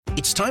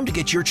It's time to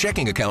get your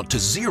checking account to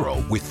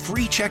zero with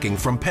free checking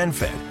from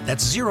PenFed.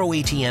 That's zero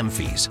ATM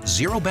fees,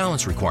 zero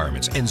balance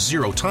requirements, and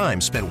zero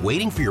time spent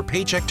waiting for your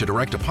paycheck to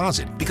direct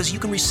deposit because you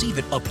can receive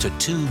it up to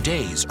 2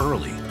 days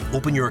early.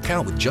 Open your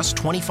account with just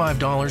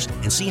 $25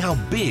 and see how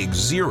big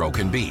zero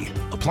can be.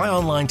 Apply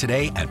online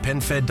today at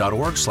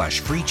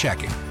PenFed.org/free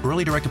checking.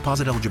 Early direct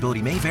deposit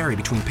eligibility may vary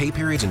between pay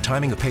periods and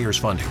timing of payers'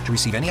 funding. To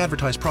receive any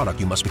advertised product,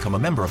 you must become a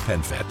member of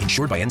PenFed,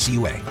 insured by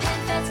NCUA.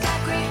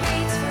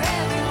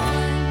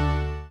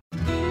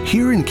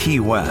 Here in Key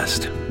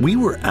West, we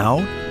were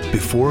out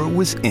before it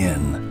was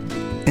in.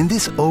 In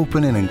this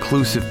open and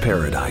inclusive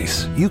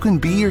paradise, you can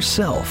be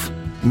yourself,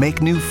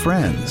 make new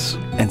friends,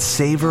 and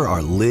savor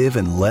our live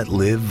and let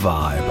live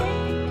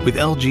vibe. With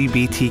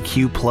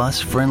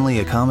LGBTQ+ friendly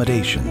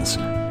accommodations,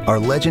 our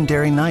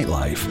legendary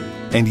nightlife,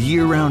 and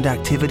year-round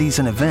activities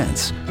and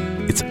events,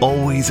 it's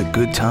always a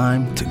good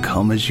time to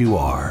come as you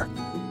are.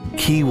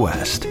 Key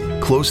West,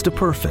 close to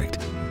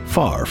perfect,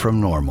 far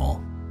from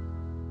normal.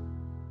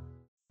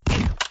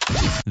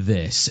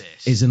 This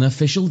is an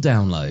official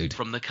download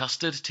from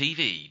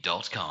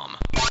thecustardtv.com.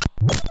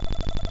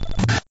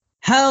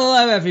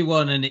 Hello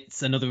everyone, and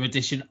it's another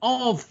edition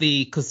of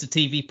the Custard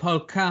TV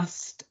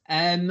Podcast.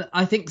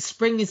 I think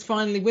spring is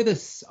finally with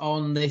us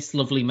on this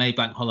lovely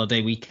Maybank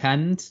holiday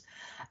weekend.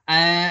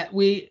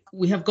 We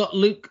have got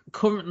Luke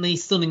currently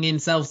sunning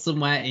himself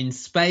somewhere in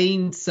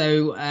Spain.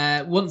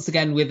 So once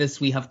again with us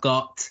we have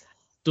got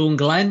Dawn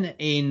Glenn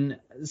in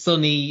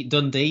sunny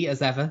Dundee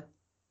as ever.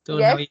 Dawn,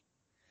 yes. How are you?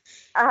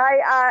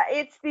 Hi,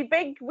 it's the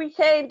big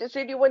weekend. It's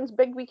Radio 1's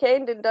big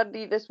weekend in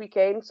Dundee this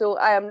weekend, so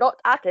I am not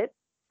at it.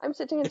 I'm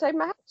sitting inside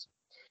my house.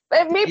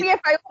 But maybe if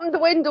I opened the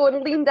window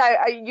and leaned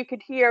out, you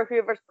could hear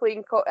whoever's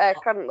playing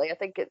currently. I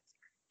think it's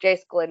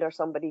Jess Glynn or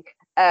somebody.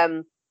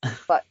 But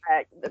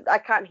I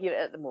can't hear it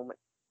at the moment.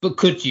 But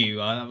could you?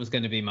 That was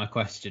going to be my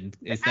question.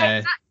 I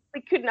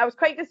actually couldn't. I was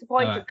quite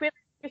disappointed. Right. Where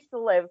I used to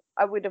live,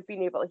 I would have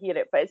been able to hear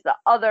it, but it's the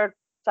other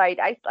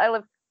side. I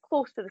live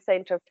close to the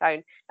centre of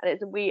town, and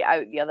it's way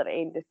out the other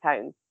end of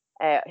town,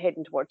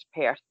 heading towards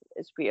Perth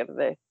is where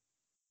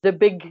the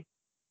big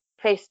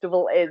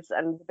festival is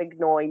and the big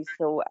noise.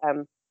 So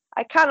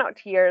I cannot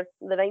hear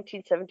the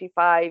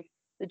 1975,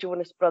 the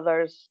Jonas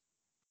Brothers,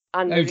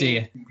 and Oh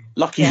dear.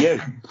 Lucky you.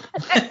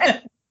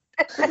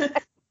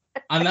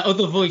 And that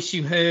other voice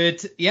you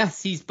heard,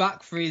 yes, he's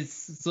back for his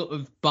sort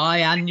of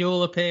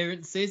biannual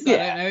appearances. Yeah. I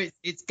don't know.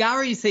 It's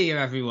Gary's here,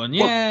 everyone.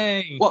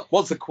 Yay!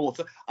 What's a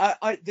quarter?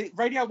 The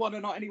Radio 1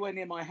 are not anywhere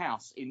near my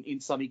house in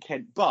sunny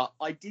Kent, but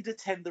I did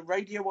attend the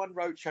Radio 1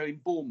 roadshow in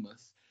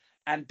Bournemouth,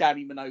 and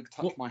Danny Minogue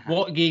touched my hand.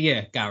 What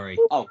year, Gary?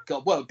 Oh,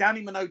 God. Well,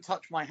 Danny Minogue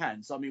touched my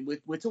hand. So, I mean,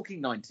 we're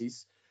talking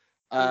 90s.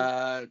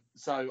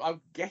 So I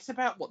guess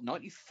about,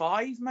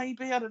 95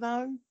 maybe? I don't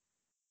know.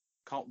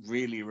 Can't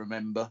really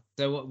remember.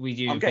 So what we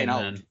do I'm getting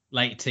old. then?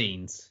 Late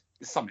teens?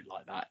 Something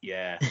like that,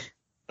 yeah.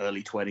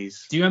 Early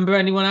 20s. Do you remember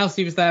anyone else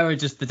who was there, or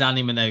just the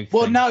Danny Minogue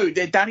Well, thing? no,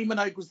 Danny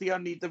Minogue was the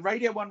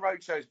Radio 1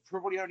 roadshows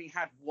probably only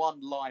had one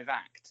live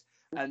act.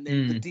 And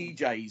then the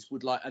DJs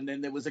would and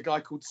then there was a guy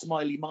called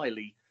Smiley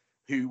Miley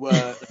who,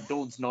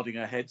 Dawn's nodding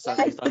her head, so at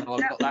least I know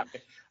I've got that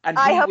bit. And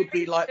he would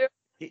be like,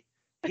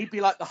 he'd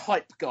be like the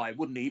hype guy,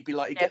 wouldn't he? He'd be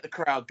like, he'd get the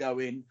crowd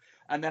going.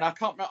 And then I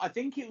can't remember. I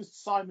think it was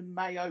Simon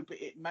Mayo,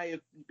 but it may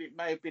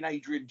have been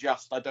Adrian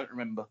Just. I don't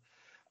remember.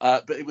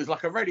 But it was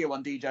like a Radio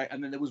 1 DJ,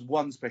 and then there was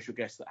one special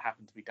guest that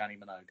happened to be Danny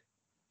Minogue.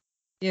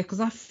 Yeah, because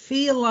I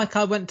feel like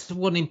I went to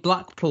one in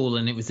Blackpool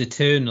and it was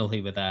Eternal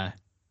who were there.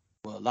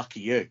 Well,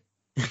 lucky you.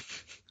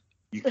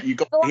 you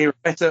got to hear a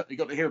better. You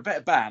got to hear a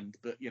better band,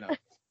 but you know.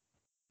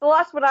 The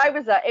last one I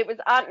was at, it was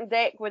Ant and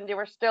Dec when they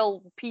were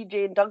still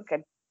PJ and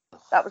Duncan.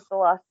 That was the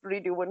last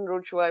Radio 1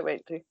 roadshow I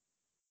went to.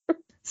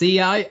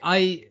 See,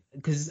 I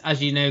because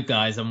as you know,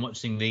 guys, I'm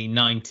watching the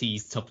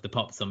 90s Top of the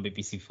Pops on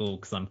BBC4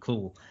 because I'm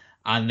cool.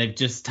 And they've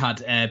just had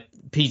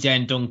PJ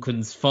and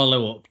Duncan's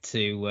follow-up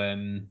to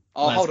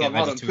hold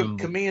on.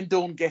 Can me and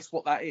Dawn guess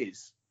what that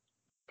is?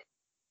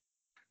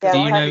 Yeah, do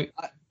you know?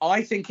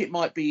 I think it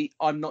might be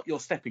I'm Not Your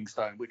Stepping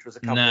Stone, which was a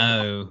couple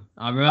No,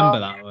 I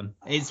remember that one.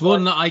 It's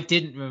one that I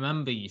didn't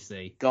remember, you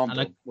see. Go on,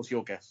 Dawn. What's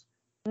your guess?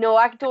 No,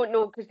 I don't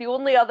know, because the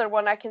only other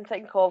one I can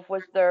think of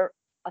was their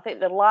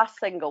last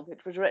single,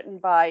 which was written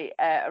by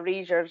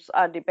Erasure's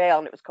Andy Bell,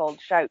 and it was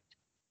called Shout.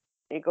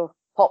 There you go.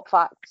 Pop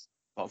facts.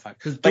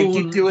 Because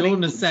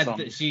Dawn has said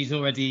that she's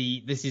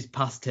already, this is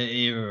past her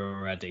era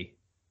already.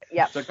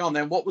 Yeah. So go on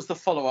then. What was the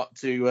follow-up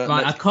to?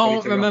 Right, I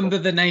can't remember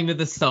the name of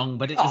the song,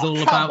 but it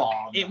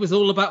was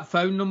all about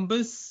phone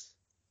numbers.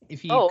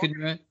 If you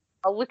can.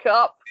 I'll look it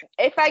up.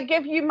 If I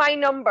give you my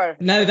number.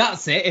 No,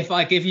 that's it. If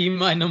I give you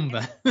my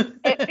number.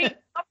 It'd be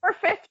number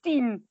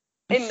 15 in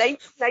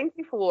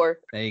 1994.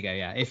 There you go.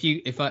 Yeah.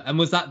 And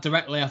was that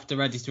directly after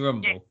Ready to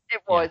Rumble? Yeah,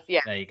 it was.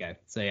 Yeah. There you go.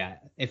 So yeah,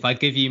 if I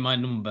give you my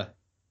number.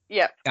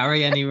 Yeah.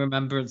 Gary, any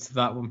remembrance of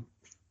that one?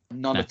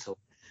 None at all.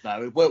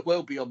 No, it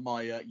will be on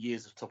my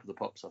years of Top of the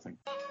Pops, I think.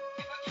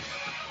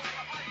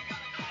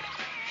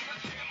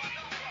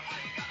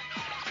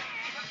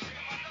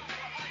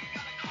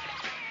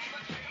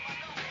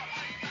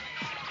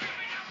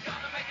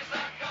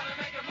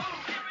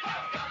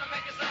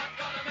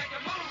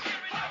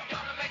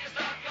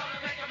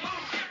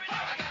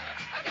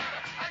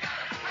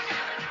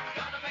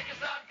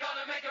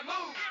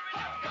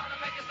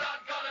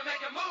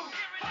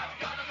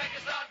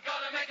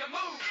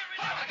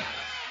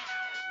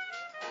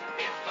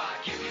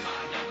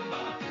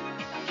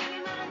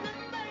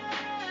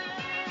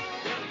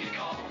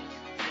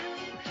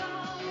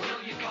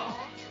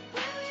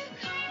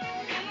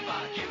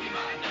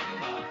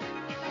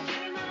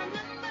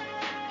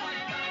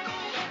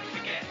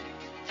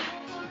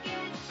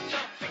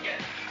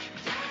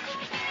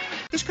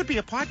 This could be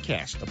a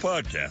podcast. A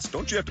podcast?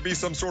 Don't you have to be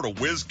some sort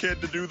of whiz kid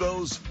to do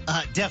those?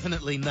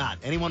 Definitely not.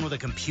 Anyone with a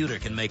computer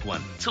can make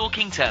one.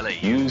 Talking telly.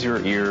 Use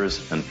your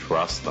ears and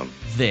trust them.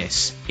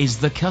 This is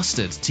the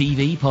Custard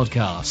TV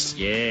Podcast.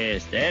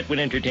 Yes, that would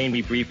entertain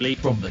me briefly.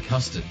 From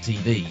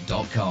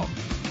thecustardtv.com.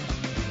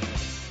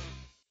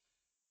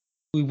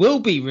 We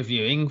will be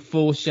reviewing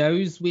 4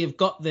 shows. We have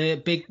got the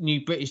big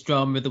new British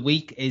drama of the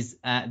week is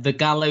the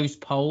Gallows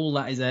Pole.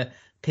 That is a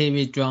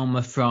period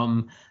drama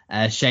from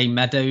Shane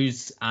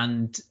Meadows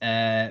and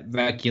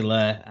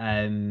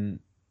regular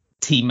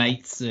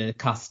teammates,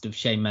 cast of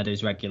Shane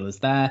Meadows regulars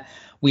there.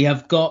 We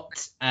have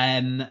got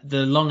the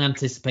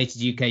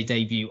long-anticipated UK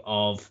debut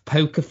of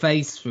Poker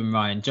Face from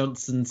Ryan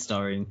Johnson,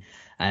 starring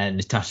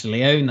Natasha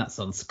Lyonne. That's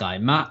on Sky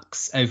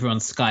Max. Over on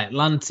Sky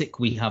Atlantic,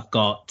 we have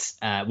got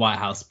White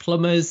House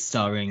Plumbers,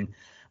 starring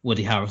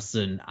Woody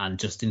Harrelson and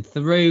Justin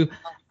Theroux.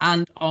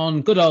 And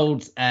on good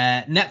old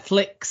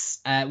Netflix,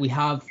 we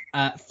have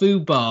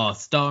Fubar,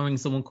 starring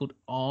someone called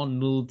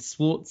Arnold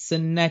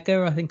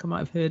Schwarzenegger. I think I might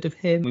have heard of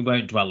him. We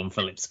won't dwell on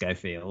Philip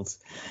Schofield.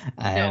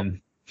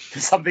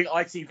 Something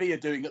ITV are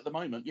doing at the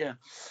moment, yeah.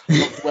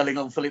 Not dwelling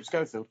on Philip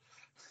Schofield.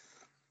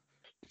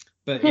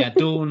 But yeah,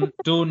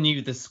 Dawn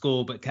knew the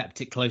score but kept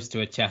it close to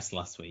her chest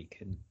last week.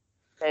 And,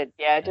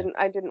 yeah,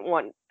 I didn't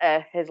want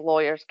his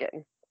lawyers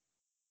getting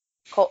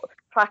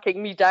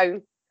tracking me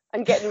down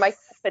and getting my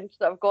stuff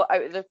that I've got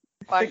out of the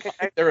bank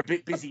account. They're a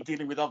bit busy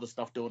dealing with other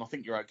stuff, Dawn. I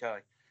think you're okay.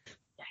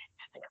 Yeah,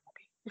 I think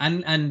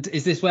I'm okay. And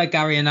is this where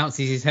Gary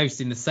announces he's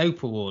hosting the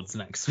Soap Awards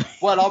next week?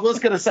 Well, I was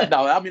going to say,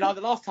 no, I mean,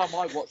 the last time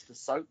I watched the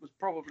soap was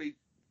probably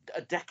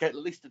at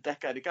least a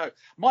decade ago.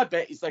 My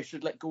bet is they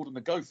should let Gordon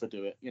the Gopher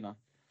do it, you know.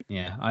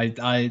 Yeah,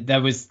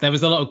 there was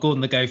a lot of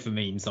Gordon the Gopher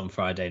memes on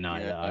Friday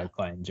night that I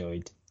quite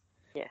enjoyed.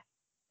 Yeah.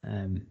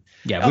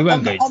 We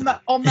won't go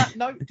on that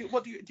note. Do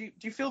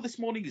you feel this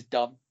morning is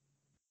done?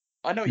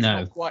 I know it's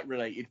not quite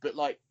related, but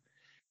like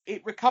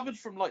it recovered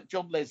from like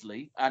John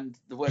Leslie and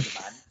the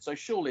Weatherman, so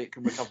surely it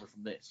can recover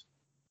from this.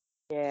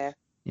 Yeah.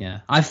 Yeah,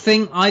 I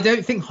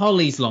don't think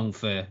Holly's long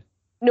for.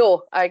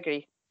 No, I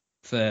agree.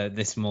 For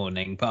this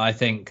morning, but I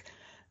think.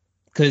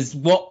 Because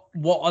what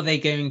are they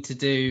going to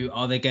do?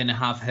 Are they going to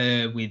have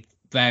her with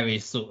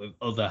various sort of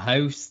other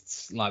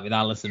hosts, like with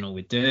Alison or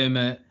with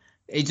Dermot?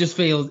 She just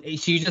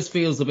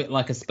feels a bit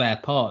like a spare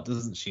part,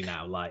 doesn't she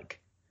now?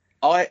 Like,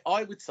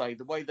 I would say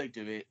the way they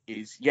do it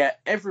is,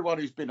 everyone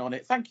who's been on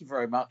it, thank you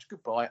very much,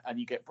 goodbye, and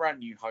you get brand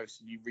new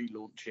hosts and you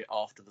relaunch it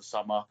after the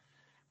summer,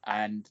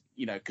 and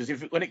because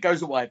when it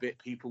goes away a bit,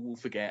 people will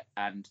forget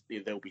and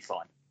they'll be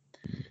fine.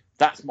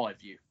 That's my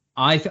view.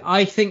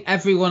 I think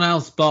everyone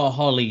else bar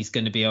Holly's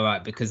going to be all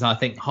right because I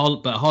think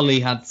Holly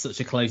had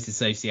such a close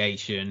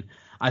association.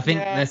 I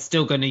think they're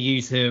still going to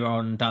use her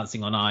on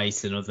Dancing on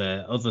Ice and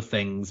other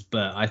things,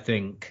 but I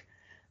think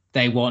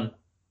they want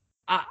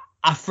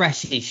a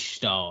freshish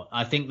start.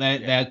 I think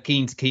they're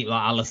keen to keep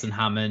like Alison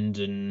Hammond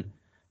and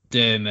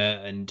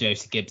Dermot and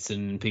Josie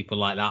Gibson and people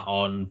like that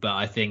on, but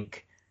I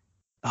think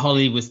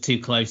Holly was too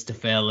close to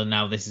Phil, and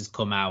now this has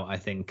come out. I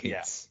think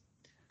it's.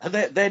 And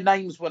their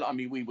names, well, I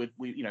mean, we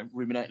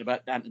ruminating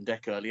about Ant and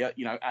Dec earlier.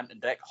 Ant and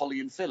Dec,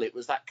 Holly and Phil. It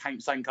was that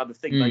same kind of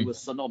thing. They were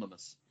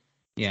synonymous.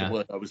 Yeah, the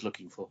word I was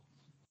looking for.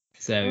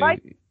 So my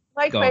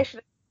question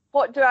is,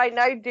 what do I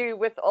now do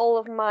with all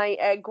of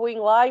my going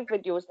live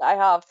videos that I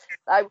have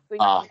that I was going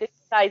to be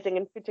digitizing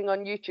and putting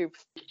on YouTube?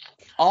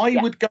 I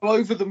would go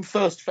over them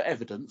first for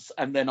evidence,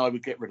 and then I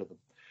would get rid of them.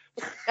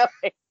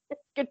 Okay,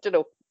 good to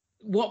know.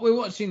 What we're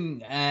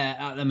watching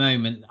at the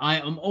moment, I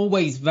am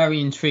always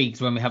very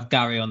intrigued when we have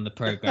Gary on the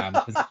program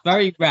because it's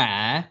very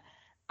rare,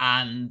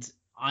 and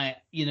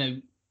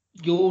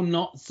you're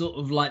not sort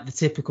of like the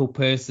typical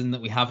person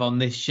that we have on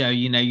this show.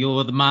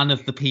 You're the man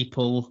of the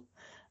people.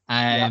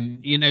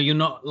 You're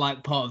not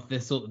like part of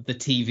the sort of the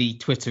TV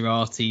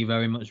Twitterati. You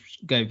very much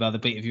go by the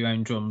beat of your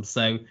own drum.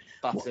 So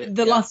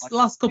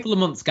last couple of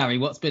months, Gary,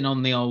 what's been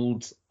on the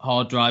old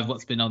hard drive?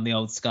 What's been on the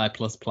old Sky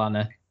Plus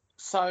planner?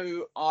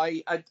 So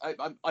I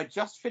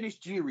just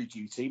finished Jury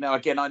Duty. Now,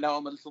 again, I know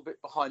I'm a little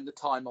bit behind the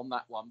time on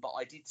that one, but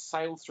I did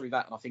sail through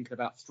that, and I think in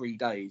about 3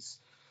 days.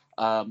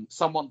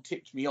 Someone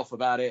tipped me off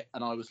about it,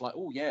 and I was like,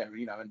 oh, yeah,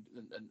 and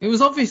it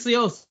was obviously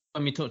us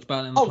when we talked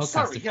about it in the podcast.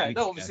 Sorry, yeah.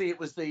 No, obviously it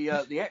was the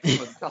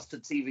excellent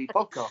Custard TV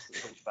podcast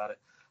that talked about it,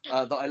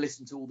 that I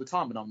listen to all the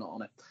time, and I'm not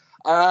on it.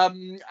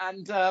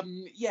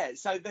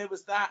 So there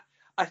was that.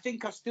 I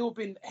think I've still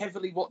been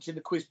heavily watching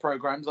the quiz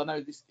programs. I know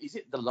this is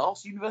it the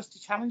last University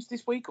Challenge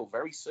this week or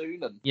very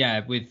soon, and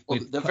with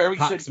the very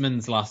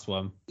Paxman's last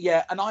one.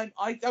 Yeah, and I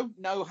don't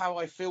know how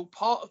I feel.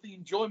 Part of the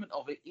enjoyment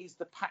of it is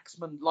the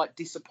Paxman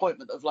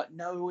disappointment of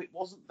no, it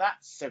wasn't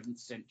that 7th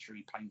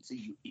century painter,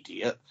 you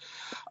idiot.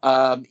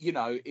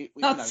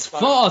 That's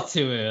far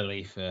too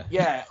early for.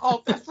 Yeah.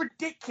 Oh, that's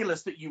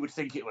ridiculous that you would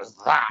think it was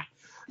that.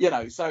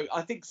 So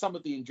I think some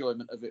of the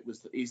enjoyment of it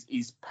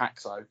is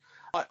Paxo.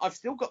 I've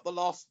still got the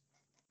last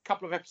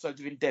couple of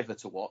episodes of Endeavour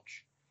to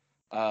watch.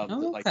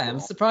 Okay. I'm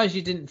surprised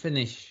you didn't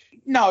finish.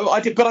 No, I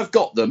did, but I've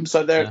got them,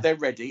 so they're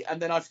ready.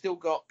 And then I've still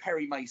got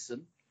Perry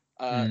Mason,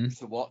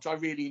 to watch. I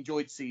really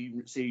enjoyed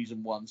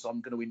season 1, so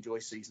I'm going to enjoy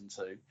season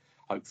 2,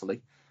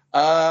 hopefully.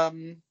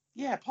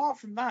 Yeah, apart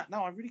from that,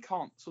 no, I really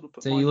can't sort of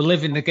put. So you're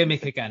living the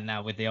gimmick again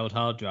now with the old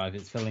hard drive.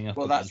 It's filling up.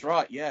 Well, again. That's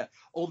right, yeah.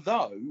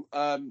 Although,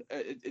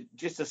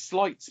 just a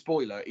slight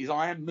spoiler is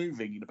I am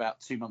moving in about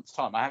 2 months'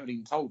 time. I haven't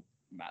even told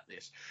Matt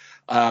this,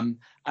 and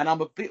I'm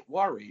a bit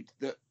worried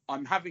that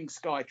I'm having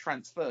Sky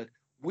transferred.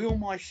 Will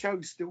my show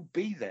still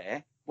be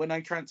there when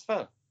I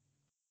transfer?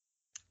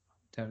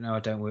 Don't know. I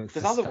don't work for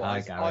Because Sky,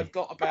 otherwise, Gary. I've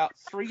got about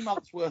 3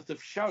 months worth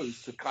of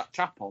shows to catch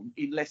up on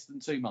in less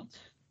than 2 months.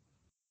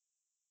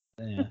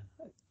 Yeah.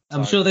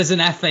 I'm sure there's an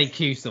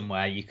FAQ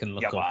somewhere you can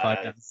look up.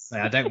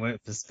 I don't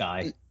work for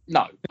Sky.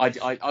 No,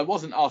 I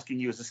wasn't asking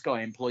you as a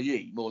Sky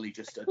employee, morely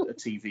just a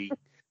TV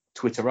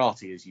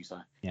Twitterati, as you say.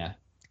 Yeah.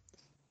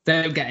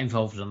 Don't get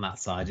involved on that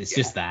side. It's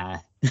just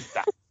there.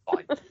 That's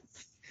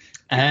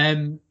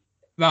fine.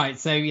 Right.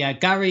 So yeah,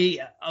 Gary,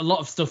 a lot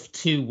of stuff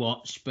to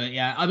watch, but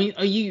yeah, I mean,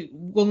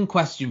 one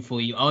question for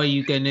you. Are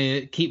you going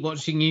to keep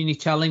watching Uni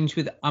Challenge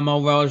with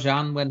Amal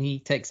Rajan when he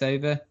takes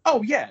over?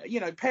 Oh yeah.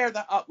 Pair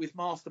that up with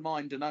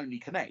Mastermind and Only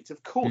Connect.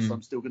 Of course,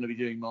 I'm still going to be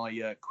doing my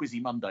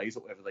Quizzy Mondays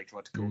or whatever they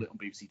tried to call it on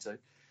BBC Two.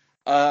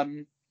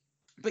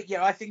 But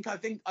yeah, I think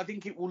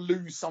it will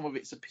lose some of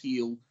its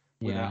appeal.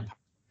 Yeah.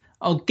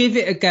 I'll give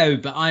it a go,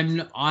 but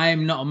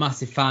I'm not a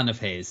massive fan of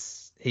his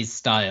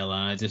style,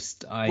 and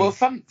Well,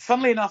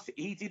 funnily enough,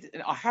 he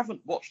did. I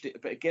haven't watched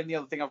it, but again, the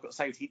other thing I've got to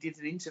say is he did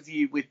an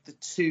interview with the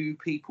 2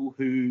 people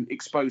who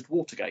exposed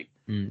Watergate,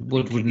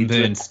 Woodward and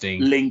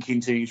Bernstein. Linking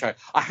to each other.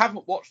 I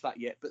haven't watched that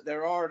yet, but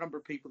there are a number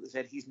of people that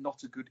said he's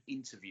not a good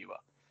interviewer.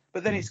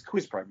 But then it's a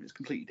quiz program; it's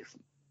completely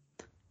different.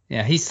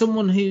 Yeah, he's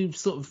someone who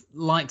sort of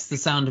likes the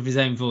sound of his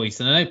own voice,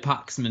 and I know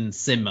Paxman's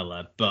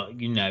similar, but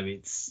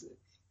it's.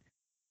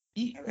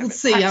 We'll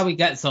see how he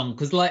gets on,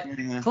 because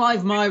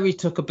Clive Myrie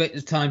took a bit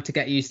of time to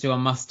get used to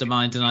on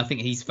Mastermind, and I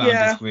think he's found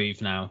his groove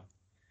now.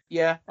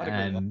 Yeah, I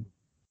agree.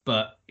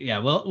 But yeah,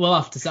 we'll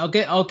have to see.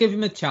 I'll give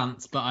him a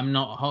chance, but I'm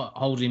not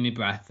holding my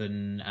breath,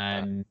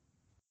 and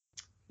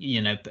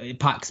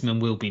Paxman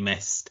will be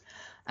missed.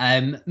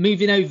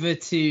 Moving over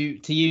to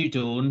you,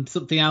 Dawn.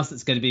 Something else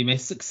that's going to be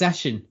missed: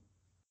 Succession.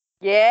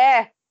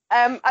 Yeah.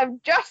 I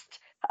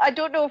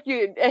don't know if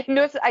you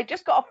noticed. I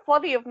just got a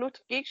flurry of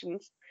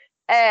notifications.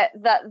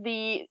 That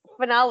the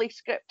finale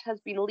script has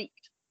been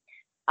leaked,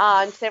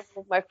 and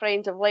several of my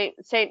friends have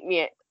sent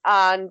me it,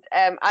 and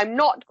I'm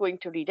not going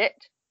to read it.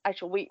 I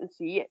shall wait and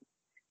see it,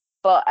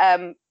 but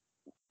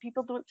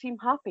people don't seem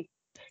happy.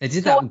 They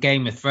did that in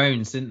Game of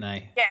Thrones, didn't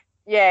they?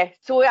 Yeah.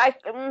 So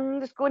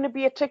it's going to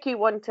be a tricky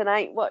one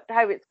tonight.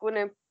 How it's going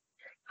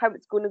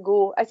to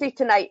go? I say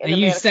tonight. Are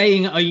you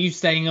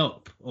staying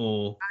up,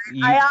 or?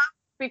 I am,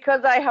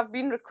 because I have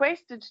been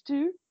requested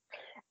to.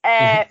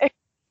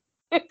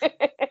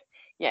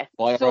 Yes.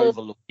 Are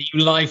you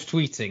live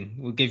tweeting?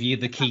 We'll give you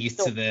the keys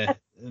to the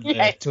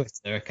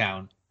Twitter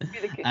account.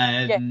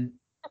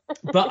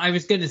 But I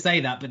was going to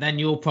say that, but then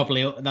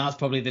that's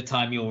probably the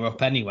time you're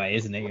up anyway,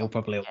 isn't it? You're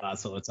probably up that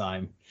sort of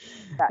time.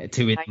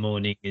 2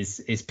 a.m.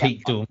 is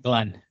peak Dawn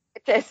Glen.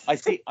 I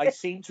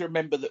seem to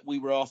remember that we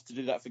were asked to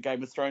do that for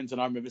Game of Thrones,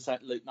 and I remember saying,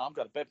 "Luke, no, I'm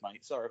going to bed,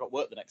 mate. Sorry, I got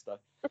work the next day."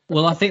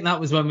 Well, I think that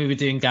was when we were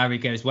doing Gary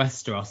Goes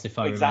Westeros, if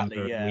I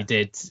remember. Yeah. We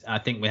did. I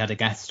think we had a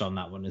guest on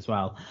that one as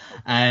well.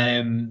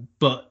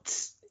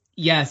 But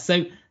yeah,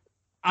 so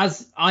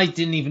as I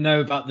didn't even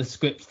know about the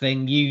script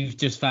thing, you've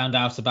just found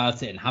out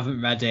about it and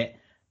haven't read it.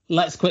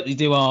 Let's quickly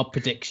do our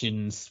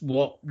predictions.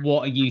 What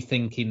are you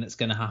thinking that's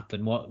going to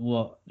happen?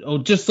 What or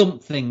just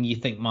something you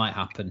think might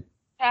happen?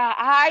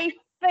 I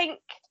think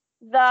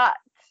that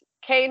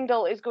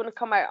Kendall is going to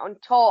come out on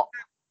top,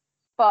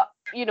 but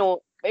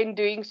in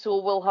doing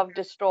so will have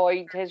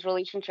destroyed his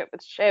relationship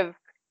with Shiv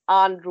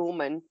and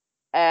Roman.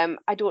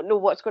 I don't know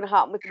what's going to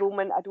happen with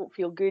Roman. I don't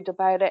feel good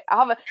about it.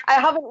 I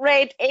haven't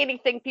read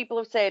anything people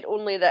have said,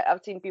 only that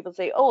I've seen people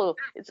say, "Oh,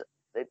 it's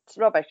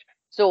rubbish."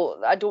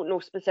 So I don't know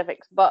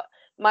specifics, but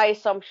my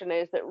assumption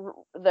is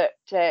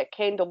that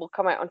Kendall will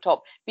come out on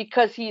top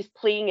because he's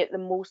playing it the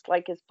most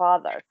like his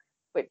father,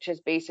 which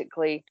is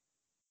basically,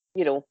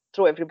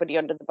 throw everybody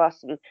under the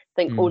bus and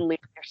think only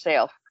of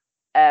yourself.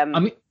 I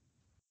mean,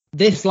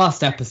 this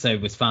last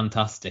episode was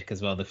fantastic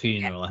as well, the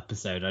funeral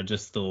episode. I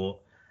just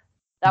thought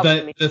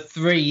the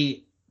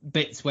 3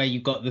 bits where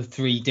you got the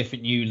 3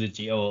 different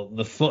eulogy, or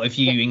if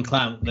you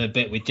include the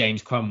bit with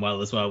James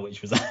Cromwell as well,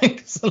 which was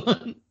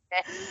excellent.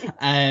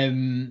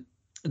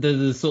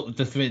 The sort of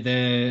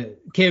the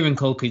Kieran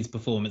Culkin's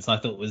performance I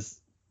thought was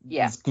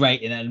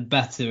great, and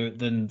better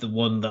than the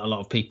one that a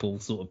lot of people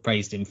sort of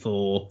praised him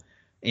for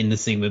in the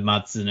scene with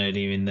Madsen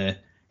earlier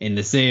in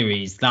the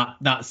series.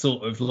 That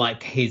sort of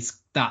like his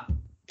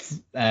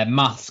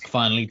mask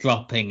finally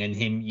dropping, and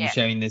him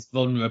showing this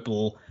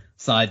vulnerable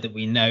side that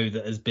we know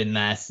that has been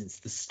there since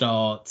the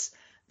start.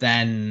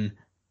 Then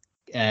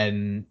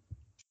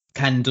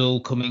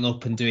Kendall coming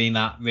up and doing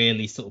that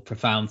really sort of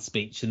profound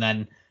speech, and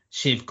then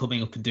Shiv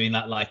coming up and doing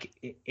that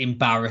like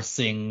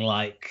embarrassing,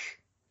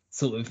 like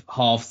sort of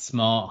half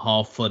smart,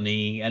 half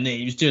funny, and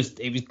it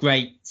was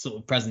great sort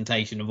of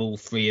presentation of all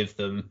 3 of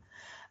them.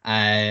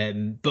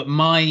 But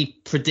my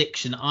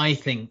prediction, I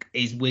think,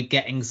 is we're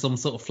getting some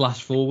sort of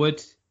flash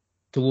forward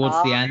towards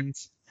the end.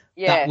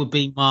 Yeah. That would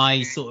be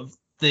my sort of,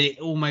 the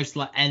almost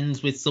like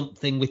ends with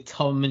something with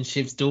Tom and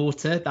Shiv's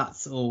daughter.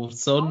 That's or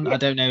son. I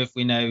don't know if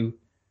we know.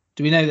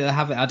 Do we know that they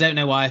have it? I don't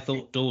know why I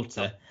thought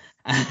daughter.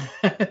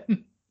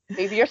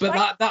 Maybe you're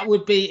but that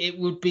would be, it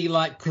would be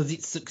like, because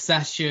it's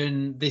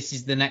Succession, this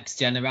is the next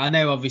generation. I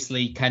know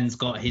obviously Ken's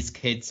got his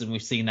kids and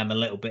we've seen them a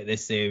little bit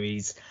this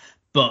series,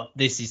 but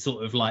this is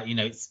sort of like,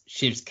 it's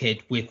Shiv's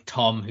kid with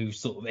Tom, who's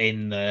sort of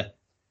in the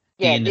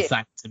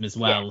sanctum as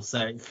well. Yeah. So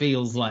it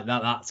feels like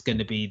that's going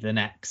to be the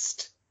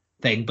next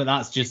thing, but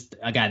that's just,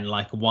 again,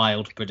 like a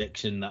wild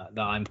prediction that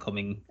I'm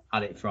coming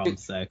at it from.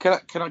 So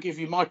can I give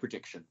you my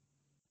prediction?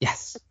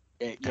 Yes.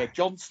 Yeah,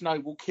 Jon Snow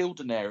will kill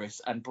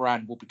Daenerys and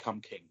Bran will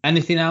become king.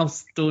 Anything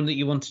else, Dawn, that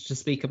you wanted to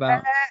speak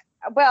about?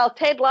 Well,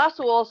 Ted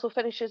Lasso also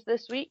finishes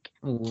this week.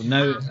 Oh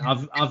no,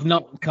 I've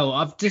not. Cole,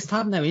 I've just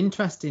had no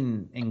interest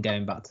in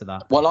going back to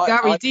that. Well,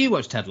 Gary, do you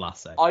watch Ted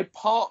Lasso? I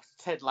parked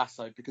Ted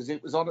Lasso because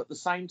it was on at the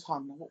same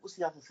time. What was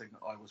the other thing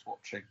that I was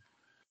watching?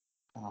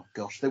 Oh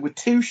gosh, there were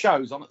two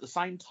shows on at the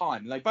same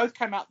time, and they both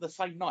came out the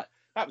same night.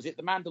 That was it,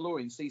 The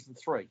Mandalorian season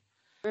 3.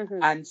 Mm-hmm.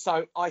 And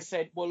so I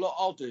said, well, what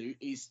I'll do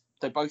is,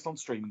 they're both on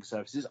streaming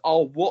services,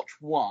 I'll watch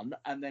one,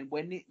 and then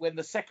when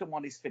the second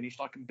one is finished,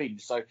 I can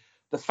binge. So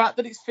the fact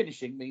that it's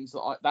finishing means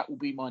that that will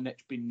be my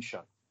next binge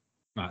show.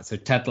 Right, so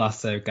Ted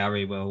Lasso,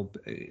 Gary will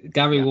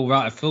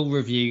write a full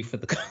review for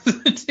the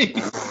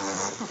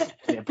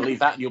Yeah, believe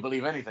that and you'll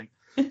believe anything.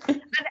 And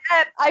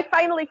I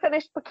finally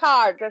finished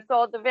Picard. I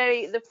saw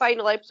the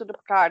final episode of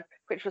Picard,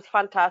 which was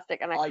fantastic,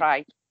 and I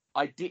cried.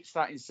 I ditched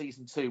that in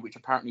season 2, which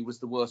apparently was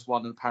the worst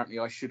one, and apparently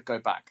I should go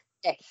back.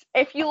 Yes,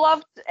 if you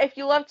loved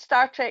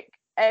Star Trek,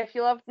 if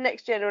you loved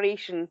Next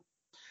Generation.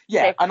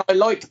 Yeah, and I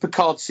liked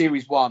Picard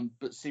series 1,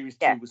 but series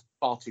 2 was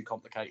far too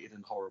complicated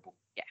and horrible.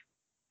 Yeah,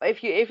 but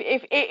if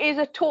it is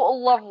a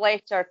total love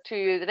letter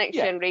to the Next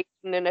Generation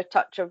and a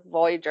touch of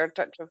Voyager, a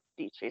touch of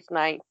Deep Space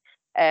Nine.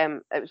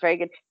 It was very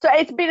good. So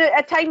it's been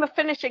a time of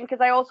finishing,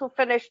 because I also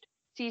finished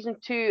season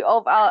 2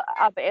 of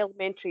Abbott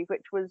Elementary,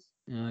 which was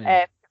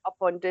up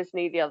on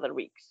Disney the other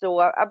week. So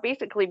I've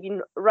basically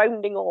been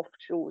rounding off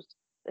shows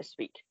this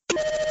week.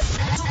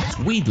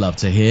 We'd love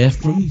to hear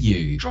from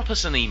you. Drop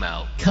us an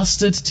email,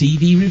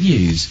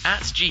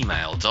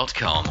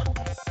 custardtvreviews@gmail.com.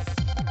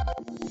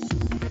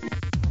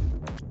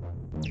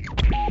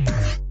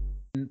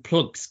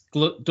 Plugs,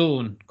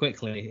 Dawn,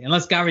 quickly.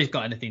 Unless Gary's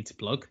got anything to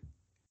plug.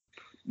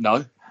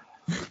 No.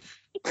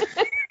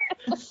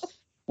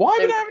 Why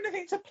would I have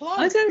anything to plug?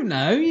 I don't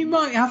know. You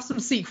might have some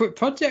secret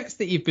projects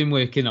that you've been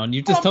working on.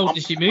 You've just told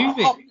us you're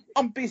moving.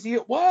 I'm busy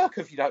at work,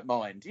 if you don't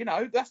mind.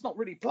 That's not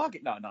really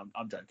plugging. No,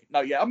 I'm joking. No,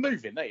 yeah, I'm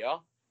moving. There you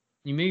are.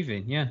 You're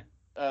moving, yeah.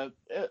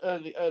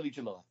 Early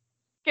July.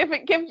 Give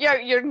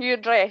your new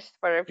address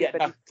for everybody.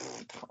 Yeah, no,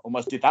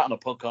 almost did that on a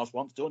podcast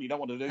once, Dawn. You don't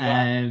want to do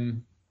that.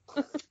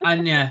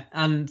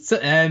 And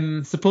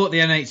support the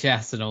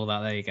NHS and all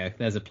that. There you go.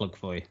 There's a plug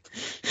for you.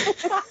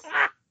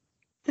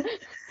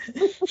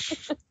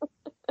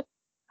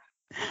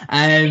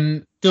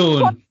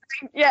 Dawn.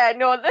 Yeah,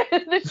 no,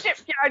 the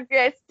Shipyard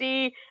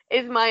USD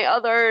is my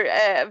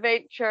other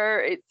venture.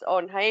 It's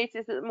on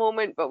hiatus at the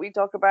moment, but we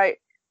talk about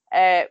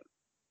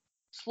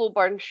slow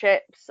burn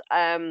ships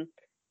and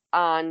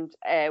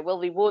will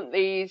they, won't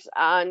these,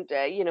 and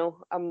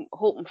I'm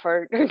hoping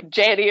for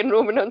Jerry and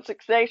Roman on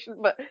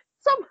Succession, but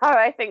somehow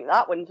I think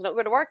that one's not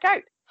going to work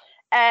out.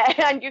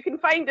 And you can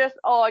find us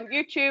on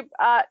YouTube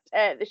at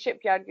the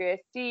Shipyard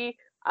USD,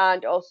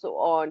 and also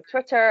on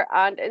Twitter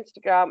and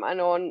Instagram,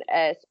 and on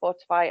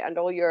Spotify and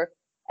all your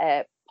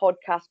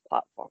podcast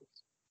platforms.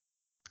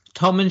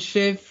 Tom and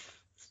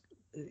Shiv,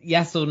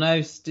 yes or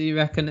no, do you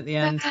reckon, at the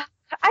end?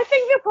 I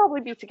think they'll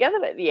probably be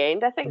together at the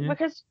end. I think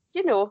because,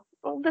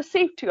 they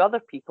saved 2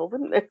 other people,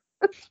 didn't they?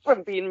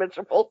 From being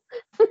miserable.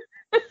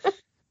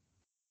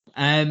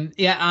 And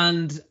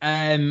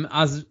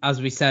as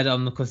we said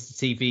on the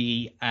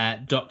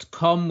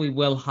custardtv.com, we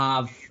will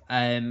have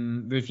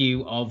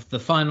review of the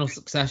final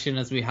Succession,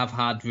 as we have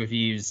had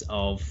reviews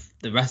of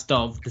the rest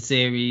of the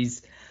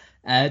series.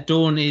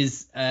 Dawn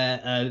is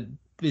a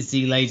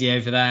busy lady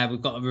over there.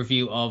 We've got a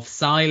review of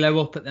Silo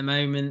up at the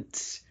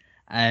moment.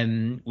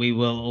 We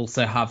will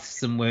also have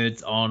some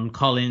words on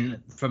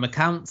Colin from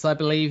Accounts, I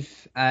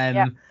believe.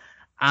 And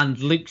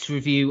Luke's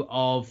review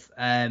of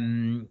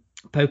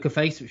Poker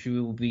Face, which we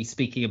will be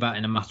speaking about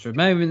in a matter of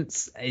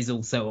moments, is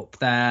also up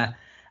there.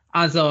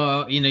 As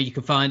are, you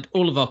can find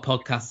all of our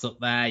podcasts up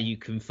there. You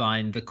can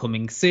find the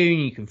Coming Soon.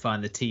 You can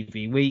find the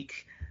TV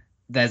Week.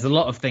 There's a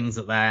lot of things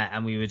up there,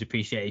 and we would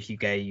appreciate if you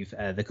gave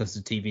the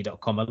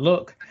custardtv.com a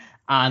look,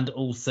 and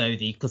also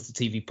the Custard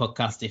TV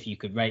podcast, if you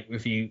could rate,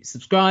 review,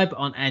 subscribe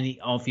on any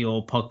of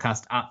your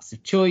podcast apps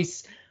of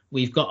choice.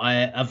 We've got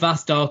a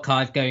vast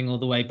archive going all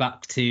the way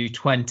back to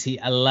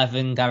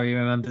 2011. Gary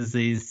remembers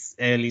these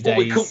early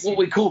days. What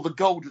we call the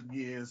golden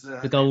years.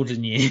 The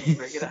golden years.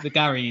 The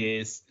Gary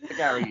years. The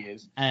Gary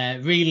years.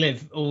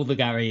 Relive all the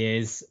Gary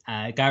years.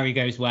 Gary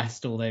Goes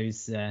West, all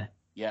those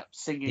Yeah,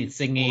 singing.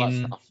 Singing. All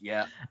that stuff.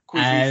 Yeah.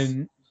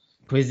 Quizzes.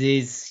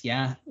 Quizzes,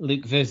 yeah.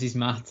 Luke versus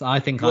Matt. I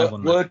think I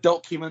won that. Word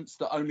documents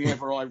that only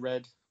ever I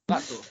read.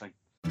 That sort of thing.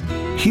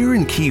 Here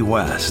in Key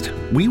West,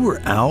 we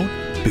were out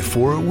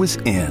before it was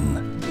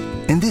in.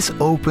 In this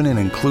open and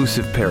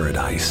inclusive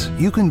paradise,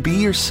 you can be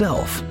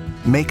yourself,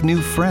 make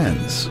new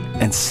friends,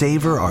 and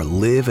savor our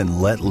live and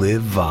let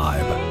live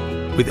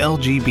vibe. With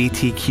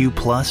LGBTQ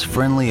plus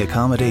friendly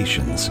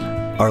accommodations,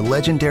 our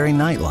legendary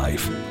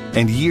nightlife,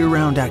 and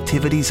year-round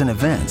activities and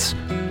events,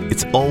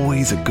 it's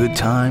always a good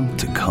time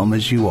to come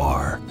as you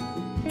are.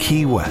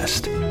 Key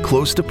West,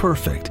 close to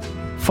perfect,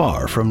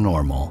 far from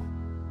normal.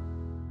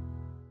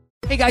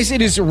 Hey guys,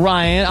 it is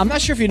Ryan. I'm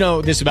not sure if you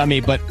know this about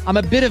me, but I'm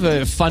a bit of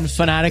a fun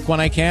fanatic when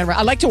I can.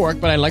 I like to work,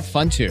 but I like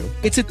fun too.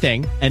 It's a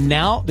thing. And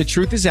now the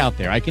truth is out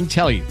there. I can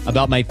tell you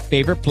about my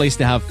favorite place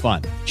to have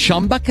fun.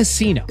 Chumba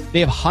Casino. They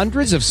have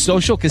hundreds of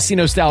social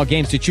casino style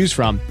games to choose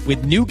from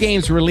with new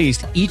games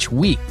released each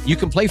week. You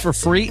can play for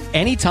free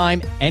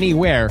anytime,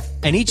 anywhere.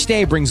 And each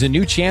day brings a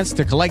new chance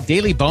to collect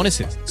daily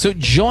bonuses. So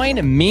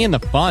join me in the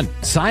fun.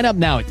 Sign up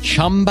now at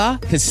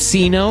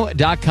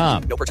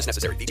ChumbaCasino.com. No purchase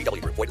necessary.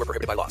 VGW Group. Void where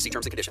prohibited by law. See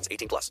terms and conditions.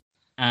 18+.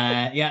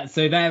 Yeah,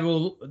 so they're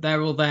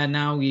all there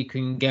now. You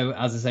can go,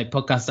 as I say,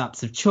 podcast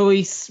apps of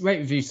choice, rate,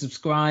 review,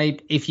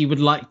 subscribe. If you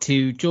would like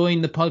to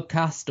join the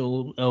podcast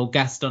or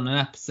guest on an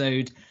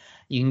episode,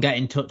 you can get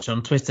in touch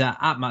on Twitter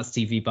at Matt's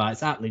TV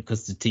Bites, at Luke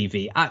Custard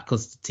TV, at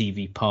Custard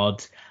TV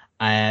Pod.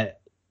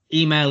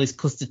 Email is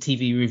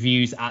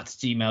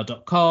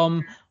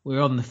custardtvreviews@gmail.com.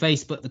 We're on the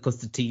Facebook, the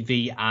Custard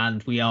TV,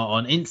 and we are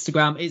on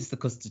Instagram. It's the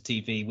Custard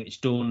TV, which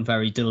Dawn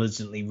very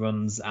diligently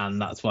runs,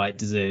 and that's why it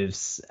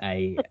deserves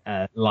a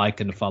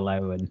like and a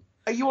follow. And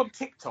are you on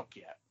TikTok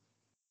yet?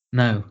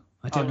 No,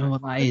 I don't know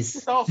what that is.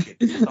 Just asking.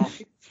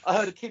 I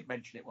heard a kid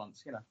mention it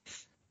once. You know.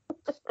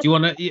 Do you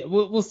want to?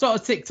 We'll start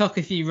a TikTok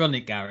if you run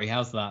it, Gary.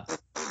 How's that?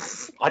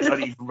 I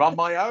don't even run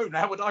my own.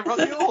 How would I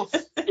run yours?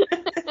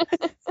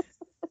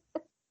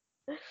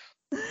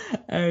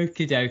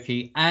 Okie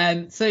dokie.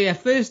 So yeah,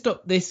 first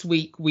up this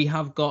week we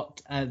have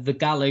got the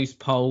Gallows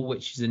poll,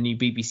 which is a new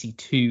BBC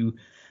Two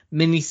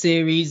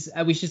miniseries.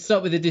 We should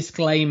start with a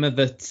disclaimer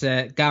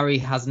that Gary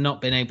has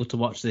not been able to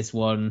watch this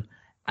one.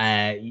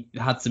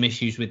 Had some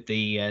issues with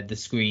the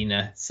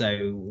screener,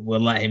 so we'll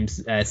let him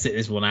sit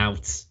this one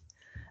out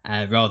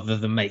rather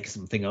than make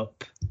something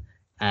up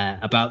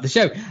about the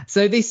show.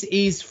 So this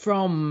is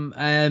from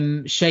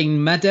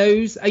Shane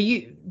Meadows.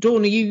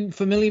 Dawn, are you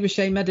familiar with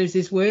Shane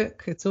Meadows'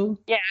 work at all?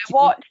 Yeah, I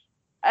watched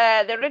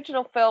the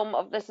original film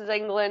of This Is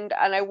England,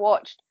 and I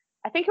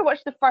think I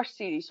watched the first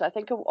series, or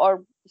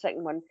the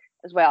second one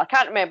as well. I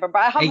can't remember, but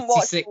I haven't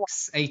watched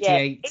 88. Yeah,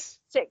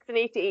 86 and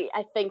 88,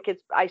 I think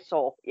I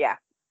saw, yeah.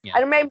 I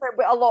remember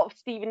a lot of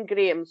Stephen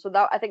Graham, so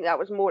I think that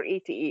was more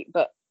 88,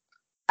 but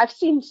I've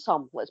seen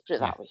some, let's put it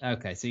that way.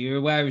 Okay, so you're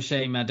aware of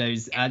Shane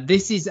Meadows.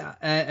 This is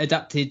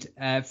adapted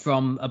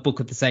from a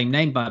book of the same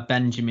name by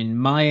Benjamin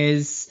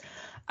Myers.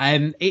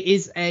 It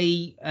is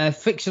a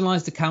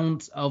fictionalized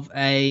account of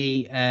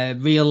a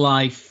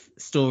real-life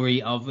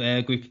story of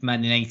a group of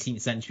men in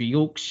 18th century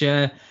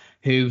Yorkshire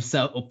who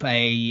set up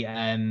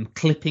a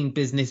clipping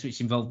business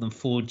which involved them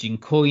forging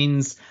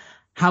coins.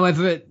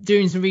 However,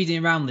 doing some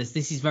reading around this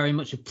is very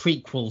much a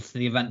prequel to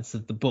the events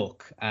of the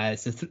book.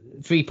 It's a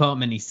three-part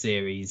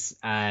miniseries.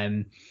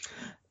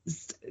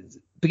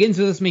 Begins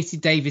with us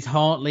meeting David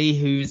Hartley,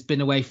 who's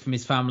been away from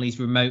his family's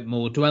remote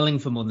moor dwelling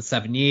for more than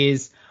 7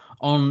 years.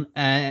 On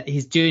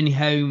his journey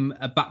home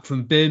back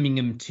from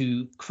Birmingham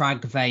to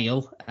Crag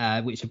Vale,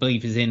 which I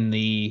believe is in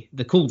the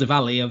Calder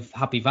Valley of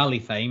Happy Valley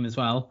fame as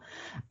well.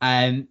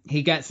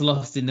 He gets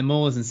lost in the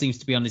moors and seems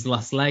to be on his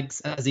last legs.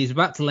 As he's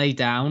about to lay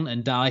down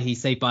and die,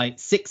 he's saved by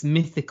 6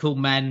 mythical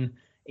men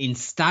in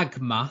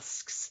stag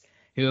masks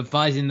who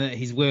advise him that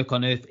his work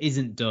on Earth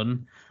isn't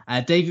done.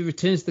 David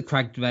returns to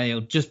Crag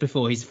Vale just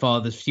before his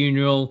father's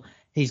funeral.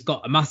 He's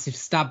got a massive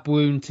stab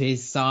wound to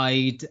his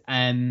side,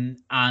 and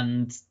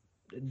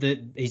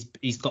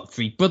he's got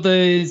 3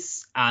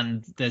 brothers,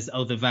 and there's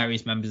other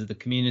various members of the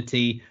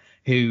community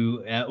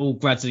who all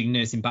gradually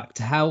nurse him back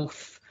to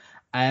health.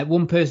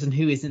 One person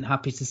who isn't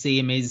happy to see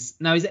him is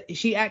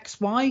she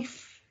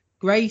ex-wife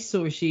Grace,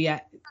 or is she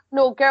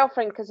no,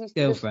 girlfriend, because he's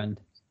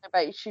girlfriend?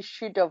 But she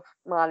should have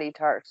married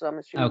her, so I'm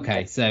assuming.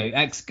 Okay, so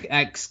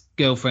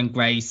ex-girlfriend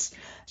Grace,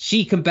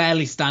 she can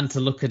barely stand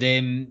to look at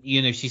him.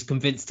 You know, she's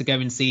convinced to go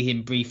and see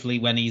him briefly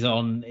when he's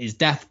on his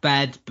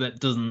deathbed, but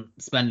doesn't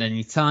spend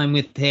any time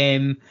with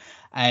him.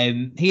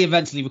 He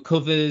eventually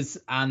recovers,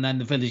 and then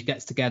the village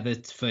gets together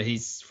for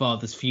his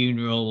father's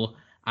funeral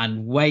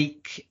and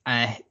wake.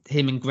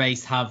 Him and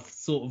Grace have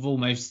sort of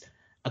almost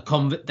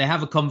they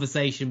have a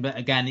conversation, but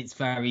again, it's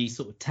very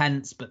sort of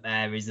tense, but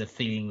there is a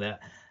feeling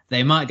that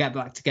they might get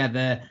back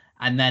together.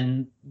 And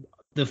then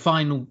the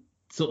final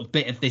sort of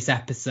bit of this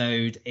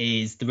episode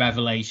is the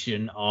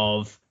revelation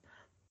of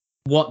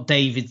what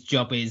David's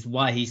job is,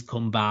 why he's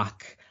come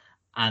back,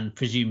 and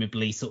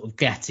presumably sort of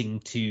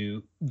getting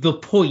to the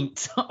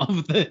point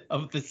of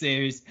the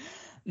series.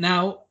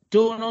 Now,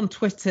 Dawn, on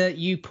Twitter,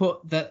 you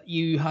put that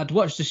you had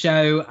watched the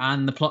show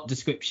and the plot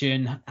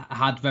description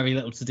had very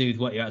little to do with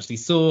what you actually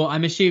saw.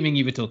 I'm assuming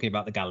you were talking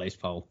about the Gallows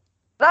pole.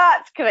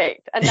 That's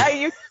correct. And now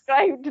you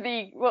described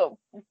the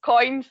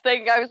coins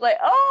thing. I was like,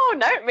 oh,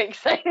 now it makes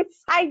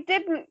sense. I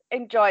didn't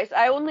enjoy it.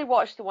 I only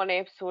watched the one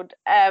episode.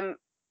 And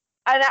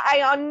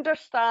I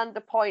understand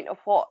the point of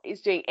what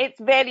he's doing. It's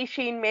very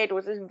Shane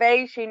Meadows. It's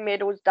very Shane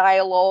Meadows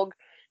dialogue,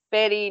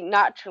 very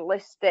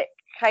naturalistic,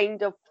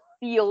 kind of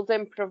feels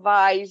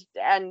improvised,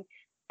 and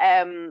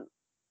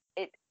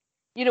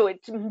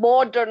it's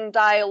modern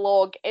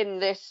dialogue in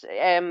this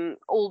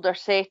older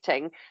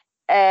setting.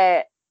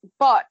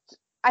 But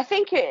I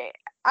think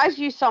as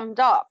you summed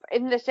up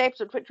in this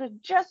episode, which was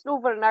just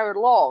over an hour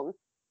long,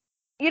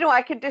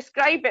 I could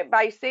describe it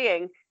by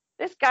saying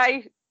this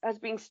guy has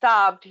been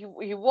stabbed. He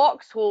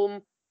walks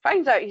home,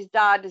 finds out his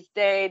dad is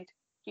dead.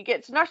 He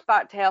gets nursed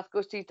back to health,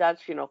 goes to his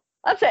dad's funeral.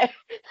 That's it.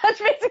 That's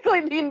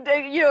basically the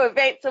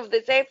events of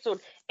this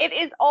episode. It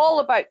is all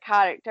about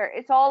character.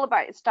 It's all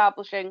about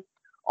establishing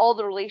all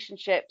the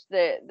relationships,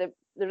 the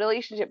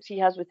relationships he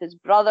has with his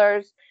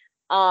brothers,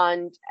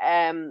 and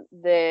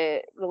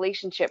the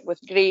relationship with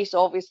Grace.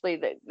 Obviously,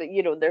 that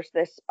there's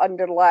this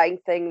underlying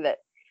thing that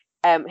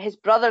his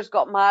brothers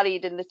got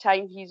married in the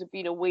time he's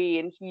been away,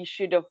 and he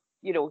should have,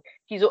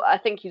 I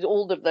think he's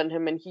older than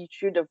him, and he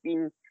should have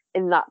been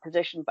in that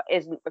position, but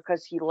isn't,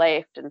 because he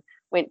left and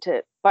went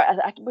to. But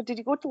did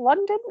he go to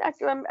London? I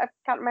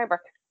can't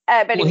remember.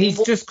 But well,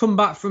 he's just come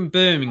back from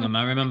Birmingham.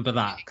 I remember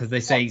that, because they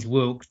say he's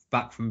walked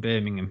back from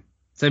Birmingham.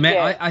 So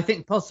yeah. I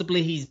think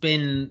possibly he's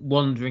been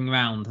wandering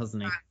around,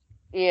 hasn't he?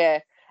 Yeah.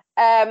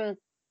 I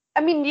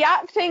mean, the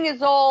acting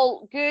is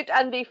all good,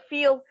 and they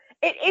feel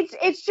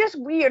it's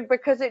just weird,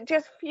 because it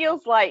just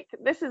feels like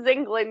this is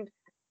England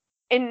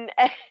in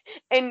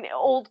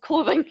old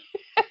clothing.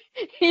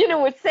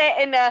 It's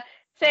set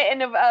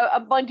in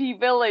a muddy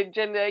village,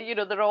 and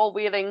they're all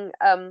wearing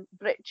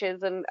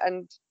breeches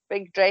and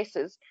big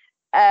dresses.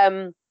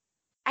 It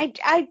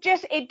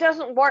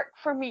doesn't work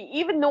for me,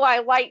 even though I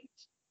liked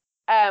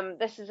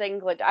This Is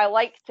England. I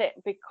liked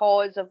it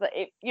because of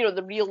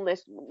the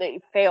realness, that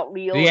it felt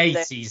real. The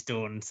 80s,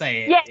 Dawn,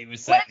 say it. Yeah, it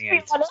was certainly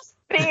let's be honest,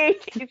 the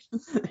 80s.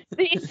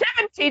 The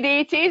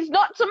 70s, 80s,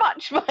 not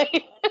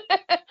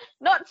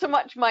so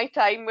much my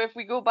time, if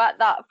we go back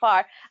that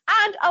far.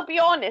 And I'll be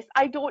honest,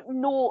 I don't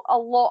know a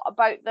lot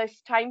about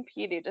this time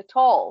period at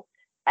all.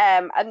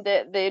 And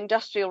the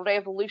Industrial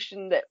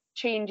Revolution that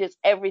changes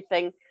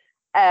everything.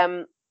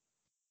 I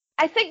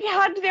think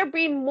had there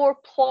been more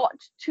plot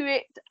to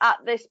it at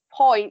this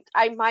point,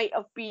 I might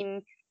have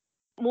been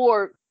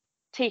more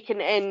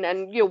taken in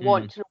and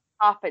want to know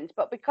what happens.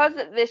 But because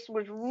this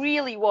was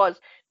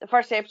the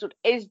first episode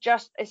is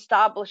just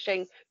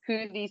establishing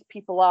who these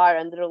people are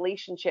and the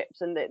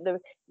relationships and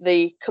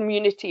the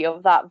community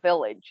of that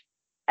village,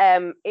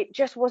 it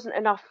just wasn't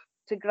enough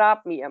to grab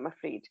me, I'm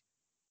afraid.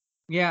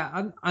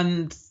 Yeah,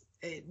 and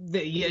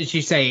as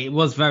you say, it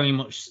was very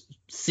much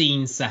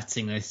scene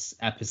setting, this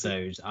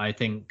episode. I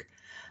think,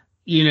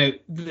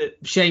 the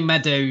Shane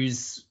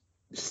Meadows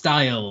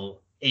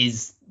style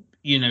is,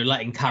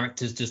 letting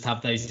characters just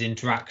have those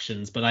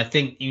interactions. But I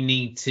think you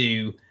need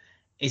to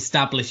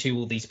establish who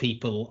all these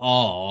people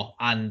are.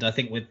 And I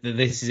think with the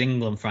This Is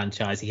England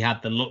franchise, he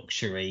had the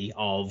luxury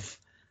of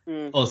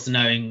us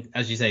knowing,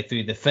 as you say,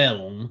 through the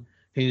film,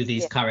 who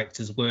these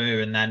characters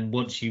were. And then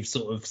once you've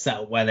sort of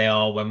settled where they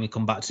are, when we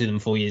come back to them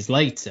 4 years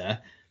later,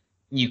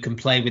 you can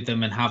play with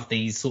them and have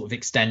these sort of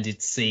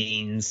extended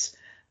scenes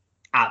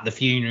at the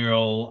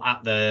funeral,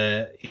 at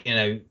the,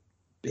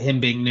 him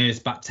being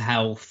nursed back to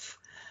health.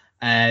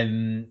 I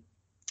mean,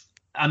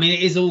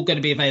 it is all going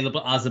to be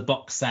available as a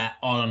box set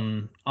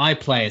on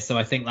iPlayer. So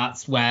I think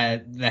that's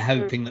where they're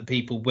hoping that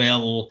people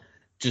will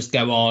just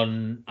go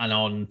on and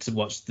on to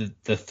watch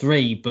the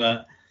three.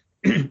 But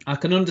I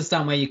can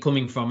understand where you're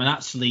coming from. And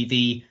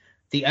actually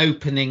the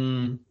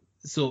opening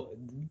sort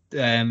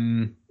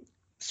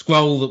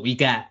scroll that we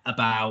get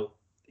about,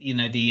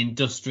 the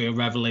Industrial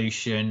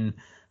Revolution,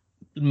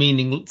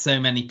 meaning so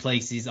many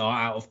places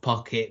are out of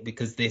pocket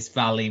because this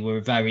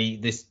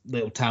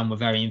little town were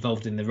very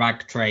involved in the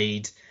rag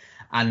trade,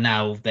 and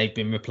now they've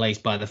been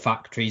replaced by the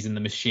factories and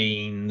the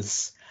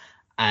machines.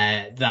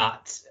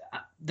 That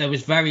there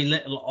was very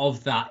little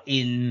of that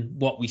in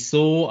what we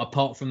saw,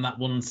 apart from that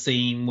one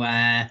scene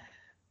where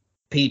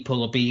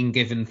people are being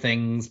given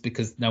things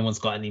because no one's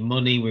got any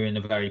money. We're in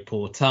a very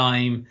poor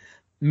time.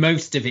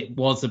 Most of it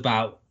was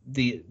about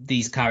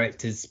these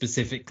characters,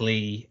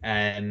 specifically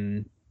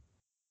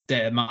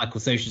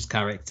Michael Socha's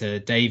character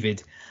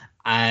David,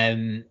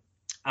 and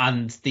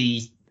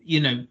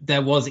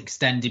there was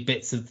extended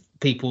bits of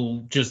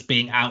people just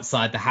being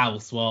outside the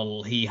house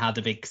while he had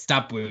a big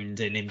stab wound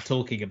and him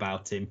talking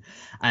about him.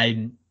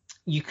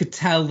 You could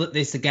tell that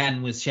this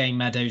again was Shane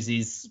Meadows',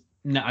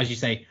 as you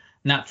say,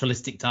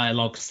 naturalistic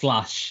dialogue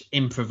 /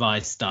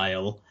 improvised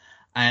style.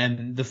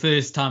 The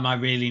first time I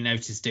really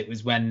noticed it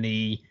was when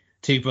the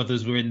two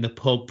brothers were in the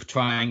pub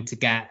trying to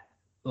get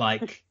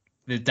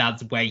the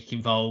dad's wake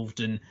involved,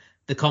 and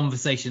the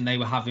conversation they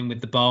were having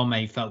with the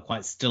barmaid felt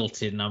quite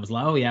stilted, and I was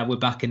like, oh yeah, we're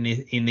back in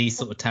these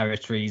sort of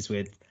territories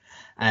with,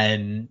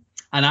 and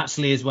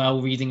actually as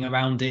well, reading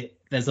around it,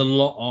 there's a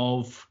lot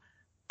of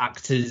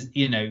actors,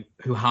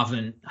 who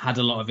haven't had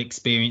a lot of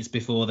experience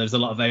before. There's a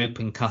lot of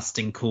open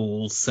casting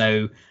calls,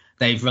 so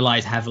they've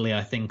relied heavily,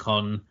 I think,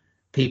 on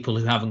people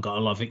who haven't got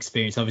a lot of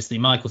experience. Obviously,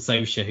 Michael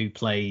Socha, who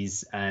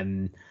plays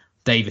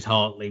David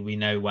Hartley, we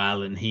know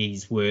well, and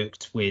he's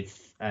worked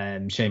with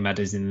Shane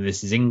Meadows in the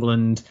This Is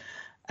England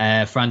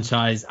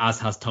franchise, as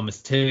has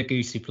Thomas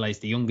Turgoose, who plays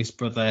the youngest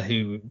brother,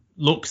 who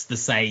looks the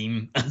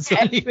same as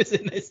when he was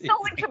in this.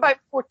 Not like about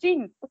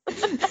 14.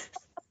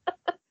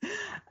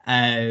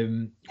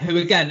 Who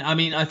again, I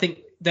mean, I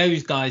think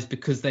those guys,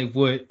 because they've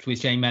worked with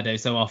Shane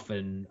Meadows so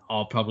often,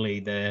 are probably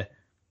the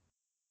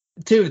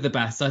two of the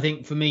best. I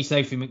think for me,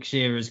 Sophie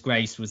McShearer's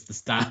Grace was the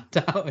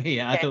standout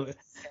here. I thought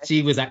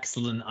she was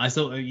excellent. I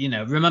sort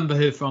of, remember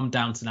her from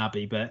Downton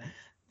Abbey, but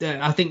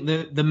I think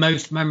the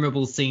most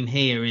memorable scene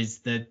here is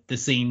the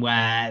scene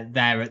where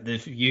they're at the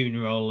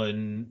funeral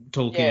and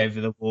talking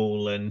over the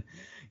wall, and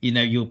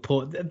you'll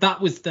put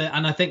that was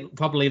and I think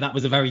probably that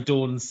was a very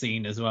Dawn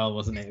scene as well,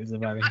 wasn't it? It was a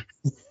very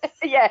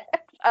yeah,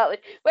 exactly.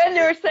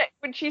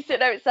 When she's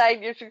sitting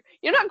outside,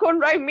 you're not going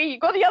round me, you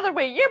go the other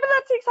way. Yeah, but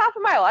that takes half a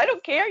mile. I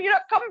don't care. You're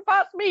not coming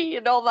past me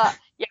and all that.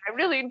 Yeah, I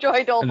really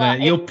enjoyed all that.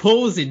 You're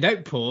pausing.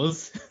 Don't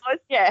pause.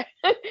 Yeah,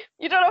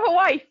 you don't have a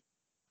wife.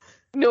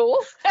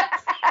 No.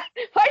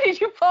 Why did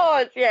you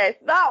pause? Yes,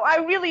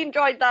 I really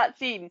enjoyed that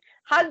scene.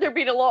 Had there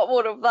been a lot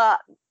more of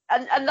that,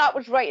 and that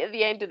was right at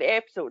the end of the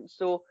episode,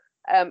 so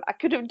I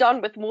could have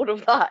done with more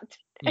of that.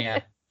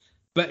 Yeah,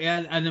 but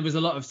and there was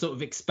a lot of sort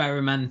of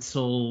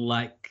experimental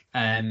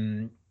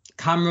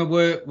camera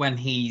work when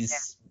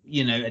he's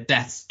at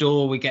death's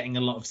door. We're getting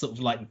a lot of sort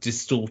of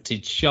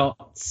distorted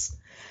shots.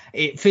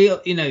 I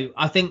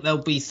think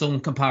there'll be some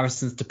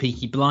comparisons to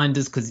Peaky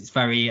Blinders because it's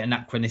very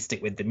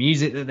anachronistic with the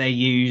music that they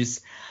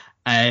use.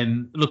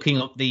 Looking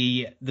up,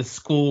 the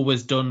score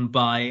was done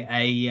by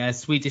a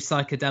Swedish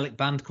psychedelic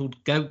band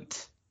called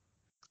Goat.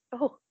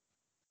 Oh,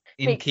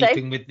 in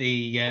keeping with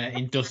the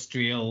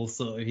industrial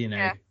sort of,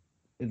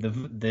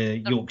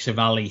 the Yorkshire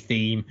Valley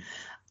theme.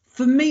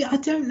 For me, I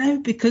don't know,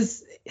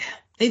 because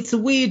it's a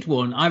weird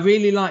one. I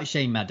really like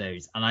Shane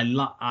Meadows, and I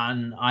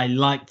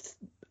liked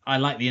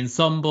the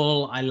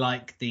ensemble. I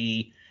like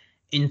the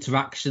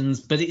interactions,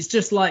 but it's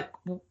just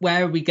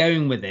where are we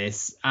going with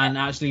this? And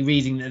actually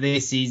reading that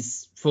this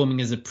is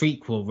forming as a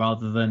prequel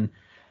rather than,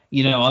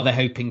 are they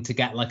hoping to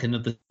get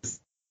another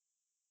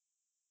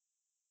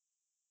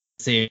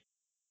series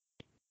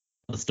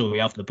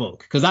story after the book?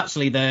 Because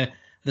actually the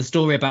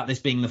story about this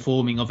being the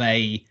forming of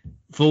a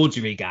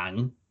forgery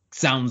gang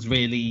sounds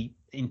really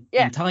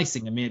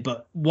enticing. I mean,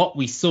 but what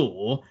we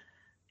saw,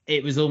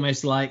 it was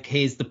almost like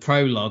here's the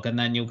prologue and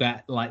then you'll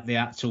get the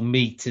actual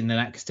meat in the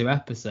next 2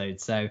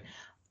 episodes. So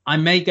I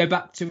may go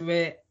back to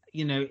it.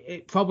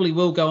 It probably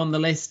will go on the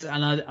list,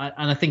 and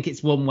I think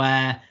it's one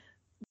where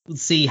we'll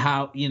see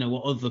how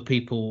what other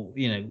people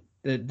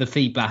the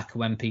feedback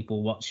when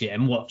people watch it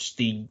and watch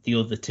the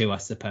other 2, I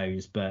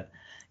suppose. But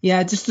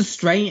yeah, just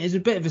it's a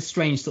bit of a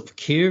strange sort of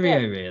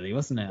curio, really,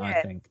 wasn't it?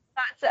 I think.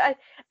 I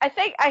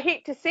think I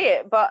hate to say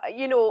it, but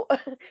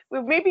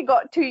we've maybe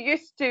got too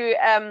used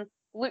to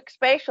Luke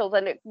specials,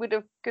 and it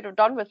could have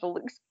done with a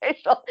Luke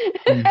special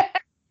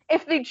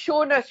if they'd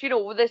shown us,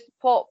 this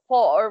plot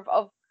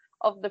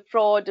of the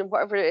fraud and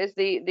whatever it is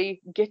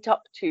they get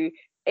up to.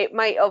 It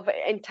might have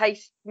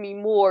enticed me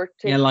more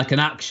to an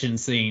action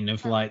scene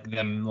of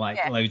them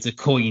loads of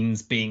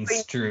coins being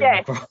strewn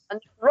across and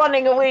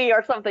running away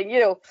or something.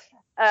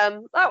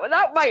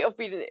 That might have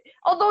been it.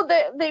 Although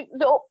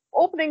the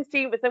opening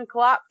scene with them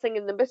collapsing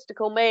and the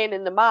mystical men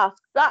in the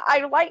masks, that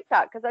I like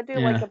that, because I do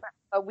like a bit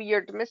of a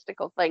weird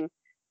mystical thing.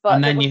 But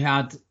and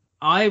then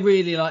I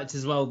really liked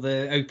as well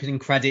the opening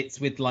credits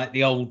with the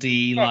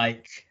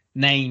oldie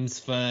names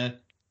for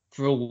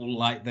all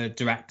the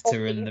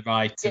director and the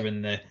writer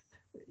and the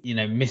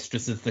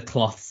mistress of the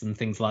cloths and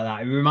things like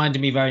that. It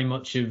reminded me very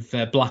much of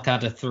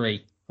Blackadder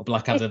 3 or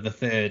Blackadder the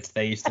Third.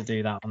 They used to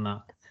do that on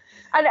that.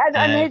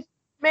 And his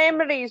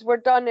memories were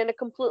done in a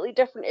completely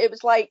different. It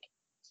was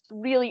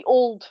really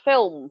old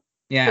film,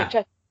 which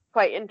is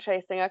quite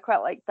interesting. I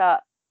quite like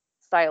that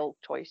style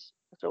choice.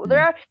 So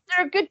there are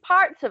good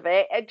parts of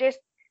it. It just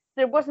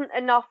there wasn't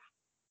enough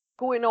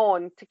going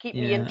on to keep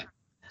me interested.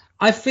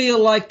 I feel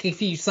like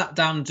if you sat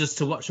down just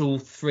to watch all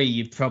 3,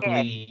 you're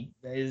probably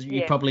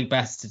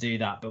best to do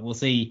that. But we'll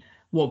see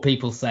what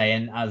people say,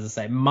 and as I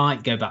say,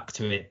 might go back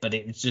to it. But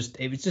it was just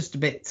a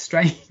bit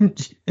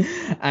strange.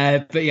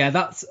 But yeah,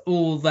 that's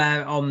all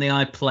there on the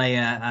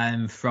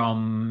iPlayer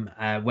from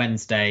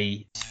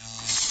Wednesday.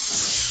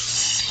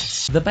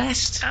 The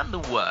best and the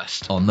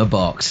worst on the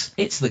box.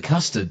 It's the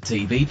Custard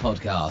TV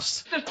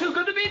Podcast. It's too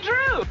good to be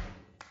true.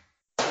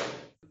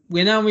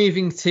 We're now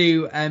moving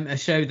to a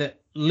show that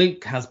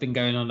Luke has been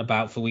going on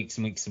about for weeks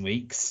and weeks and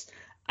weeks.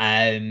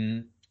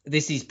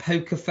 This is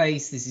Poker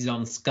Face. This is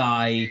on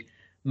Sky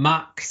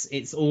Max.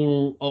 It's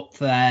all up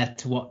there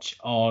to watch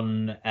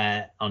on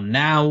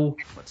Now.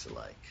 What's it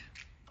like?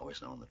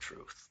 always knowing the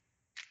truth.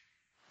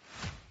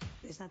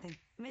 There's nothing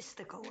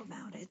mystical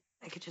about it.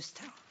 I could just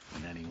tell.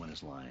 When anyone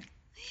is lying.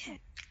 Yeah.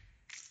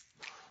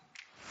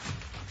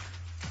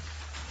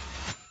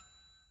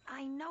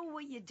 I know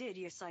what you did,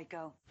 you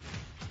psycho.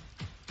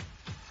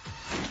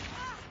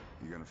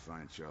 You're gonna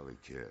find Charlie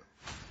killed,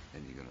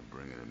 and you're gonna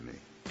bring it to me.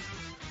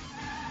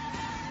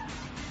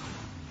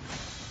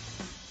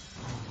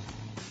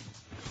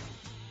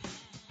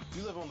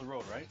 You live on the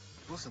road, right?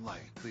 What's it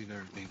like? Leave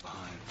everything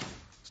behind.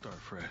 Start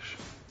fresh.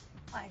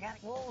 I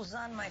got wolves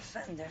on my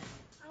fender.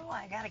 Oh,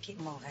 I gotta keep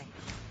moving.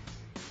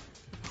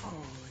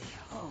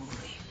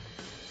 Holy.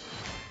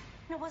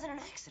 It wasn't an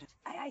accident.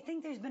 I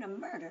think there's been a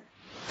murder.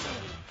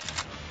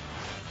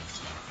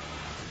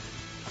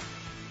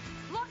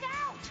 Look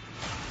out!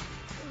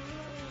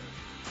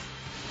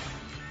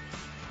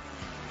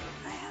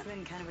 I have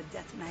been kind of a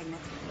death magnet.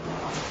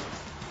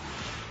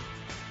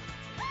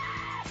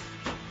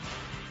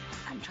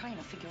 I'm trying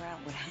to figure out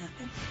what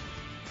happened.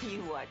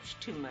 You watch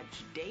too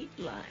much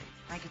Dateline.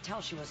 I could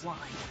tell she was lying.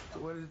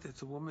 What is it?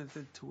 It's a woman's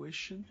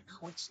intuition?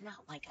 No, it's not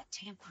like a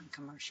tampon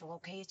commercial,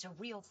 okay? It's a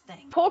real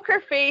thing. Poker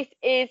Face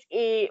is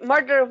a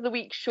Murder of the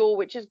Week show,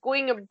 which is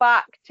going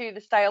back to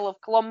the style of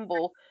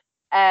Columbo,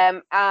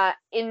 in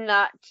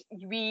that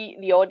we,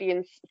 the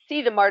audience,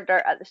 see the murder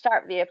at the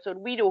start of the episode.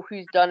 We know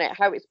who's done it,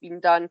 how it's been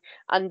done,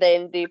 and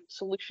then the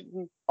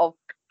solution of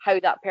how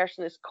that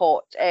person is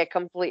caught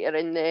comes later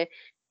in the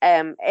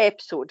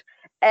episode.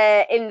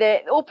 In the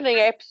opening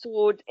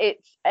episode,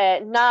 it's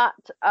Nat,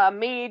 a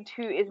maid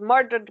who is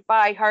murdered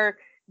by her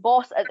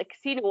boss at the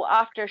casino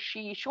after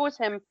she shows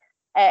him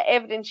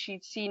evidence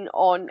she'd seen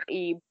on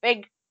a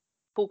big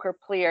poker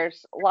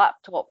player's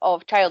laptop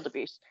of child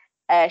abuse.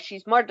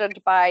 She's murdered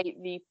by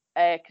the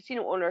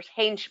casino owner's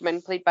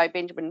henchman, played by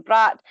Benjamin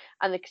Bratt,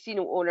 and the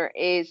casino owner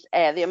is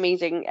the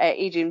amazing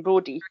Adrian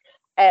Brody.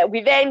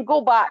 We then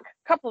go back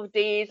a couple of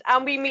days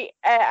and we meet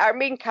our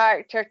main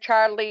character,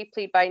 Charlie,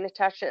 played by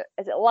Natasha.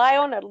 Is it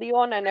Leon or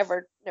Leon? I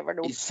never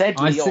know. It said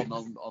Leon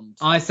on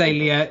I say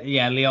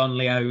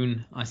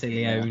Leon. I say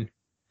Leon.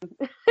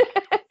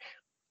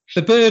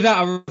 The bird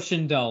out of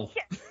Russian Doll.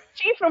 Yeah,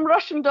 she from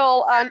Russian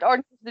Doll and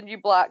Orange is the New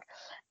Black.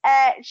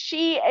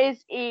 She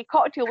is a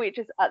cocktail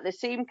waitress at the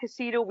same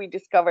casino. We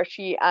discover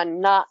she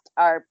and Nat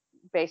are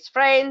best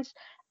friends.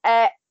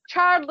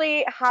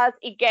 Charlie has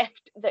a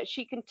gift that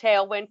she can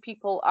tell when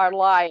people are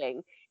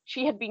lying.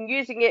 She had been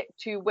using it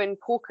to win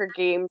poker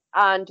games,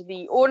 and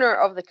the owner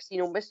of the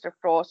casino, Mr.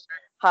 Frost,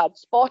 had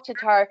spotted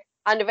her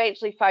and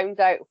eventually found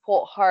out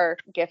what her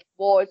gift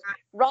was.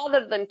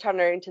 Rather than turn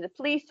her into the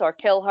police or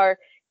kill her,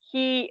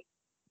 he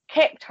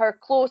kept her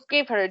close,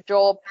 gave her a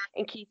job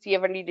in case he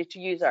ever needed to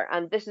use her.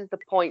 And this is the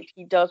point,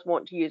 he does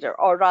want to use her,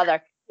 or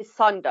rather, his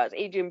son does.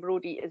 Adrian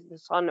Brody is the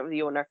son of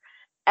the owner.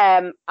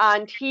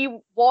 And he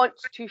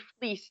wants to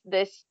fleece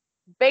this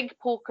big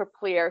poker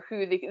player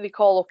who they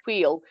call a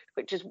whale,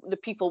 which is the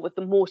people with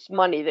the most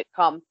money that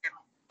come,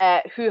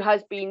 who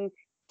has been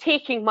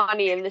taking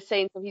money in the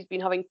sense of he's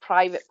been having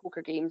private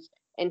poker games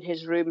in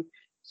his room.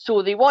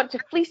 So they want to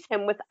fleece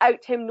him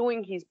without him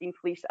knowing he's been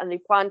fleeced, and they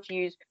plan to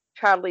use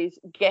Charlie's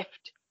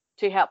gift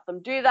to help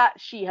them do that.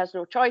 She has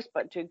no choice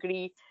but to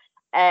agree.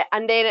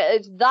 And then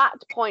it is that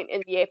point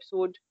in the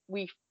episode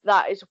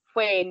that is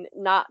when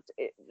Nat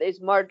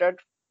is murdered.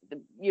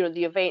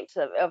 The events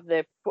of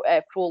the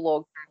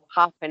prologue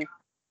happen,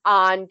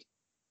 and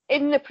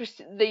in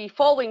the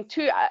following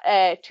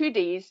two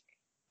days,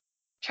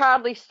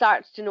 Charlie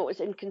starts to notice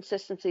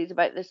inconsistencies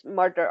about this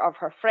murder of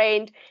her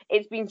friend.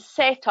 It's been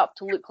set up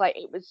to look like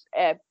it was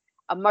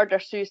a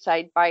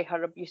murder-suicide by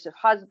her abusive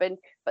husband,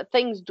 but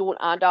things don't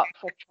add up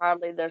for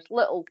Charlie. There's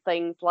little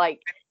things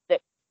like that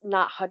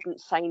Nat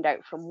hadn't signed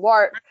out from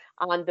work,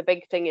 and the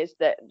big thing is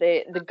that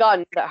the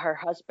gun that her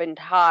husband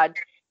had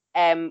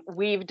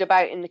waved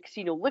about in the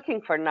casino looking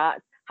for Nat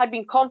had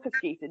been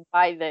confiscated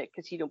by the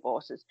casino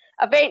bosses.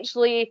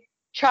 Eventually,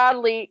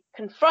 Charlie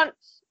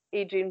confronts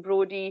Adrian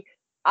Brody,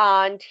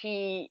 and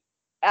he,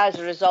 as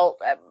a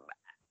result,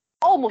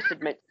 almost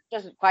admits,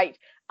 doesn't quite,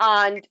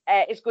 and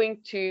is going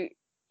to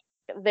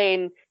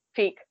then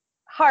fake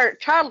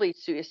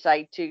Charlie's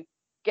suicide to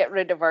get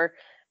rid of her.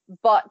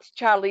 But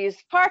Charlie is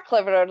far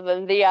cleverer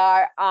than they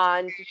are,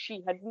 and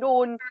she had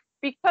known,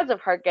 because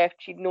of her gift,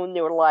 she'd known they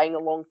were lying a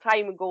long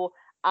time ago,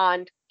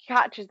 and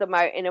catches them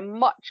out in a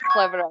much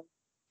cleverer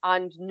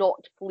and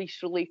not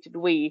police-related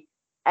way.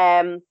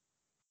 And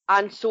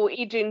so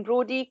Adrian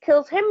Brody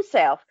kills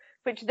himself,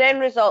 which then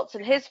results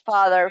in his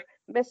father,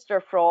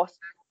 Mr. Frost,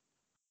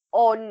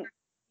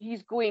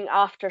 he's going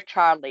after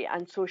Charlie,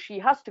 and so she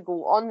has to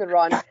go on the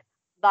run.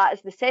 That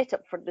is the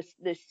setup for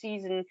this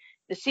season.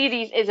 The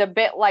series is a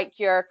bit like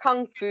your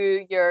Kung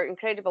Fu, your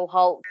Incredible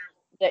Hulk,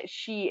 that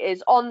she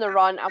is on the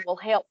run and will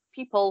help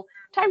people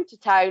town to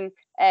town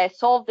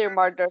solve their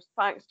murders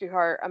thanks to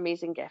her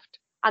amazing gift.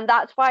 And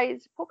that's why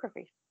it's Poker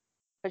Face.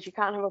 because you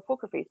can't have a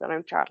poker face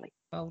around Charlie.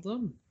 Well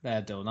done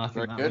there, Dawn. I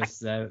think Very that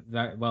was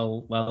very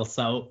well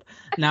set up.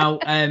 Now,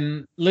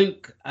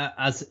 Luke,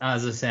 as I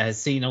say,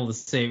 has seen all the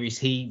series.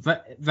 He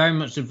very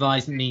much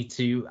advised me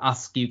to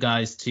ask you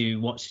guys to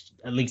watch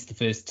at least the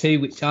first two,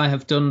 which I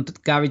have done.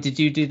 Gary, did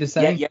you do the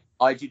same? Yeah,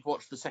 I did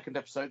watch the second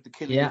episode, The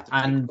Killing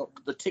of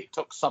the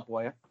TikTok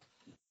Subway.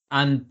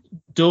 And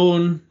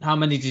Dawn, how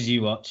many did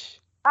you watch?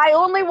 I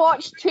only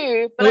watched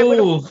 2,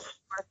 but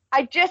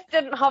I just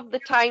didn't have the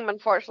time,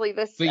 unfortunately.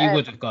 But you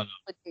would have gone.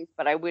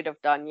 But I would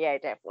have done, yeah,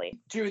 definitely.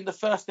 During the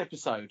first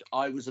episode,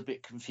 I was a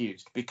bit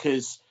confused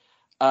because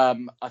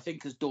I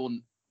think, as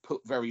Dawn put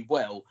very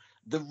well,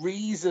 the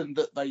reason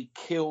that they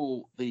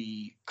kill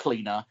the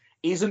cleaner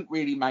isn't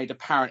really made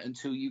apparent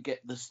until you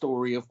get the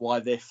story of why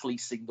they're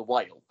fleecing the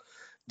whale.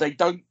 They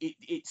don't.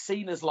 It's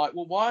seen as like,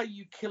 well, why are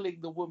you killing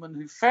the woman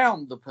who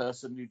found the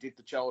person who did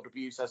the child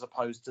abuse as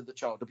opposed to the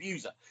child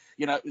abuser?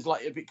 You know, it was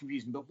like a bit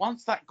confusing. But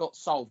once that got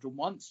solved, and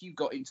once you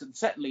got into,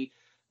 certainly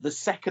the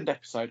second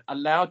episode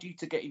allowed you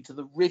to get into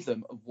the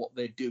rhythm of what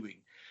they're doing.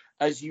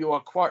 As you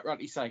are quite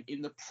rightly saying,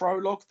 in the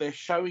prologue, they're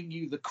showing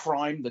you the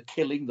crime, the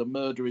killing, the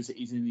murder as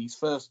it is in these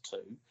first 2.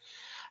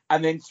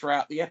 And then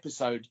throughout the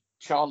episode,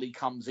 Charlie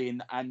comes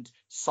in and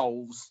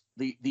solves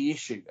the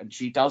issue. And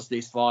she does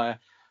this via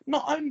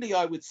not only,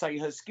 I would say,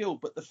 her skill,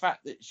 but the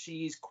fact that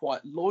she is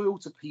quite loyal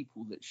to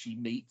people that she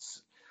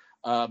meets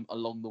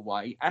along the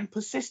way, and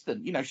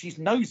persistent. You know, she's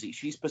nosy,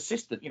 she's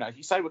persistent. You know, if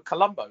you say with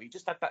Columbo, he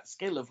just had that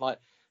skill of like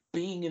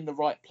being in the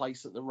right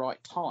place at the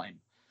right time.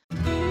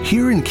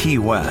 Here in Key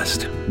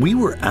West, we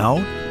were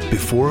out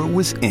before it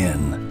was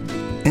in.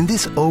 In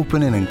this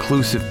open and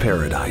inclusive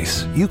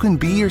paradise, you can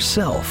be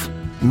yourself,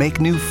 make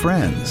new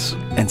friends,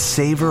 and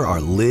savor our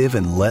live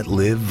and let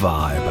live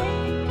vibe.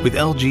 With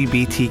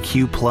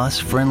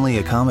LGBTQ+ friendly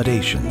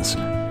accommodations,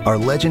 our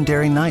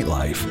legendary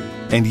nightlife,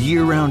 and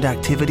year-round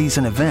activities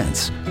and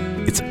events,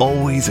 it's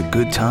always a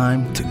good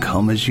time to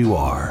come as you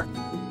are.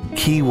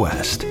 Key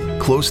West,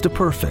 close to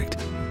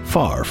perfect,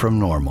 far from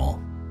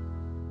normal.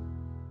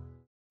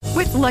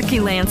 With Lucky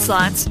Land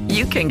Slots,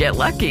 you can get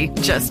lucky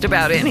just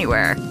about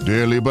anywhere.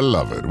 Dearly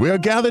beloved, we are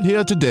gathered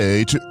here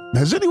today to...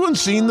 Has anyone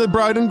seen the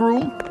bride and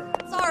groom?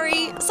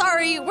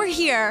 Sorry, we're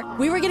here.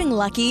 We were getting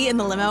lucky in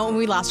the limo and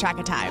we lost track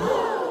of time.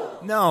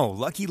 No,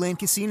 Lucky Land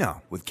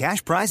Casino, with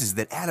cash prizes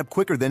that add up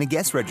quicker than a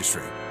guest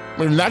registry.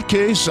 In that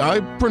case,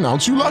 I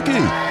pronounce you lucky.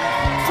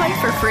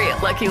 Play for free at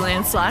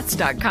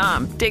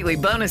LuckyLandSlots.com. Daily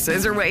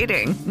bonuses are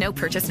waiting. No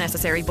purchase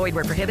necessary. Void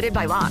where prohibited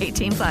by law.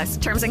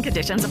 18+. Terms and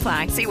conditions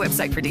apply. See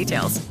website for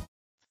details.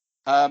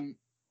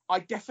 I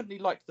definitely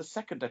liked the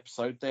second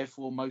episode,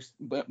 therefore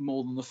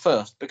more than the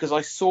first, because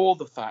I saw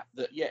the fact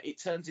that, it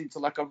turns into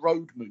like a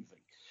road movie.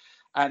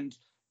 And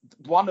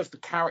one of the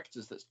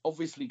characters that's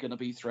obviously going to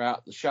be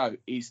throughout the show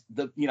is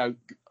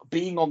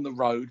being on the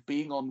road,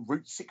 being on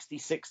Route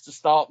 66 to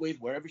start with,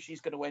 wherever she's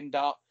going to end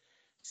up,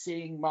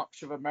 seeing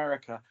much of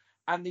America,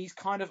 and these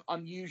kind of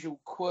unusual,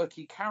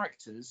 quirky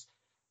characters.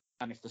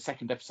 And if the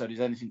second episode is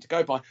anything to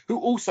go by, who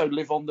also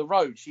live on the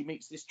road. She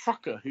meets this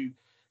trucker who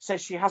says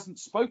she hasn't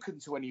spoken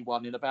to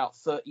anyone in about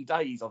 30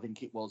 days, I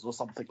think it was, or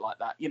something like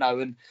that,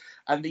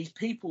 and these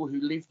people who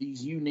live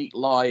these unique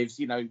lives,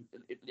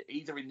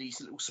 either in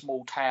these little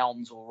small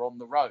towns or on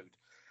the road.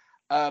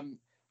 I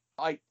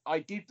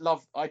did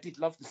love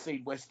the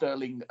scene where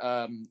Sterling,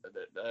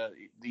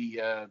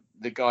 the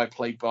guy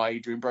played by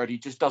Adrian Brody,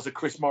 just does a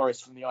Chris Morris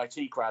from the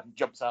IT Crowd and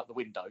jumps out the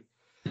window,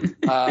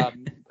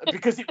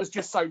 because it was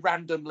just so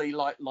randomly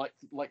like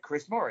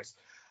Chris Morris.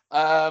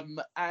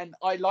 And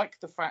I like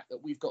the fact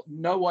that we've got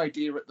no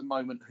idea at the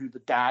moment who the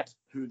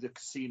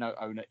casino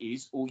owner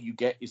is. All you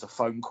get is a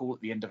phone call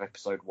at the end of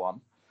episode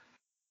 1.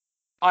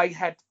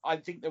 I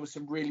think there were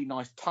some really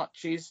nice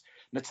touches.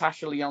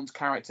 Natasha Lyonne's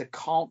character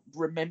can't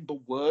remember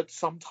words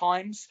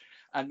sometimes,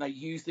 and they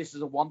use this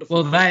as a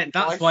wonderful. Well,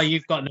 that's why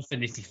you've got an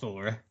affinity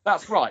for her.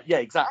 That's right. Yeah,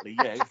 exactly.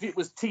 Yeah, if it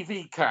was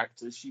TV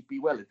characters, she'd be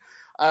well in.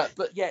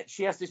 But yeah,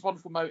 she has this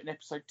wonderful moment in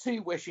episode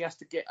 2 where she has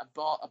to get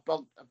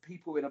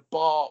people in a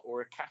bar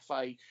or a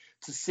cafe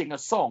to sing a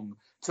song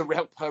to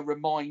help her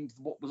remind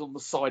what was on the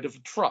side of a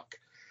truck.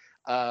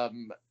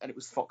 And it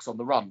was Fox on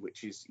the Run,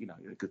 which is,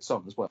 a good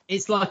song as well.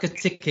 It's like a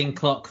ticking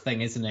clock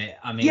thing, isn't it?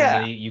 I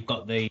mean, you've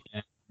got the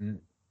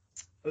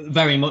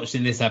very much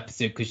in this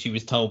episode, because she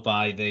was told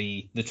by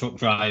the truck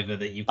driver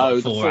that you've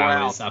got 4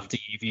 hours after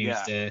you've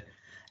used a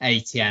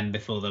ATM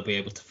before they'll be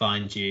able to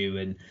find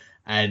you,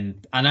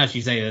 and as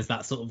you say, there's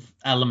that sort of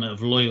element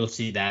of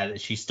loyalty there,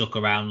 that she stuck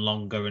around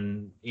longer,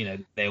 and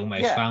they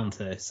almost found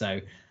her. So,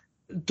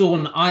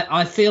 Dawn,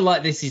 I feel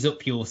like this is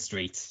up your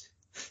street.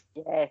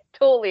 Yeah,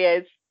 totally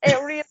is. It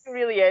really,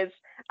 really is.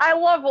 I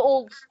love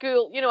old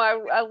school.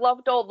 I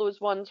loved all those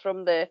ones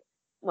from the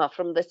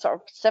sort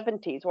of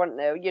 70s, weren't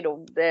there?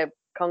 The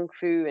Kung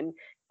Fu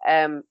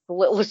and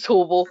Littlest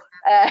Hobo.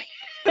 And,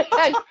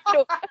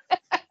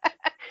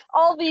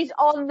 all these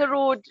on the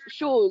road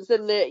shows,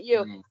 and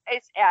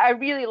I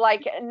really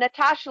like it. And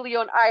Natasha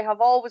Lyonne, I have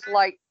always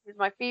liked, is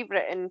my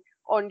favourite in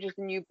Orange Is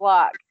the New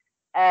Black.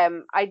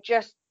 I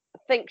just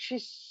think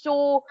she's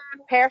so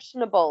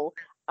personable,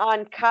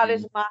 and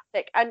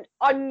charismatic and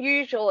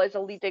unusual as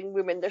a leading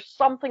woman. There's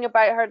something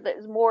about her that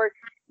is more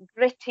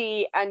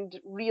gritty and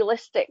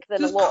realistic than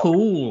just a lot.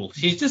 Cool.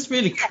 She's just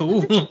really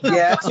cool.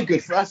 Yeah, that's a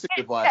good way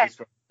to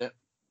describe it.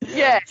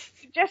 Yeah,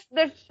 just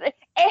there's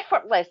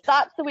effortless.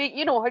 That's the way,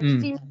 her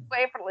seems so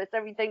effortless.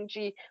 Everything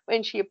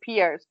when she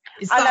appears.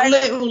 It's that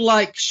little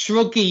like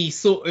shruggy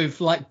sort of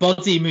like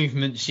body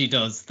movement she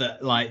does that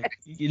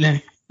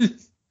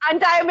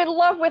And I'm in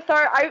love with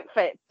her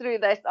outfit through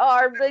this,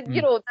 or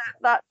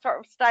that sort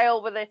of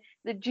style with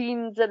the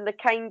jeans and the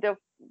kind of,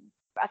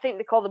 I think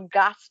they call them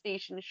gas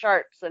station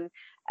shirts, and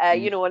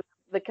and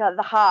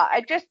the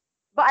hat.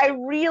 But I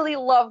really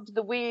loved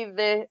the way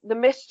the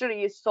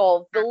mystery is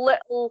solved, the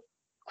little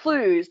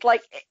clues.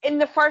 Like in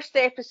the first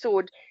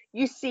episode,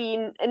 you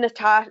seen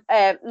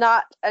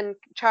Nat and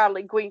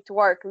Charlie going to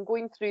work and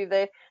going through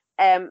the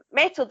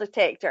metal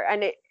detector,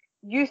 and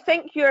you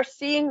think you're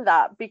seeing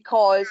that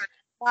because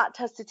Nat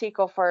has to take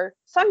off her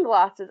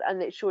sunglasses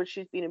and it shows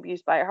she's been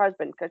abused by her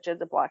husband because she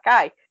has a black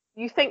eye.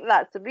 You think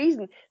that's the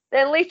reason.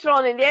 Then later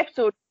on in the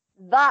episode,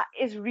 that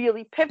is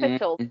really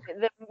pivotal.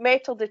 The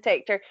metal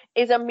detector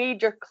is a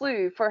major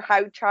clue for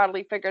how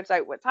Charlie figures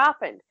out what's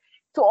happened.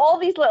 So all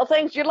these little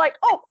things, you're like,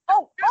 oh,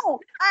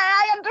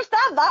 I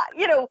understand that,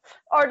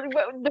 or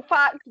the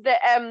fact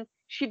that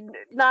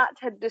Nat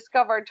had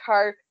discovered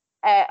her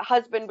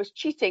husband was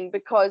cheating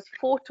because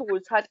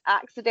photos had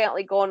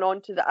accidentally gone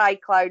onto the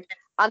iCloud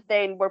and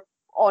then were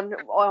on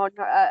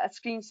a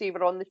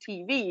screensaver on the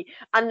TV,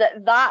 and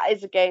that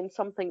is again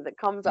something that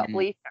comes up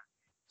later.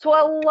 So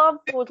I love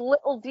those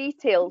little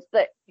details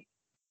that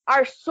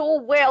are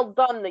so well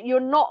done that you're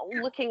not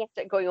looking at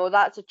it going, oh,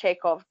 that's a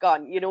Chekhov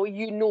gun.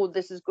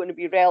 This is going to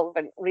be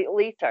relevant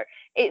later.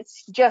 It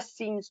just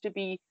seems to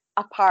be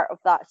a part of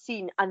that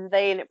scene, and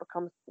then it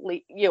becomes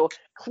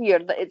clear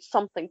that it's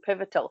something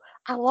pivotal.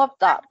 I love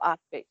that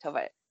aspect of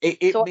it.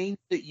 It means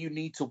that you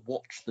need to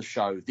watch the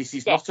show. This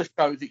is not a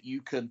show that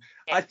you can.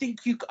 I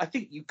think you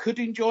could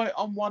enjoy it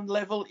on one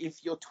level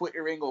if you're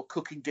twittering or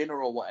cooking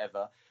dinner or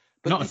whatever.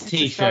 But not a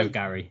tea show,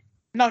 Gary.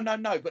 No.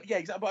 But yeah,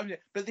 exactly.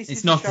 But this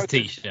is not a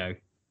tea show.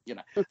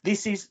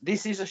 This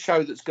is a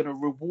show that's going to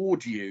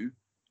reward you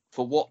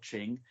for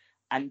watching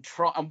and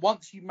try. And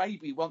once you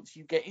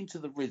get into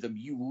the rhythm,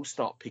 you will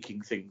start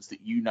picking things that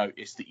you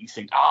notice that you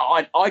think,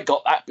 I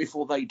got that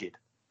before they did.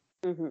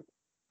 Mm-hmm.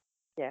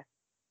 Yeah.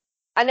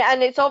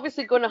 And it's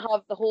obviously going to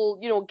have the whole,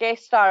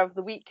 guest star of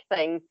the week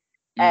thing.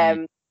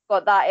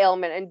 Got that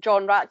element, and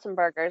John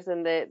Ratzenberger's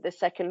in the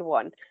second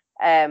one.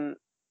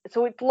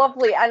 So it's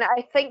lovely, and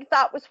I think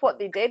that was what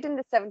they did in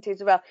the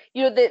 70s as well.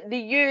 They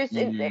used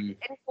in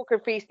Poker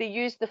Face, they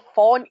used the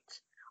font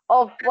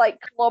of like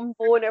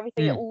Columbo and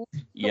everything. It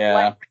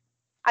looked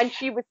and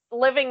she was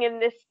living in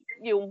this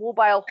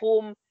mobile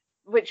home,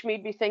 which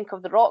made me think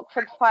of the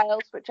Rockford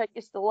Files, which I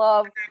used to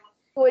love.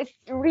 So it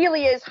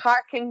really is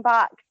harking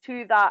back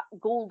to that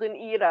golden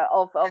era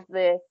of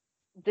the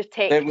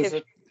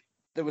detective.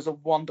 There was a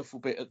wonderful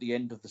bit at the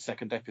end of the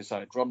second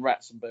episode. Ron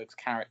Ratzenberg's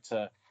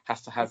character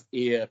has to have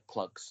ear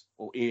plugs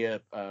or ear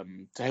to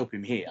help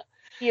him hear.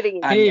 Hearing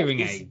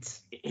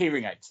aids.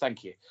 Hearing aids,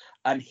 thank you.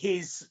 And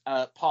his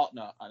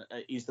partner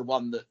is the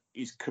one that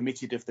is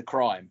committed of the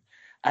crime,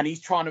 and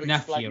he's trying to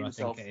explain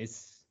himself. I think it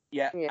is.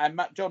 Yeah. And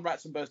John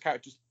Ratzenberg's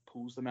character just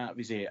pulls them out of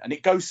his ear, and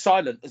it goes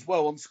silent as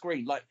well on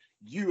screen. Like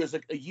you as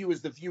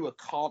the viewer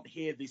can't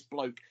hear this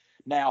bloke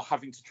now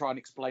having to try and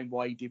explain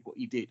why he did what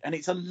he did, and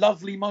it's a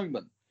lovely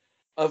moment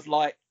of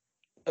like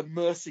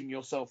immersing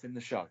yourself in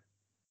the show.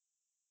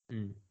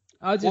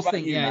 I just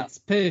think it's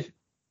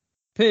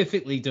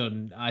perfectly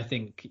done. I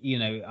think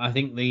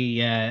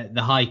the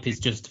hype is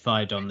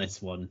justified on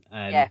this one.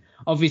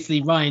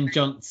 Obviously Rian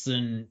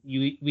Johnson,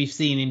 we've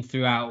seen him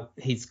throughout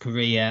his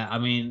career. I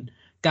mean,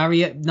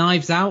 Gary,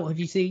 Knives Out, have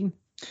you seen?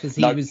 Because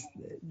he was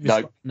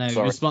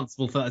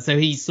responsible for that. So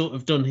he's sort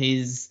of done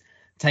his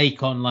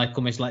take on like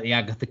almost like the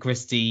Agatha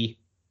Christie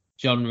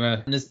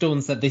genre. And as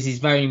Dawn said, this is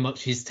very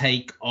much his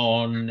take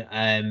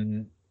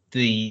on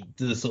the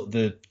sort of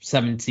the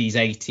 70s,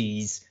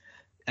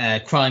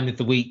 80s crime of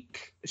the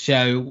week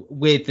show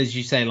with, as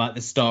you say, like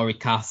the starry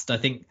cast. I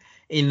think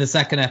in the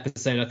second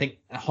episode, I think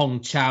Hong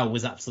Chow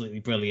was absolutely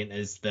brilliant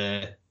as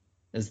the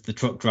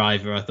truck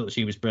driver. I thought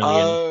she was brilliant.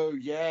 Oh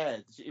yeah,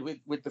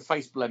 with the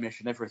face blemish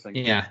and everything.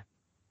 Yeah.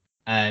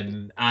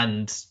 And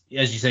as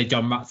you say,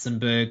 John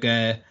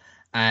Ratzenberger.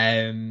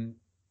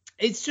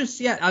 It's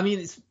just I mean,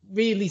 it's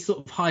really sort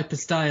of hyper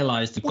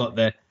stylized. You've got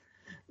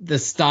the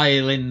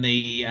style in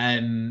the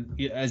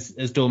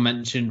as Dawn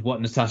mentioned, what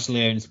Natasha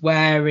Lyonne's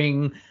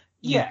wearing.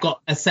 You've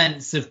got a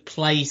sense of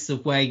place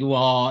of where you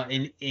are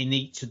in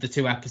each of the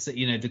two episodes.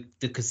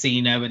 The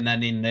casino, and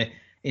then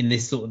in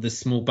this sort of the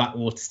small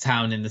backwaters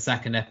town in the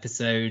second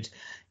episode.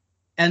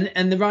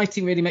 And the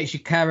writing really makes you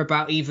care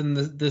about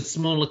even the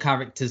smaller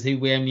characters who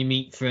we only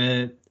meet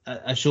for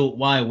a short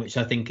while, which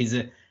I think is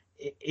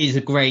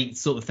a great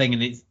sort of thing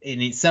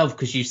in itself,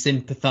 because you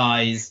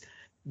sympathise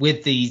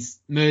with these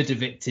murder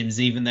victims,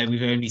 even though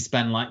we've only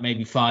spent like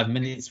maybe 5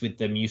 minutes with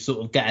them. You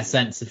sort of get a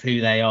sense of who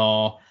they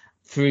are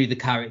through the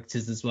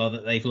characters as well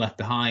that they've left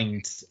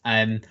behind.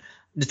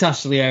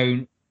 Natasha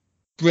Lyonne,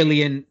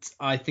 brilliant.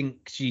 I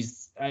think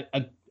she's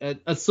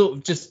a sort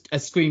of just a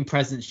screen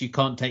presence you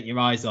can't take your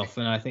eyes off.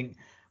 And I think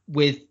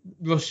with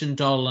Russian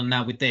Doll and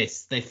now with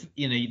this, they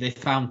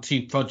found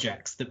two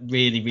projects that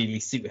really, really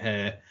suit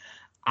her.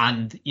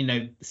 And,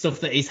 stuff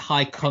that is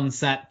high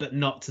concept, but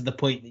not to the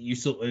point that you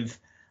sort of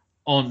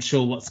aren't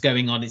sure what's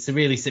going on. It's a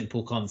really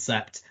simple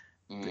concept.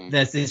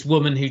 There's this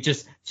woman who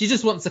just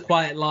wants a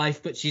quiet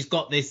life, but she's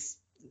got this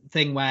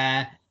thing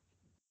where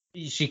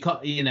she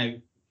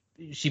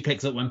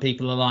picks up when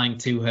people are lying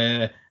to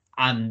her,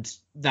 and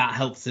that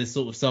helps her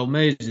sort of solve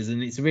murders.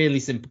 And it's a really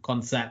simple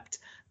concept,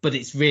 but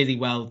it's really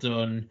well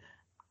done.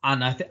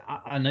 And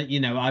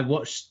I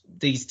watched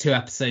these 2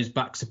 episodes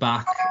back to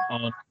back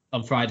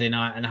on Friday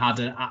night and had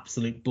an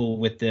absolute ball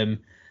with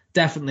them.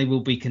 Definitely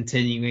will be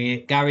continuing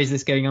it. Gary, is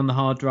this going on the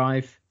hard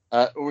drive?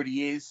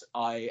 Already is.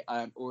 I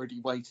am already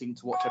waiting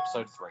to watch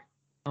episode 3.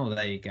 Oh,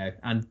 there you go.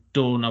 And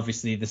Dawn,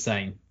 obviously the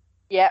same.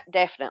 Yeah,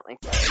 definitely.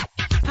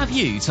 Have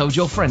you told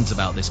your friends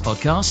about this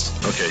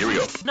podcast? Okay, here we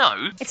go.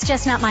 No? It's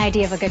just not my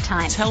idea of a good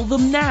time. Tell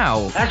them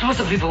now. That's what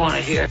the people want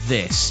to hear.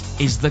 This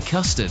is the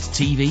Custard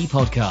TV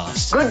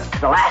Podcast. Good to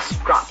the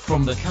last drop.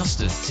 From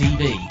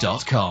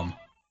thecustardtv.com.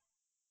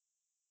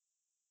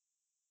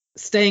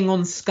 Staying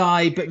on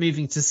Sky, but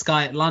moving to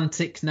Sky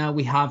Atlantic now,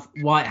 we have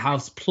White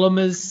House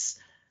Plumbers.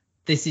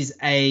 This is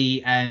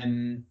a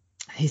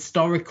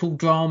historical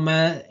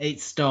drama.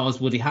 It stars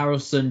Woody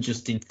Harrelson,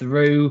 Justin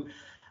Theroux,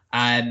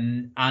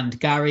 and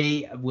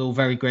Gary will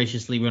very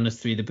graciously run us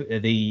through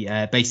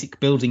the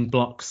basic building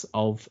blocks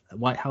of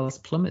White House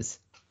Plumbers.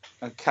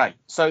 Okay,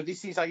 so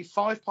this is a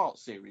 5-part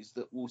series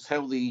that will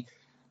tell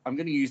I'm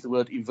going to use the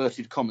word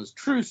inverted commas,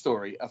 true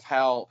story of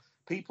how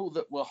people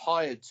that were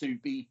hired to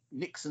be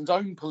Nixon's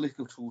own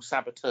political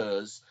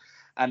saboteurs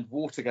and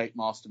Watergate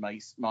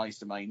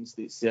masterminds,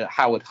 this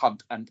Howard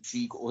Hunt and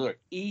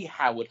E.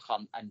 Howard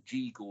Hunt and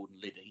G. Gordon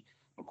Liddy.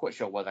 I'm quite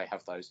sure why they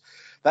have those.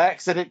 They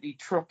accidentally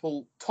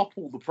topple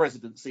the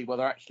presidency where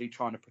they're actually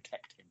trying to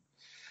protect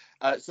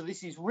him. So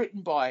this is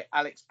written by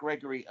Alex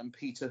Gregory and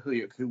Peter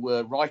Huyck, who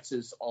were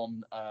writers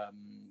on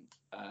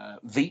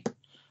Veep,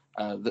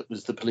 that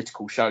was the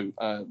political show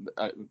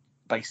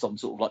based on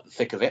sort of like the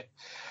thick of it.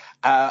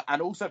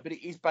 And also, but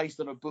it is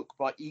based on a book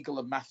by Eagle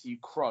and Matthew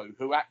Crow,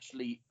 who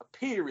actually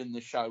appear in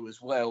the show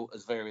as well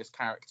as various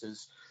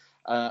characters.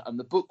 And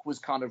the book was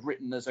kind of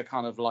written as a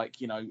kind of like,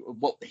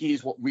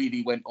 here's what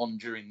really went on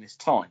during this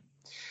time.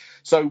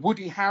 So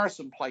Woody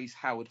Harrelson plays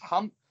Howard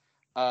Hunt.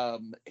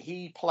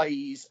 He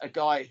plays a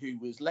guy who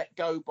was let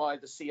go by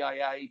the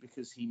CIA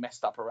because he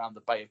messed up around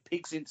the Bay of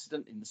Pigs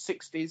incident in the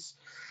 60s.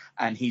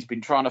 And he's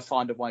been trying to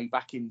find a way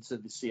back into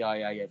the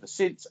CIA ever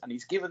since. And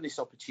he's given this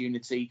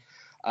opportunity.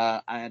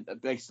 And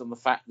based on the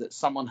fact that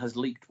someone has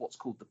leaked what's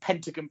called the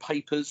Pentagon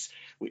Papers,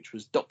 which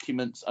was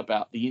documents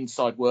about the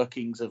inside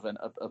workings of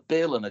a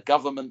bill and a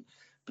government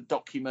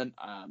document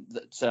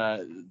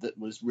that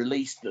was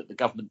released that the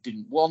government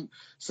didn't want.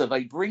 So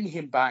they bring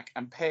him back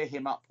and pair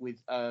him up with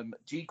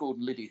G.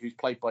 Gordon Liddy, who's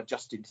played by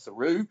Justin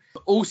Theroux.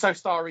 Also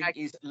starring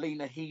is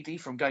Lena Headey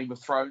from Game of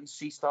Thrones.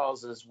 She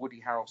stars as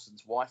Woody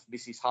Harrelson's wife,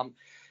 Mrs. Hunt.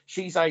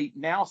 She's a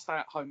now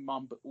stay-at-home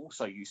mum, but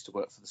also used to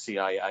work for the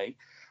CIA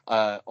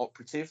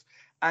operative.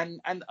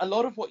 And a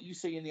lot of what you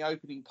see in the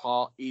opening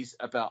part is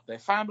about their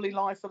family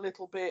life a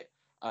little bit.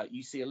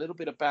 You see a little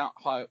bit about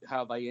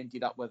how they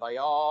ended up where they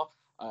are.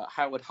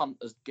 Howard Hunt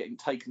is getting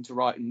taken to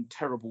writing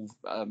terrible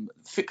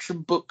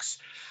fiction books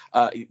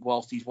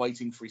whilst he's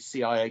waiting for his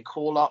CIA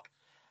call-up.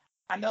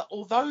 And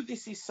although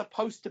this is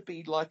supposed to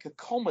be like a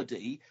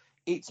comedy,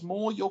 it's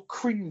more your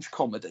cringe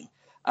comedy.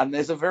 And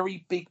there's a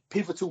very big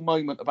pivotal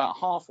moment about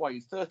halfway,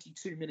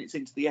 32 minutes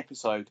into the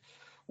episode,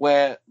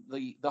 where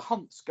the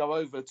Hunts go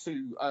over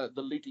to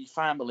the Liddy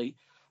family.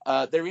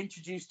 They're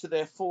introduced to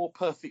their 5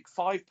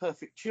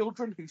 perfect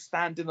children who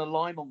stand in a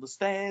line on the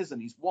stairs,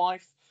 and his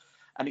wife.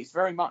 And it's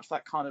very much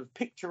that kind of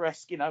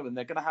picturesque, and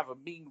they're going to have a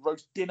mean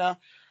roast dinner.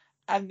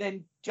 And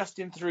then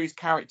Justin Theroux's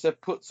character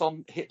puts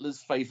on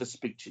Hitler's favourite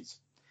speeches.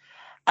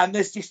 And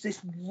there's just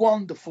this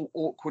wonderful,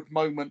 awkward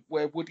moment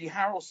where Woody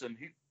Harrelson,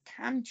 who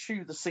can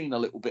chew the scene a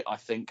little bit, I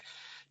think,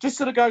 just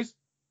sort of goes,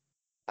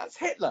 that's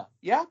Hitler,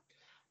 yeah?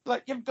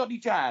 Like, you haven't got any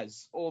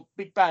jazz or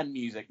big band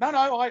music. No,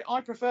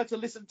 I prefer to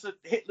listen to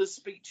Hitler's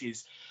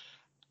speeches.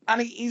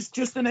 And it is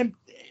just an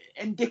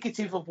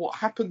indicative of what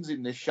happens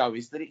in this show,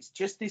 is that it's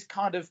just this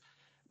kind of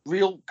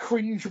real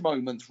cringe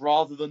moments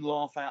rather than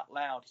laugh out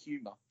loud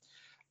humour.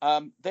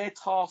 They're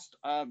tasked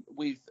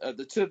with,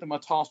 the two of them are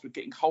tasked with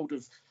getting hold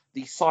of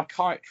the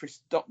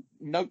psychiatrist's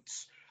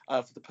notes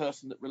for the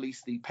person that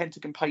released the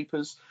Pentagon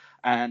Papers,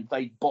 and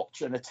they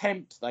botch an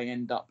attempt. They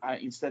end up,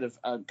 instead of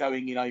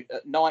going in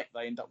at night,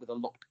 they end up with a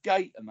locked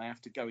gate, and they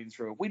have to go in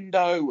through a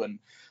window, and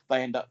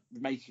they end up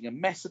making a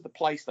mess of the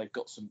place. They've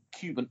got some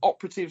Cuban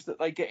operatives that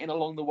they get in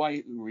along the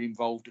way who were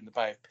involved in the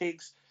Bay of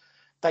Pigs.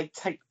 They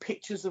take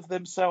pictures of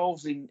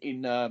themselves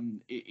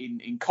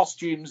in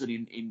costumes and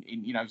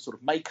in sort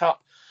of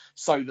makeup,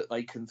 so that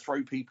they can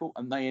throw people,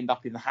 and they end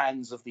up in the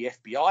hands of the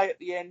FBI at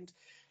the end.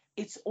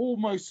 it's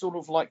almost sort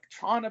of like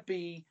trying to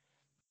be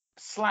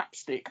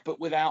slapstick, but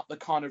without the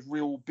kind of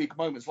real big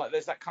moments. Like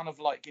there's that kind of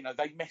like,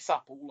 they mess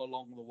up all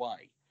along the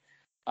way.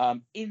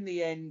 In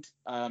the end,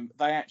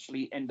 they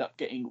actually end up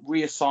getting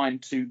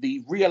reassigned to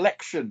the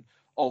re-election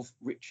of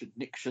Richard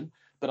Nixon.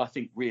 But I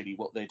think really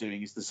what they're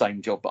doing is the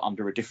same job, but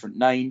under a different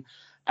name.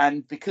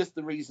 And because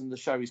the reason the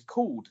show is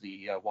called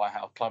the White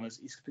House Plumbers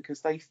is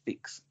because they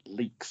fix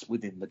leaks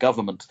within the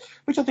government,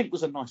 which I think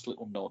was a nice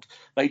little nod.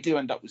 They do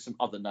end up with some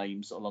other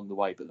names along the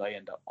way, but they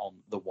end up on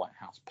the White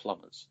House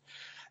Plumbers.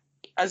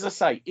 As I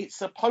say, it's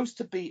supposed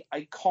to be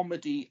a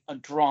comedy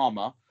and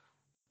drama,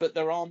 but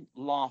there aren't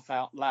laugh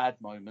out loud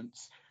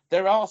moments.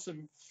 There are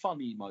some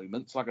funny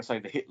moments, like I say,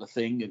 the Hitler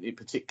thing in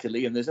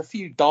particularly, and there's a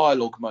few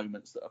dialogue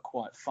moments that are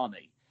quite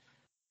funny.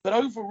 But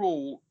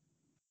overall,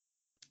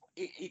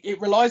 it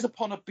relies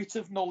upon a bit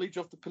of knowledge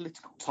of the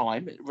political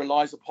time. It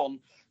relies upon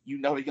you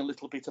knowing a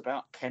little bit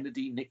about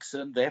Kennedy,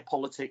 Nixon, their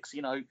politics,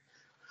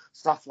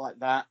 stuff like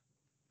that.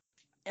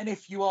 And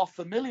if you are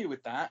familiar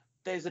with that,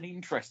 there's an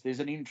interest, there's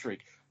an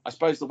intrigue. I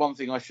suppose the one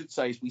thing I should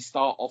say is we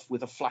start off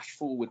with a flash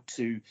forward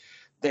to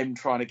them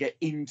trying to get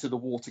into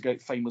the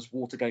famous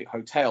Watergate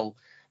Hotel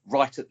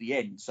right at the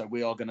end. So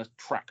we are going to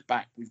track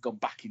back. We've gone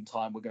back in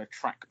time. We're going to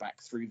track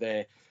back through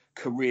their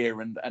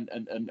career and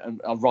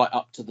right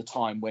up to the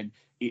time when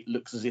it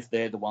looks as if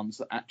they're the ones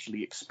that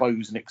actually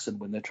expose Nixon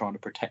when they're trying to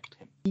protect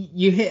him.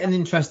 You hit an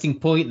interesting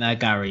point there,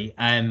 Gary,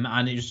 and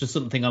it was just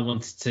something I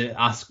wanted to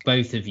ask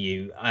both of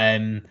you.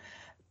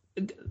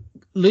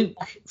 Luke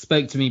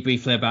spoke to me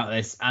briefly about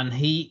this, and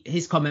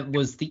his comment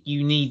was that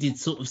you needed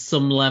sort of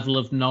some level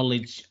of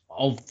knowledge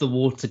of the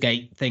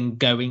Watergate thing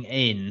going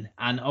in,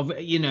 and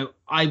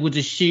I would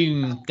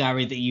assume,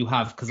 Gary, that you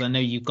have, because I know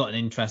you've got an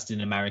interest in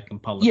American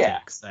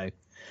politics. Yeah. So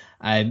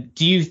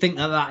do you think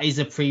that is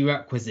a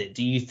prerequisite?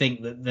 Do you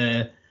think that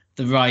the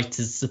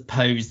writers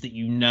suppose that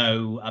you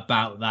know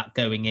about that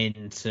going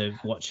into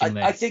watching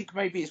this? I think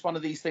maybe it's one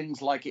of these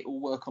things like it will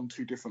work on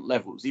two different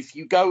levels. If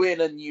you go in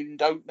and you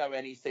don't know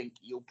anything,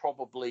 you'll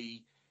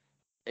probably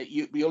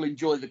you'll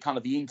enjoy the kind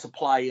of the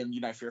interplay, and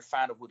if you're a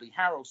fan of Woody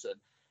Harrelson,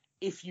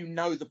 if you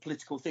know the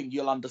political thing,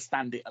 you'll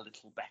understand it a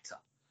little better,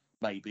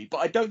 maybe. But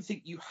I don't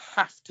think you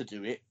have to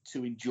do it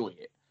to enjoy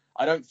it.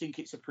 I don't think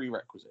it's a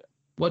prerequisite.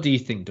 What do you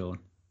think, Dawn?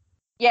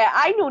 Yeah,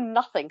 I know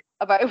nothing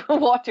about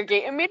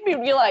Watergate. It made me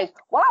realise,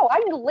 wow,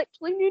 I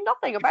literally knew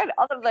nothing about it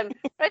other than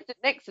President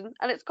Nixon,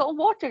 and it's called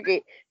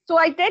Watergate. So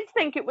I did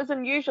think it was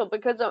unusual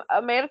because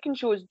American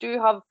shows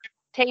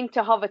tend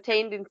to have a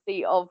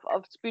tendency of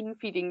spoon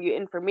feeding you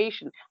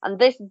information, and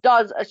this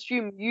does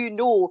assume you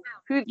know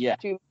who the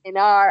two men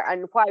are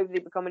and why they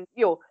become,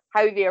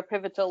 how they are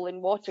pivotal in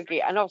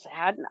Watergate. And obviously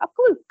I hadn't a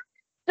clue.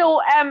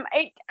 So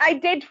I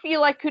did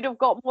feel I could have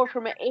got more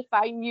from it if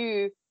I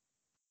knew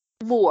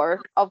more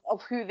of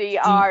who they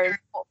are.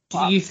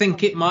 Do you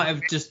think it might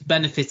have just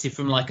benefited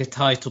from like a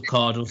title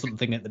card or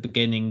something at the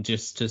beginning,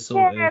 just to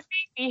sort of...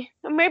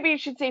 Maybe you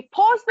should say,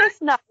 pause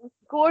this now,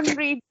 go and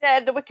read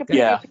the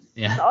Wikipedia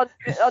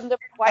on the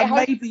White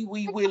House. Maybe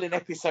we will in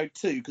episode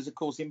 2, because of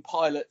course in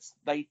pilots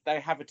they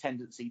have a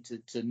tendency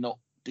to not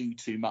do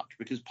too much,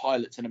 because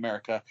pilots in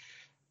America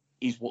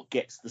is what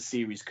gets the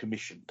series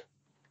commissioned.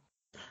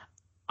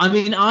 I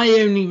mean,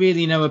 I only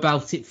really know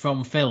about it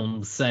from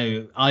films,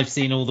 so I've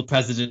seen all the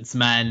President's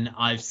Men.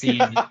 I've seen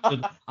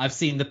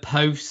the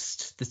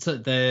Post,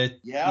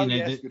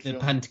 the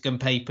Pentagon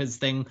Papers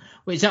thing,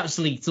 which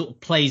actually sort of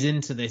plays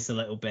into this a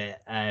little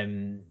bit.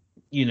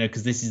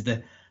 Because this is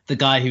the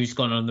guy who's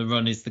gone on the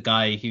run is the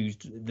guy who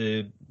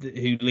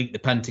leaked the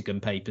Pentagon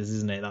Papers,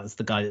 isn't it? That's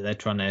the guy that they're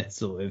trying to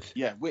sort of...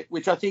 Yeah,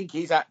 which I think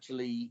is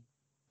actually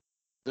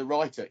the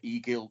writer,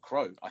 E. Gil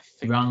Crow, I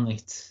think.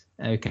 Right.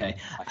 Okay.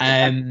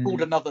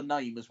 Called another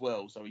name as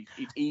well, so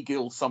it's E.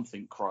 Gil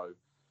something Crow.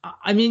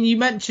 I mean, you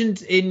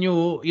mentioned in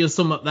your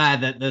sum up there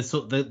that the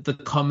sort of the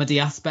comedy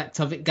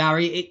aspect of it,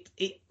 Gary.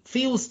 It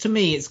feels to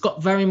me it's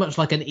got very much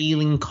like an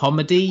Ealing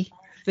comedy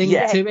thing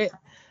to it.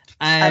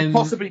 And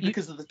possibly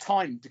because of the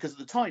time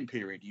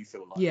period, you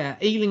feel like. Yeah,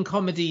 Ealing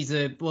comedies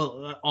are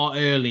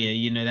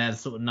earlier. They're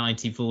sort of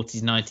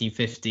 1940s,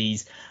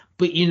 1950s.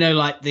 But,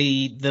 like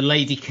the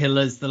Lady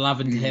Killers, the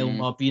Lavender Hill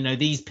Mob,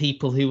 these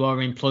people who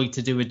are employed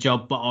to do a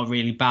job but are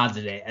really bad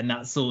at it. And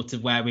that's sort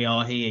of where we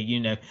are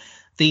here.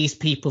 These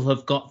people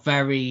have got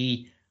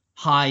very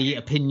high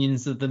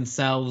opinions of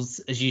themselves.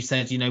 As you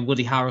said,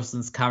 Woody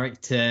Harrelson's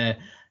character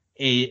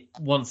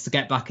wants to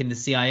get back in the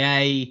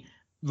CIA,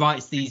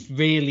 writes these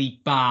really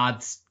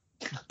bad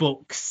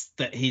books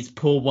that his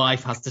poor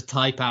wife has to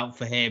type out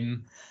for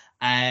him.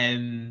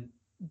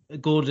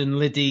 Gordon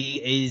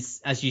Liddy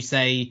is, as you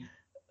say,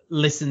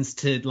 listens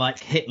to like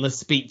Hitler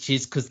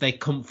speeches because they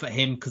comfort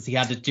him because he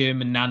had a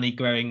German nanny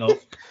growing up.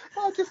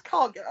 I just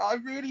can't get. I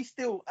really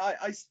still.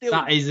 I still.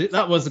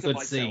 That was a good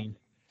scene.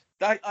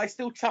 I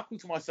still chuckle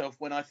to myself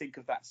when I think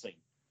of that scene.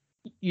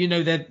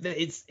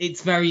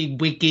 It's very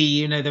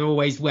wiggy. They're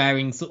always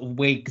wearing sort of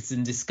wigs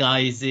and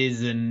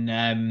disguises, and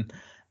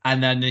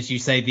then, as you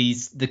say,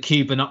 the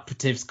Cuban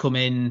operatives come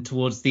in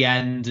towards the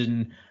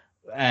end,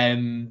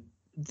 and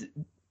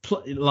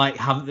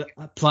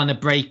plan a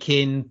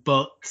break-in,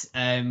 but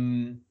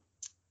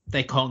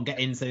they can't get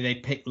in, so they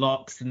pick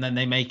locks, and then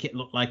they make it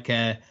look like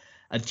a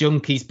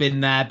junkie's been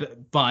there,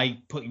 but by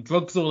putting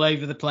drugs all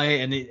over the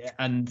place.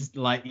 And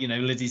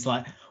Liddy's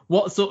like,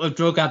 what sort of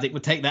drug addict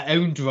would take their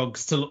own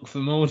drugs to look for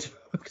more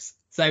drugs?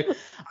 So,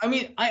 I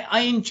mean,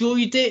 I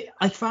enjoyed it.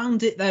 I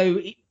found it, though,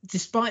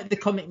 despite the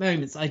comic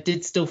moments, I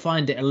did still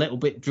find it a little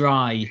bit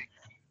dry.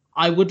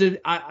 I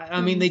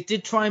mean, they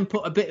did try and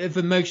put a bit of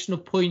emotional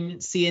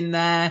poignancy in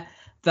there,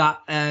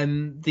 that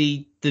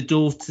the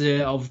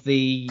daughter of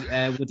the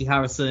Woody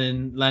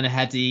Harrelson, Lena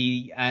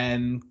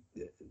Headey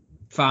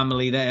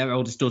family, their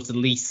oldest daughter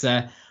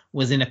Lisa,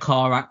 was in a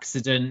car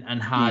accident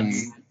and had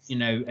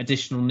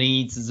additional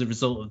needs as a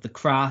result of the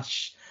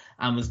crash,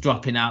 and was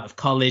dropping out of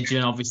college.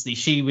 And obviously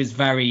she was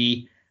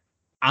very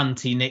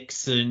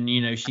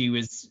anti-Nixon, she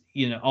was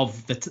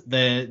of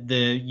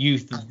the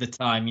youth of the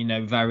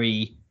time,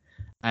 very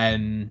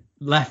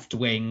left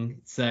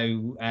wing.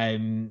 So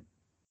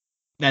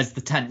there's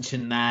the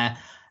tension there.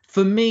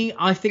 For me,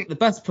 I think the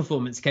best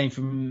performance came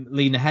from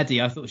Lena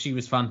Headey. I thought she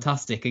was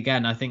fantastic.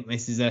 Again, I think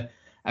this is a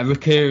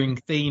recurring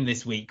theme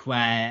this week,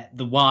 where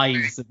the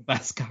wives are the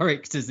best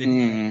characters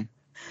in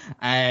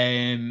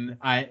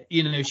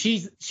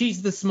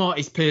she's the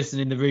smartest person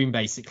in the room,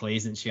 basically,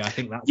 isn't she? I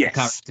think that's the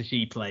character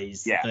she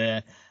plays.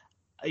 I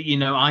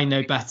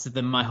know better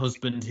than my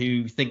husband,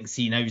 who thinks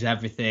he knows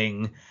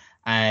everything.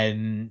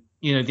 The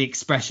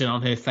expression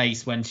on her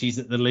face when she's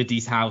at the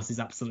Liddy's house is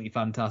absolutely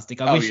fantastic.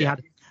 I wish she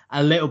had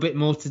a little bit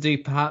more to do,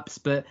 perhaps,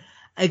 but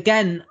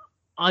again,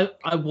 I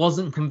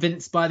wasn't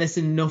convinced by this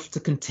enough to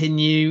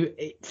continue.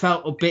 It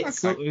felt a bit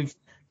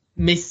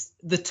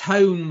the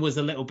tone was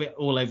a little bit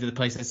all over the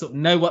place. I sort of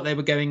know what they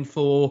were going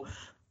for,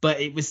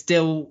 but it was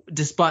still,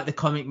 despite the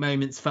comic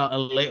moments, felt a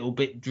little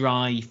bit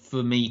dry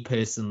for me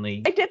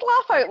personally. I did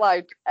laugh out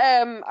loud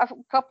a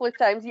couple of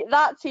times.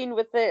 That scene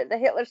with the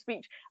Hitler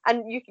speech,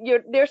 and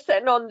they're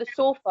sitting on the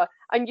sofa,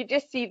 and you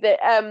just see that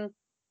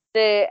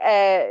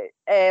the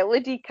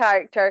Liddy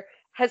character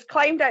has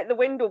climbed out the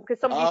window because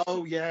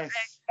somebody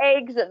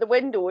eggs at the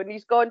window, and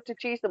he's gone to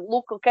chase them,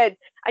 local kids,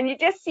 and you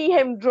just see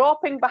him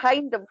dropping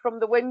behind them from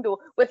the window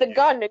with a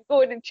gun and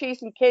going and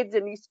chasing kids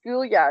in his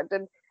schoolyard.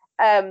 And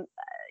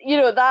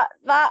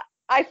that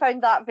I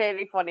found that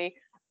very funny.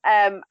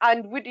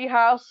 And Woody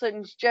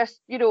Harrelson's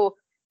just,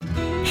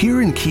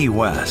 Here in Key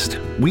West,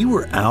 we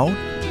were out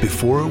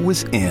before it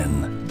was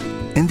in.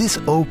 In this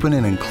open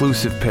and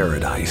inclusive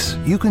paradise,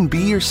 you can be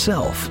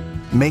yourself,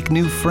 make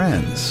new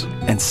friends,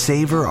 and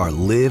savor our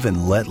live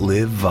and let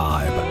live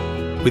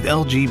vibe. With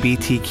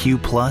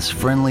LGBTQ+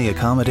 friendly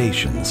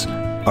accommodations,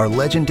 our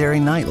legendary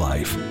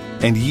nightlife,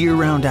 and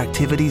year-round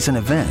activities and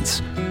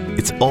events,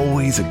 it's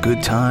always a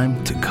good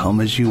time to come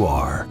as you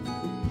are.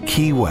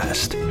 Key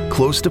West,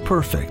 close to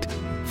perfect,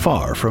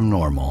 far from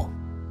normal.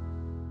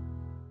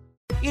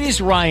 It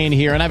is Ryan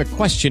here, and I have a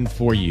question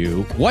for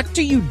you. What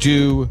do you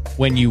do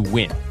when you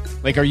win?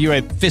 Like, are you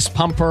a fist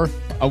pumper,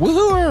 a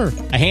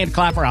woohooer, a hand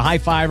clapper, a high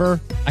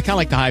fiver? I kind of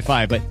like the high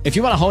five, but if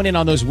you want to hone in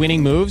on those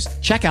winning moves,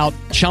 check out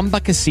Chumba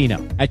Casino.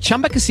 At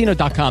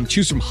ChumbaCasino.com,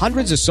 choose from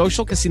hundreds of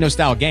social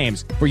casino-style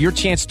games for your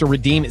chance to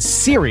redeem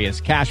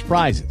serious cash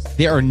prizes.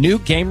 There are new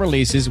game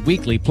releases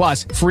weekly,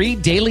 plus free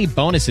daily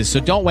bonuses. So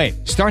don't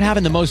wait. Start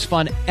having the most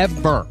fun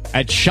ever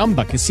at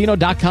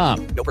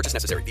ChumbaCasino.com. No purchase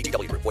necessary.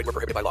 VGW Group. Void where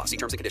prohibited by law. See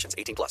terms and conditions.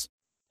 18+.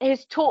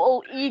 His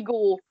total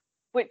ego,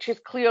 which is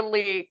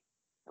clearly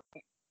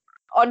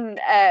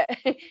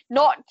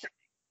not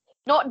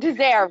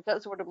deserved,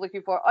 that's what I'm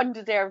looking for,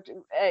 undeserved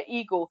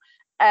ego.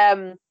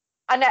 And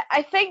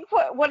I think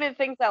one of the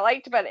things I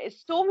liked about it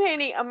is so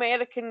many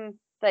American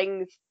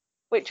things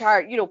which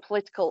are,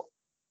 political,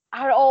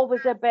 are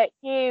always a bit,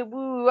 yeah,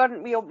 woo,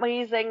 aren't we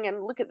amazing,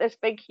 and look at this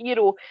big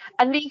hero.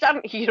 And these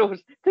aren't heroes,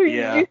 they're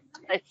useless,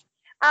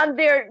 and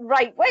they're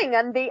right wing,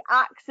 and they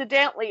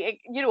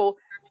accidentally,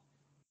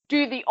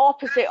 do the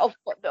opposite of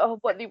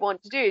what they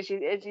want to do. As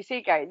you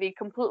say, Guy, they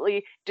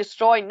completely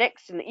destroy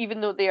Nixon,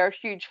 even though they are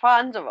huge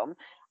fans of him.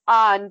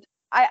 And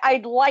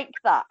I like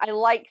that. I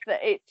like that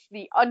it's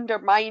the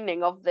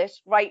undermining of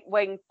this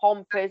right-wing,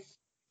 pompous,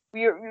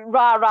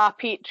 rah-rah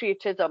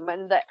patriotism,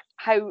 and that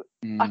how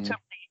utterly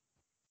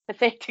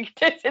pathetic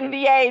it is in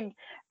the end.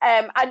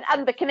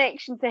 And the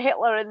connection to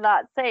Hitler in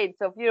that sense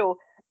of,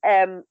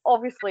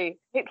 obviously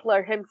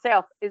Hitler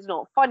himself is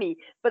not funny,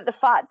 but the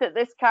fact that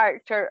this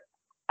character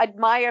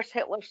admires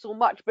Hitler so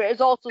much, but is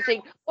also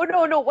saying, oh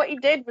no, what he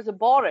did was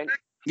abhorrent.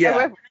 Yeah,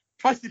 however,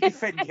 tries to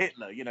defend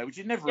Hitler, which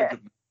is never a good.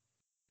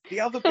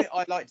 The other bit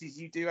I liked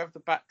is you do have the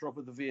backdrop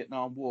of the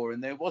Vietnam War,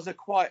 and there was a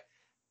quite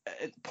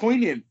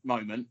poignant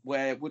moment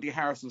where Woody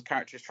Harrelson's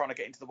character is trying to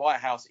get into the White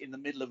House in the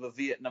middle of a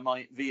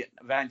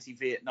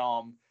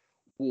anti-Vietnam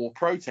War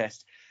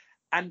protest,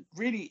 and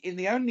really in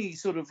the only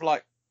sort of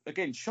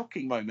again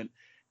shocking moment,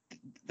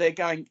 they're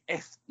going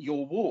 "F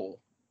your war"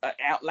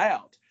 out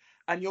loud.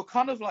 And you're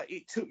kind of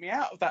it took me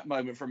out of that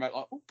moment for a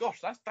moment, oh gosh,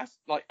 that's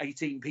like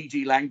 18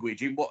 PG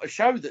language in a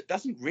show that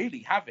doesn't really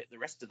have it the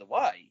rest of the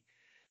way.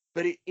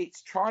 but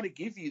it's trying to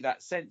give you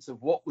that sense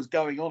of what was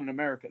going on in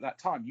America at that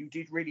time. You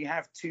did really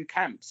have two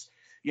camps.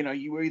 You know,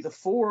 you were either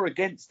for or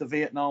against the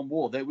Vietnam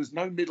War. There was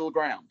no middle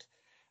ground.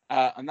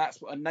 And that's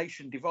what a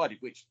nation divided,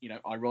 which, you know,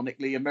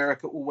 ironically,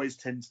 America always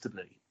tends to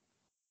be.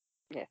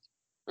 Yes.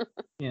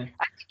 Yeah.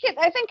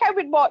 I think I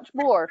would watch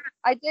more.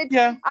 I did.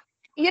 Yeah.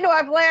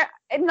 I've learned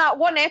in that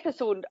one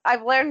episode,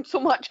 I've learned so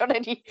much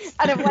already.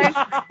 And I've learned.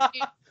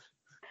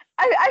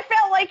 I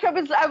felt like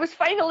I was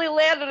finally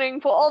learning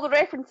for all the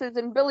references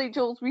in Billy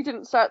Joel's "We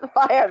Didn't Start the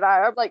Fire." Now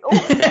I'm like, oh,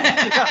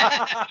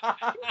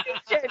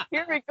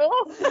 here we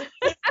go.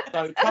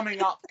 So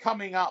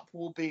coming up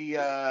will be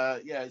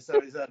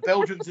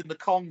Belgians in the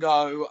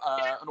Congo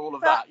and all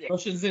of that. Yeah.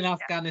 Russians in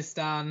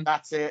Afghanistan.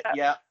 That's it.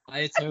 Yeah.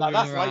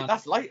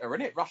 That's later,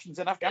 isn't it? Russians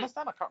in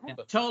Afghanistan. I can't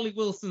remember. Yeah. Charlie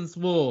Wilson's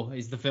War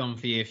is the film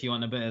for you if you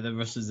want a bit of the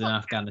Russians in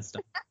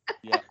Afghanistan.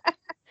 Yeah.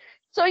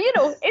 So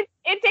it's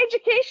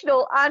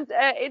educational and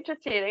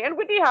entertaining, and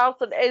Woody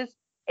Harrelson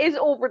is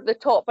over the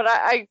top, but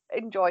I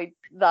enjoyed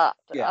that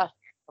aspect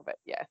of it.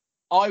 Yeah.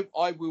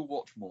 I will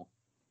watch more.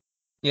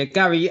 Yeah,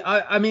 Gary.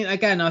 I mean,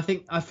 again, I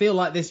feel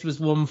like this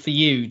was one for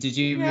you. Did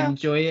you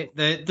enjoy it?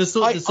 The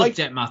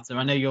subject matter.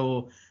 I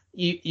know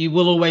you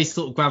will always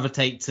sort of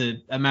gravitate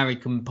to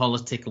American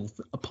political.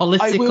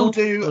 I will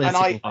do,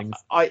 and things.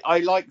 I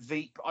like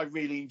Veep. I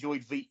really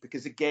enjoyed Veep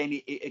because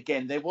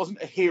again, there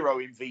wasn't a hero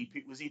in Veep.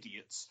 It was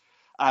idiots.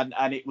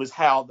 And it was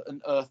how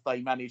on earth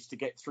they managed to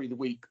get through the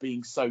week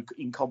being so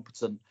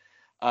incompetent.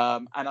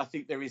 And I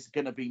think there is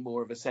going to be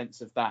more of a sense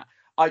of that.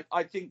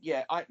 I think,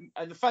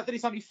 and the fact that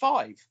it's only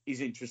 5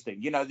 is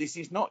interesting. You know, this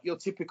is not your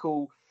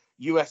typical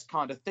US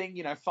kind of thing.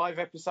 You know, 5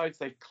 episodes,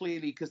 they've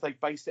clearly, because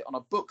they've based it on a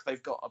book,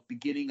 they've got a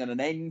beginning and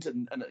an end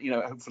and you know,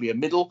 hopefully a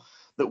middle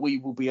that we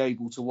will be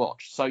able to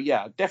watch. So,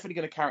 yeah, definitely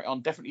going to carry it on.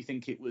 Definitely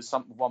think it was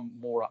one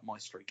more up my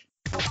street.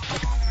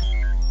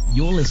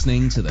 You're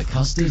listening to the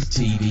Custard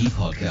TV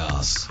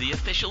Podcast, the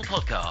official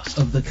podcast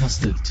of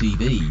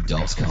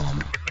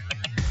thecustardtv.com.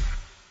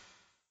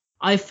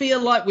 I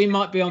feel like we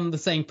might be on the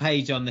same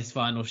page on this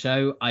final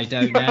show. I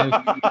don't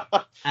know.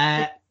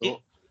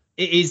 It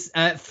is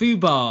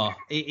Fubar.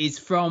 It is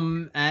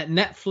from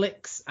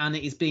Netflix, and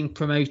it is being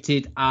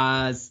promoted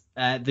as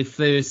the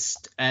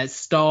first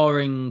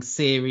starring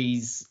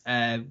series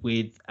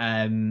with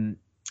Arnold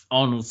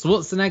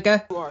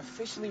Schwarzenegger. You are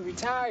officially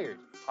retired.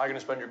 How are you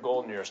going to spend your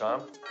golden years, huh?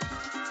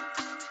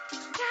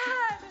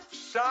 Dad!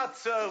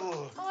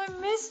 Schatzel! Oh, I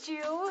missed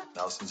you.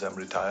 Now, since I'm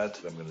retired,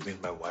 I'm going to bring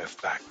my wife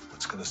back.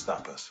 What's going to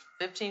stop us?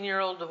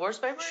 15-year-old divorce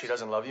papers? She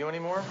doesn't love you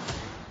anymore?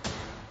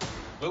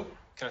 Luke,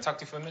 can I talk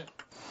to you for a minute?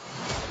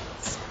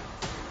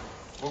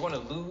 We're going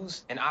to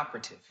lose an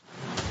operative.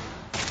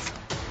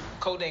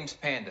 Codename's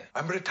Panda.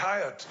 I'm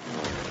retired.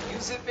 You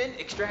zip in,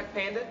 extract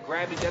Panda,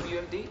 grab the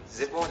WMD,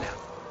 zip on out.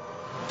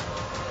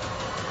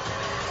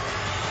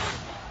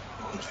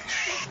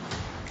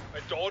 My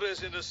daughter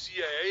is in the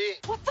CIA.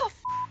 What the f***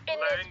 in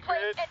this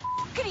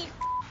place?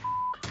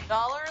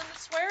 Dollar in the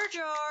swear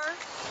jar.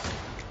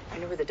 I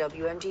know where the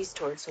WMD's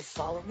stored, so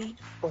follow me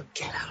or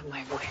get out of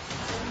my way.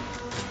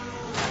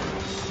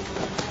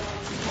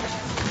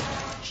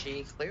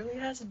 She clearly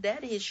has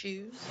daddy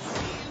issues.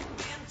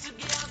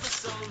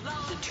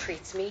 He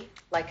treats me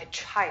like a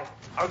child.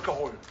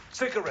 Alcohol,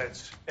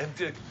 cigarettes, and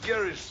the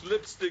garish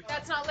lipstick.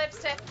 That's not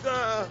lipstick.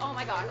 Oh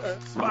my god.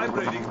 It's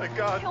vibrating, my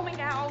god. Kill me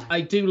now.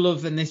 I do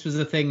love, and this was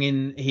a thing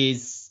in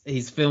his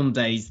film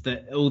days,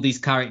 that all these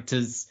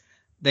characters,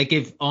 they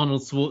give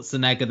Arnold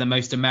Schwarzenegger the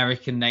most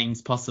American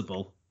names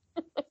possible.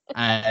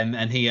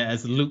 And here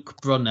as Luke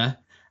Brunner.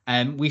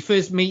 We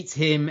first meet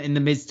him in the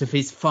midst of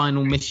his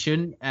final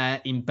mission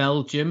in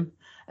Belgium.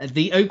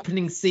 The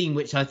opening scene,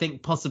 which I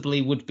think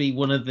possibly would be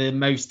one of the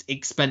most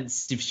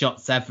expensive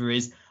shots ever,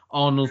 is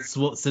Arnold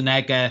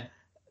Schwarzenegger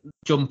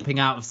jumping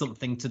out of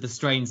something to the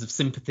strains of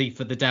Sympathy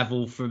for the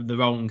Devil from the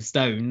Rolling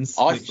Stones.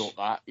 I thought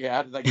that. Yeah,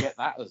 how did they get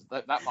that?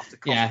 That must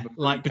have cost them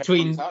a like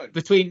between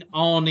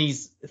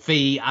Arnie's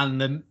fee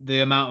and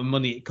the amount of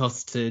money it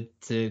costs to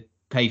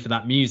pay for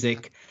that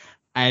music.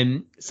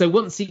 So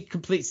once he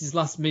completes his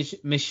last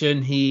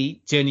mission,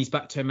 he journeys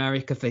back to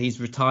America for his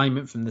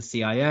retirement from the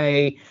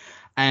CIA.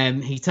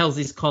 He tells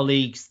his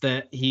colleagues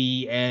that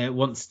he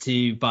wants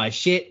to buy a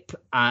ship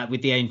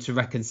with the aim to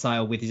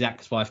reconcile with his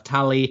ex-wife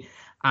Tally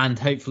and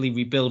hopefully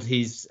rebuild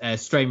his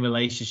strained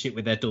relationship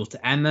with their daughter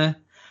Emma.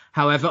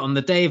 However, on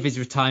the day of his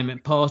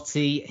retirement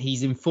party,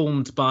 he's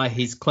informed by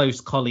his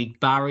close colleague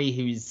Barry,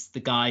 who's the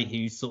guy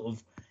who's sort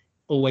of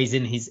always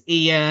in his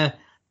ear.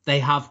 They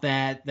have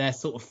their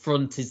sort of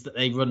front is that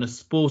they run a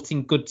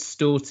sporting goods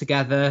store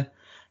together.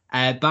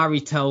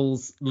 Barry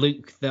tells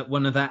Luke that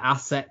one of their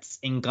assets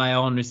in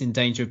Guyana is in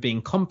danger of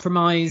being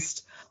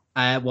compromised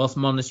whilst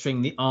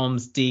monitoring the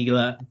arms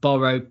dealer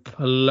Borrow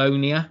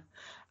Polonia.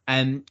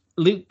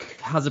 Luke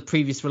has a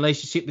previous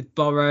relationship with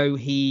Borrow.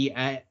 He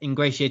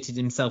ingratiated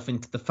himself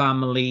into the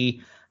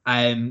family,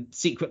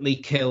 secretly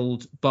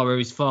killed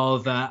Borrow's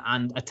father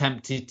and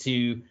attempted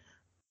to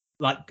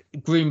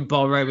groom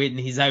Borrow in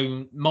his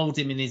own, mold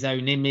him in his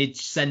own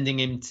image, sending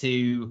him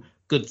to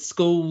good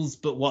schools.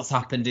 But what's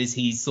happened is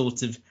he's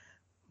sort of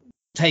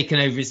taken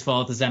over his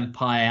father's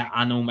empire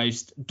and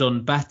almost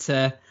done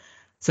better.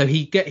 So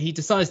he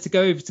decides to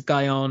go over to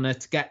Guyana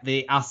to get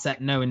the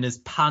asset known as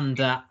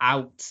Panda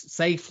out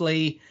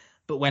safely.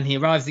 But when he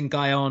arrives in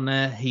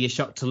Guyana, he is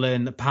shocked to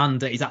learn that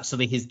Panda is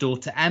actually his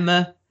daughter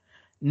Emma.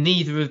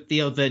 Neither of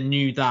the other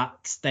knew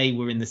that they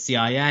were in the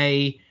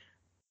CIA.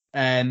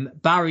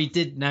 Barry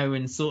did know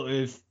and sort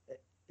of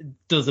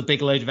does a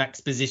big load of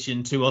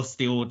exposition to us,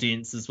 the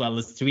audience, as well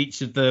as to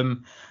each of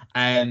them.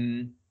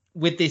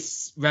 With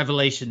this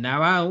revelation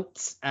now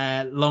out,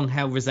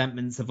 long-held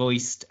resentments are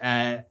voiced,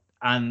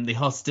 and the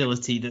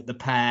hostility that the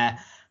pair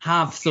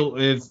have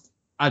sort of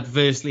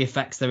adversely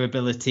affects their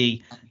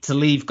ability to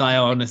leave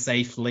Guyana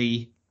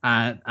safely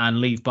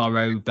and leave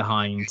Barrow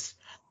behind.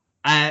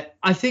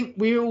 I think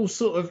we're all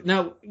sort of,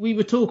 now we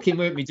were talking,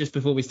 weren't we, just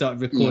before we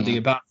started recording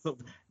about sort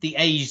of the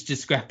age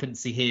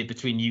discrepancy here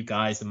between you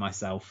guys and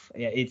myself.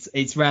 Yeah,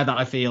 it's rare that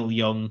I feel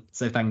young,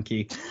 so thank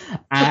you.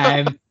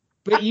 But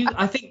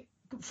I think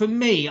for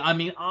me, I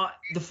mean,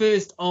 the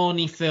first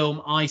Arnie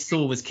film I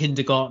saw was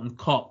Kindergarten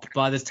Cop.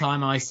 By the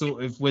time I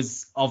sort of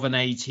was of an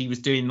age, he was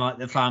doing like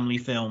the family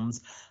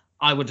films.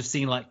 I would have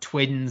seen like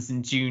Twins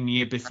and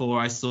Junior before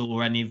I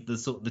saw any of the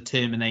sort of the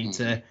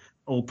Terminator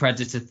or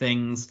Predator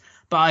things.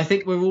 But I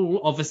think we're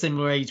all of a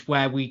similar age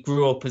where we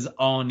grew up as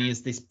Arnie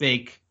as this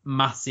big,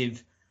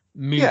 massive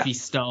movie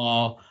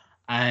star.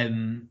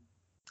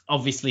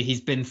 Obviously,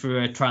 he's been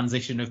through a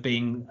transition of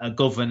being a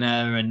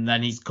governor, and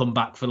then he's come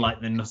back for like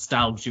the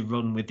nostalgia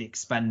run with the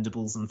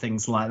Expendables and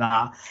things like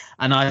that.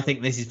 And I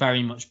think this is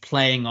very much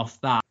playing off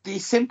that. The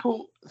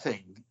simple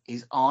thing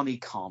is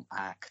Arnie can't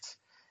act.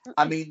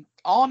 I mean,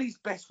 Arnie's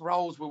best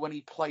roles were when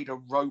he played a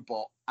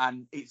robot,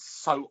 and it's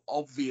so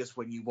obvious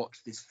when you watch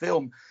this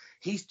film.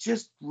 He's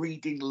just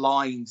reading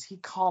lines. He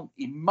can't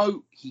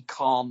emote. He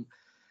can't.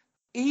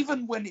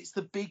 Even when it's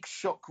the big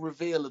shock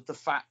reveal of the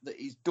fact that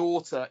his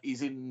daughter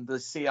is in the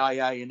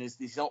CIA and is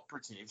this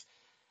operative,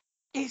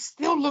 it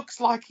still looks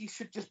like he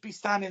should just be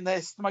standing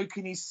there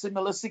smoking his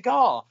similar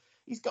cigar.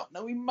 He's got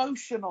no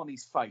emotion on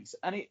his face,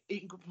 and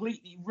it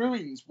completely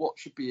ruins what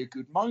should be a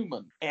good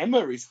moment.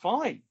 Emma is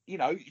fine. You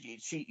know,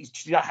 she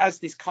has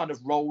this kind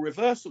of role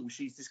reversal.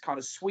 She's this kind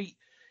of sweet,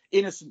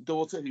 innocent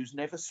daughter who's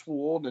never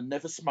sworn and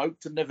never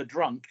smoked and never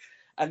drunk,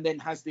 and then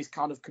has this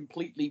kind of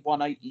completely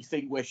 180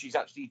 thing where she's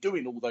actually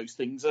doing all those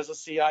things as a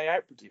CIA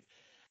operative.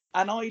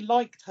 And I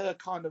liked her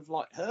kind of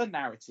like her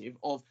narrative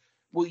of,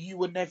 well, you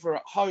were never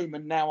at home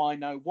and now I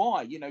know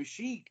why. You know,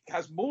 she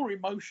has more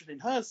emotion in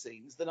her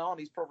scenes than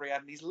Arnie's probably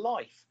had in his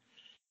life.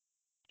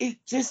 It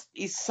just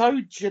is so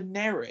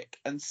generic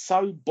and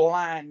so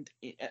bland.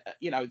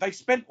 You know, they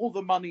spent all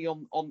the money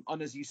on,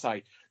 as you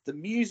say, the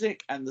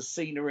music and the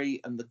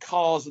scenery and the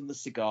cars and the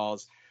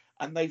cigars,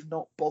 and they've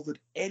not bothered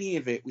any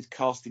of it with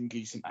casting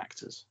decent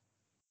actors.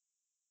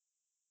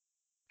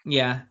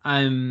 Yeah,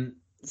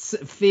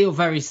 feel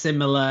very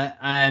similar.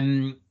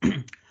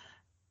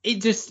 It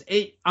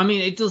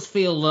does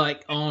feel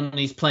like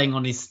Arnie's playing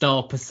on his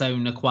star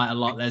persona quite a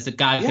lot. There's a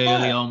gag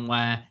early on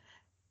where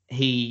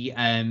he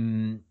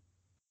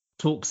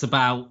talks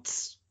about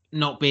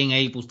not being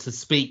able to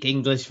speak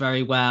English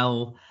very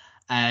well.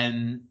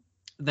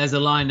 There's a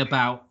line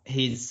about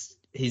his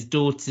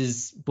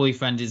daughter's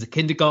boyfriend is a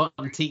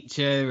kindergarten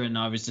teacher, and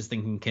I was just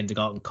thinking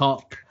Kindergarten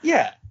Cop.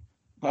 Yeah.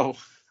 Well,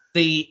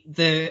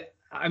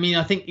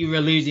 I think you're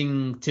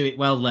alluding to it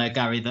well there,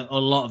 Gary, that a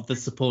lot of the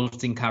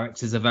supporting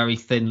characters are very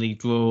thinly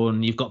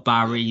drawn. You've got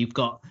Barry, you've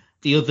got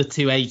the other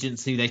two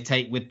agents who they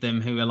take with them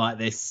who are like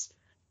this,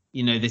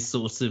 you know, this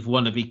sort of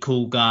wannabe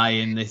cool guy,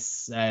 and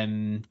this,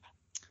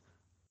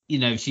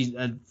 she's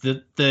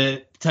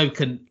the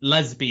token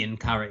lesbian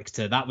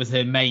character. That was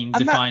her main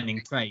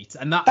defining trait.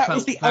 And that felt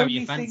was the very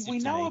only offensive thing we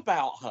to know me.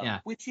 About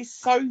her, which is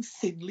so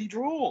thinly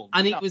drawn.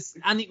 And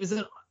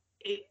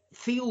it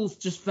feels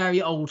just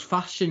very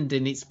old-fashioned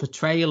in its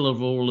portrayal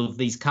of all of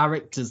these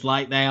characters,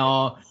 like they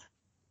are.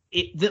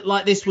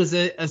 Like this was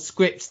a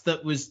script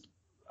that was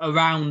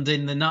around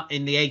in the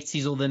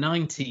 80s or the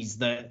 90s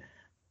that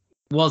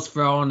was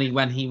for Arnie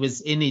when he was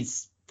in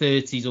his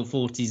 30s or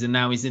 40s, and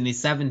now he's in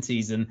his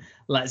 70s, and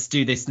let's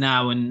do this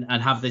now and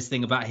have this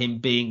thing about him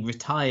being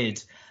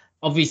retired.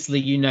 Obviously,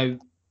 you know,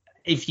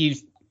 if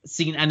you've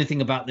seen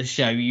anything about the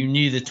show, you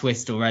knew the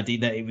twist already,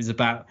 that it was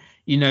about,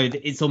 you know,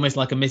 it's almost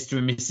like a Mr.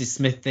 and Mrs.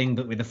 Smith thing,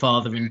 but with a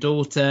father and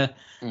daughter.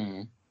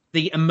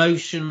 The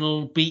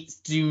emotional beats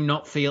do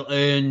not feel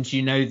earned.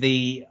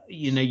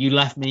 You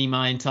left me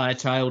my entire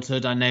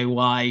childhood. I know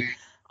why.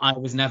 I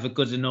was never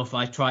good enough.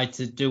 I tried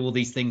to do all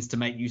these things to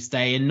make you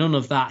stay. And none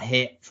of that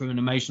hit from an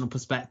emotional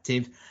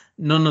perspective.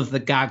 None of the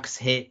gags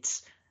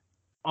hit.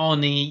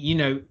 Arnie, you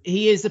know,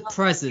 he is a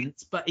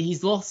presence, but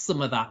he's lost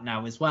some of that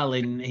now as well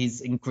in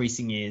his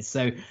increasing years.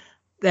 So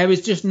there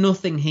is just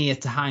nothing here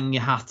to hang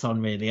your hat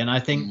on, really. And I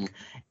think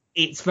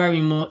it's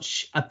very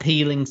much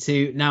appealing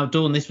to... Now,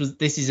 Dawn, this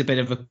is a bit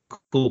of a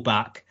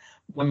callback.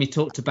 When we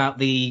talked about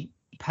the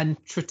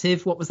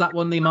penetrative, what was that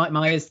one, the Mike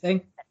Myers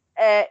thing?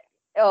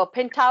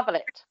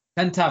 Pentaverate.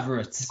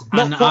 Pentaverate.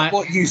 Not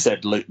what you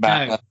said, Luke.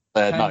 No.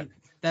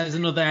 there's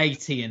another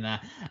 80 in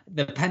there.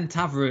 The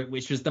Pentaveret,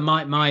 which was the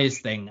Mike Myers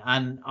thing,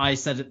 and I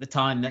said at the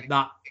time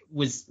that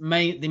was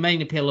the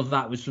main appeal of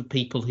that was for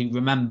people who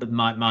remembered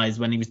Mike Myers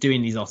when he was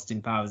doing these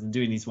Austin Powers and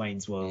doing these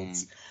Wayne's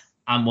Worlds,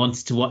 and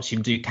wanted to watch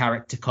him do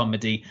character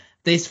comedy.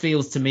 This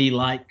feels to me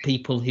like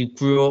people who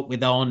grew up with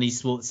Arnie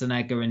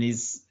Schwarzenegger and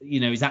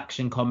his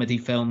action comedy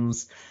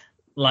films.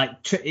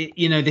 Like,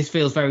 this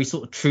feels very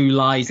sort of True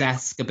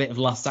Lies-esque, a bit of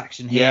Last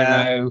Action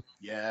Hero.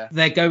 Yeah.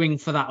 They're going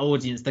for that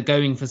audience. They're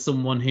going for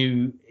someone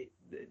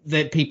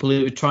they're people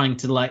who are trying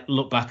to like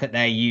look back at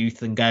their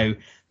youth and go,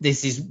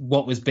 this is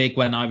what was big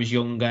when I was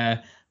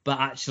younger, but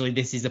actually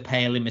this is a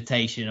pale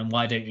imitation. And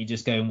why don't you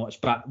just go and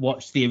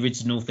watch the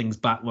original things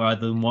back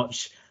rather than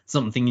watch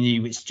something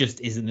new which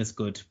just isn't as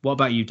good? What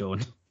about you,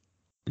 Dawn?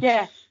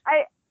 Yeah,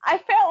 I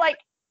felt like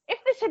if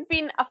this had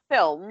been a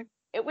film,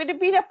 it would have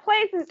been a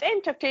pleasant,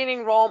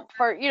 entertaining romp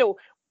for,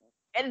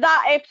 and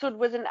that episode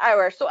was an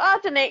hour. So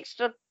add an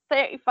extra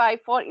 35,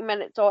 40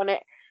 minutes on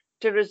it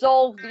to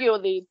resolve,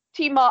 they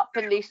team up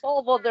and they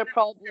solve all their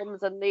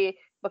problems and they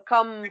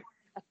become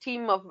a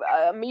team of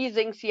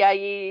amazing CIA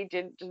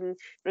agents and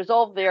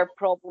resolve their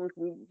problems.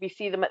 And we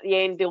see them at the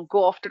end, they'll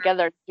go off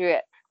together to do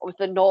it with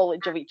the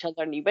knowledge of each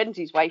other, and he wins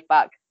his wife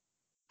back.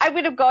 I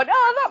would have gone,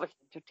 that was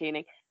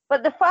entertaining.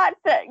 But the fact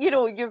that,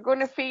 you're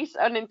going to face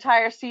an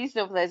entire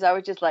season of this, I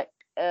was just like,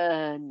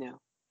 no.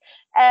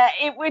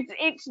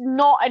 It's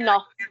not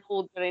enough to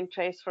hold their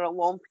interest for a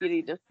long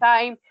period of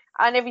time.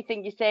 And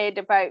everything you said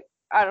about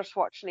Arnold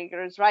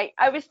Schwarzenegger is right.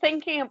 I was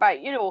thinking about,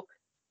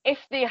 if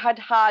they had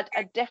had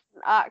a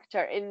different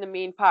actor in the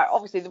main part,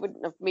 obviously they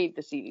wouldn't have made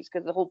the series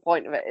because the whole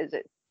point of it is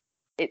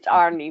it's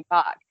Arnie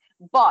back.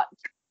 But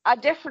a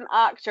different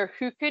actor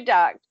who could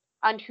act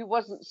and who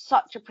wasn't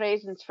such a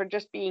presence for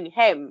just being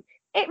him,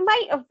 it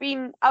might have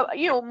been,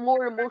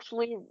 more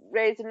emotionally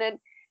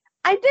resonant.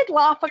 I did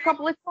laugh a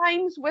couple of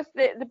times with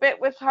the bit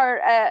with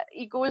her.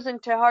 He goes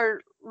into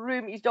her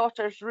room, his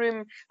daughter's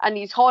room, and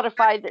he's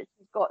horrified that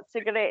she's got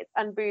cigarettes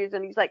and booze,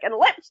 and he's like, and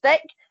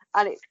lipstick,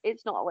 and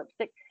it's not a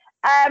lipstick.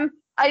 I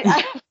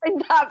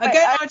find that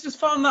again. I just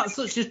found that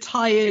such a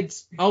tired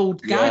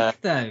old gag,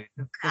 though.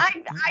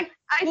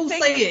 I will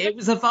say it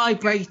was a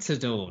vibrator,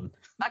 Dawn.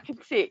 I can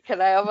see it.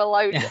 Can I have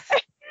allowed it?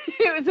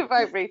 It was a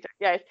vibrator,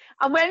 yes.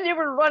 And when they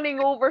were running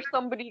over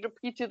somebody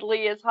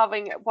repeatedly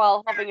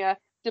while having a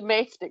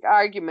domestic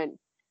argument,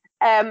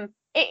 it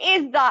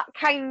is that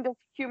kind of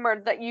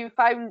humor that you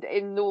found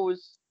in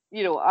those,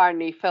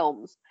 Arnie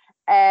films.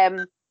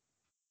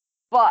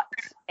 But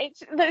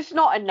it's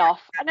not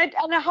enough, and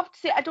I have to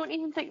say I don't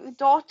even think the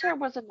daughter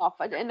was enough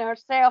in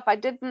herself. I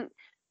didn't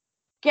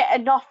get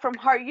enough from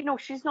her.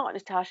 She's not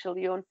Natasha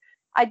Lyonne.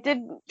 I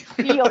didn't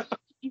feel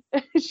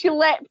she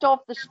leapt off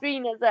the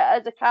screen as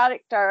a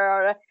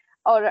character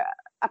or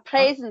a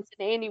presence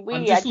in any way.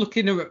 I'm just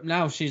looking her up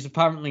now. She's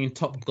apparently in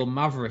Top Gun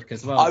Maverick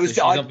as well.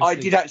 I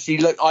did actually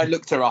look. I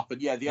looked her up,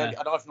 and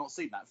and I've not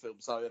seen that film,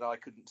 so I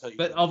couldn't tell you.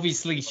 But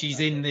obviously, she's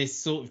in this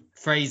sort of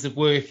phase of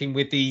working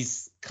with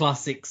these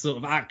classic sort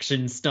of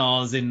action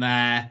stars in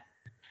their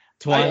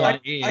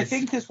twilight years. I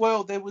think as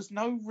well there was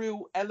no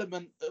real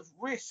element of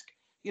risk.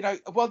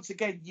 Once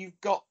again,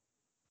 you've got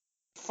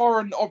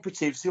foreign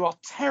operatives who are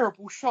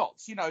terrible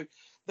shots.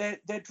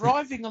 They're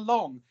driving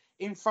along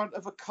in front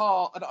of a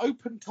car, an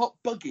open top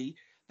buggy.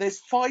 There's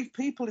 5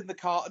 people in the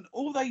car, and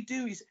all they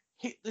do is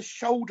hit the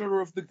shoulder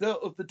of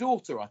the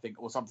daughter, I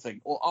think, or something,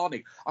 or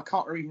Arnie. I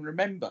can't even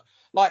remember.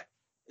 Like,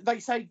 they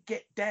say,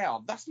 get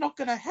down. That's not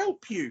going to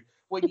help you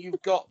when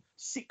you've got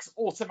 6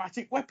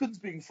 automatic weapons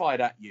being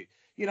fired at you.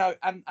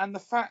 And the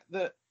fact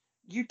that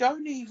you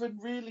don't even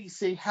really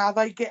see how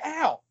they get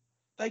out.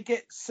 They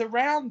get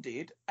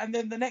surrounded, and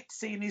then the next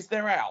scene is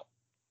they're out.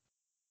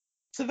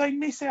 So they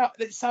miss out.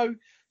 So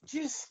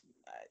just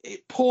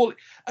poorly.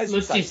 As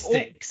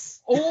logistics.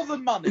 Say, all the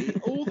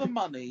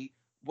money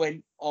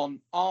went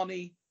on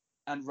Arnie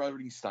and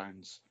Rolling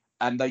Stones,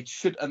 and they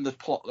should. And the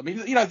plot. I mean,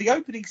 the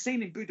opening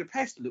scene in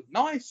Budapest looked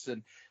nice,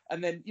 and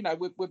then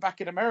we're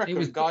back in America.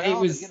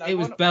 It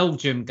was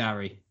Belgium,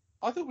 Gary.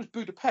 I thought it was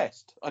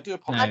Budapest. I do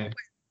apologize.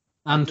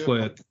 No,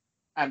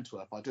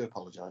 Antwerp. I do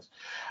apologise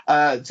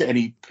to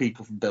any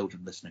people from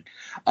Belgium listening.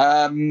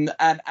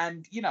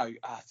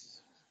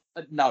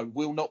 No,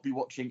 we'll not be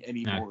watching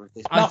any more of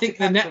this. I think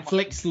the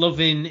Netflix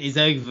loving is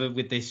over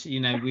with this.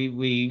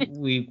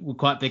 We were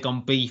quite big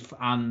on Beef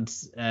and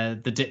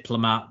The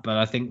Diplomat, but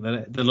I think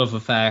the love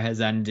affair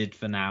has ended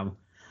for now.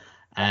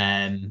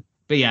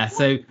 But yeah,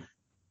 so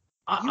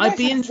I'd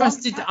be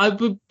interested. I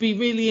would be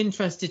really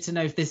interested to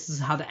know if this has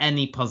had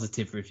any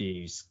positive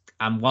reviews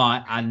and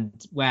why and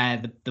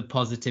where the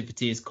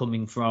positivity is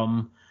coming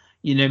from.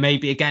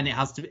 Maybe again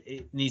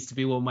it needs to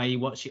be one where you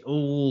watch it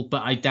all,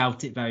 but I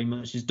doubt it very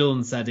much. As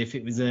Dawn said, if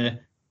it was a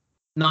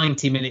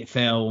 90-minute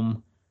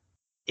film,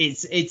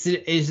 it's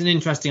an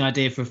interesting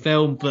idea for a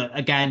film, but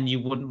again, you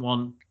wouldn't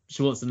want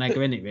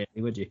Schwarzenegger in it, really,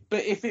 would you?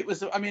 But if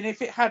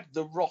it had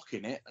The Rock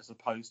in it as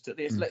opposed to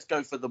this, let's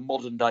go for the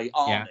modern day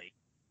Arnie.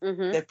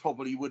 Yeah. There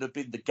probably would have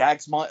been, the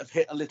gags might have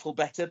hit a little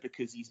better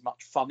because he's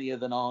much funnier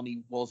than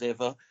Arnie was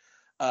ever.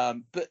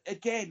 But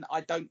again, I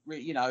don't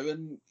really,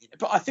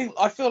 but I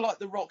feel like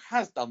The Rock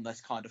has done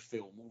this kind of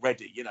film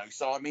already,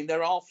 So I mean,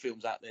 there are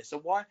films out there. So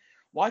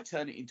why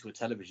turn it into a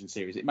television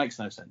series? It makes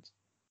no sense.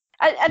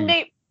 And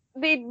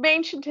they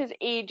mentioned his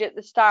age at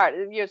the start.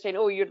 You're saying,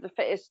 "Oh, you're the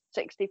fittest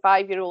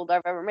 65-year-old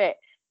I've ever met."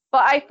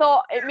 But I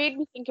thought it made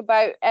me think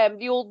about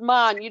the old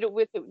man,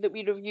 that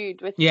we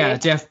reviewed with. Yeah,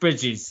 Jeff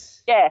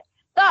Bridges. Yeah.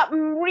 That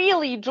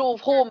really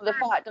drove home the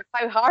fact of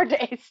how hard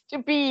it is to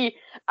be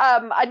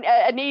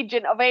an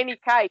agent of any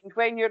kind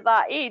when you're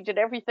that age and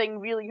everything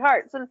really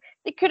hurts. And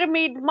they could have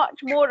made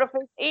much more of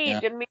his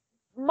age and made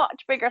a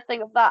much bigger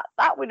thing of that.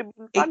 That would have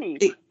been funny.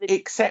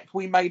 Except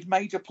we made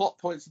major plot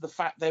points of the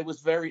fact there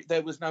was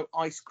no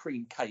ice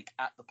cream cake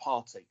at the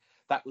party.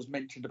 That was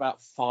mentioned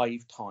about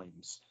 5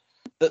 times.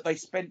 That they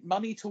spent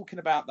money talking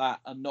about that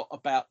and not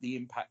about the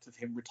impact of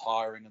him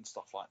retiring and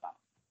stuff like that.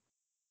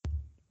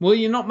 Well,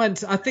 you're not meant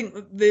to. I think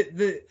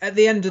at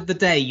the end of the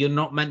day, you're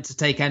not meant to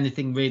take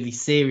anything really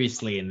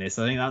seriously in this.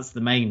 I think that's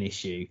the main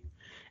issue,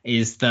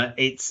 is that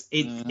it's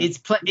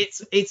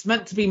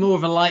meant to be more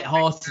of a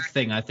light-hearted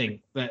thing. I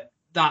think, but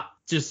that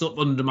just sort of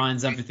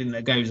undermines everything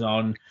that goes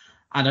on.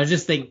 And I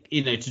just think,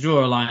 to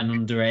draw a line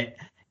under it,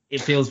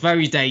 it feels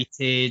very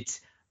dated.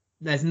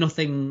 There's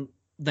nothing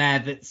there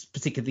that's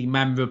particularly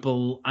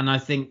memorable, and I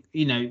think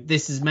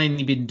this has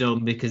mainly been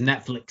done because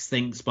Netflix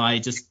thinks by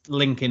just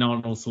linking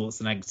Arnold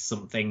Schwarzenegger to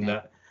something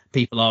that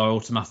people are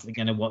automatically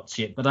going to watch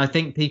it. But I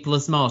think people are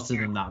smarter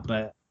than that.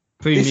 But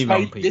prove me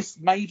wrong, people. This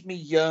made me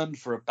yearn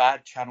for a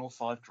bad Channel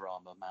 5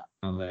 drama, Matt.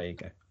 Oh, there you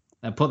go.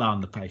 Now put that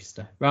on the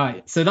poster.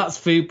 Right, so that's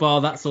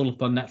Fubar. That's all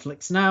up on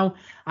Netflix now,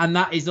 and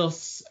that is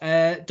us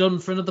done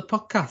for another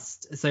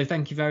podcast. So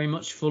thank you very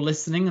much for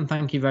listening, and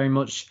thank you very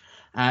much,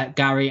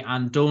 Gary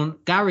and Dawn.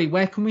 Gary,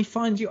 where can we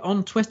find you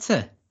on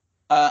Twitter?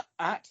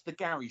 At The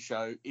Gary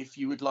Show, if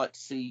you would like to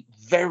see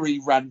very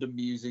random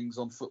musings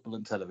on football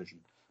and television,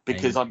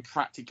 because I'm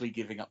practically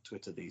giving up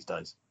Twitter these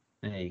days.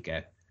 There you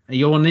go. Are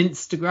you on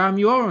Instagram?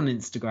 You are on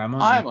Instagram, aren't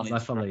you? I am on Instagram. I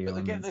follow you. But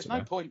again, on there's no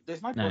point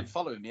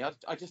following me. I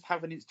just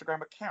have an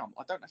Instagram account.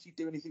 I don't actually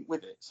do anything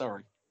with it.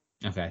 Sorry.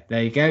 Okay,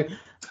 there you go.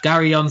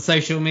 Gary on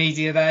social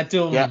media there.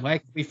 Dawn, where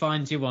can we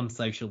find you on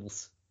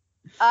socials?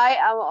 I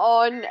am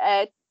on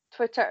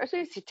Twitter,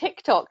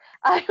 TikTok.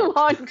 I'm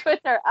on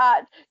Twitter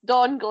at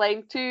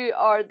DawnGlen2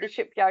 or the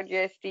Shipyard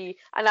USD,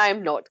 and I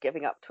am not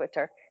giving up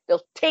Twitter. They'll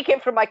take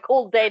it from my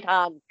cold dead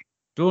hand.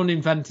 Dawn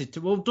invented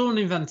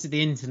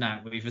the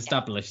internet. We've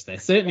established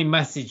this. Certainly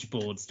message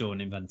boards Dawn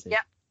invented.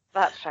 Yep,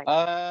 that's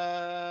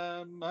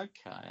right.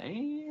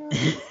 Okay.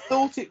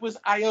 Thought it was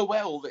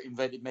AOL that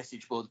invented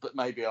message boards, but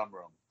maybe I'm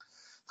wrong.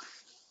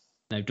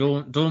 No,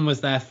 Dawn was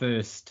there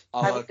first.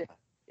 Oh, okay.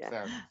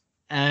 Yeah.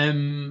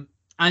 And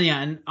I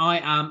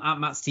am at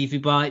Matt's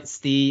TV Bites,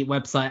 the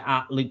website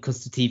at Luke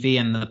Custard TV,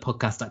 and the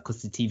podcast at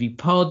Custard TV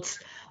Pod,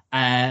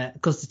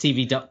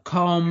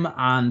 custardtv.com,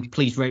 and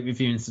please rate,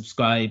 review, and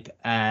subscribe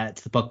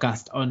to the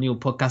podcast on your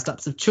podcast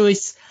apps of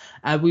choice.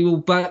 We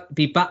will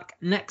be back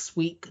next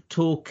week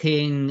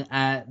talking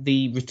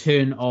the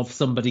return of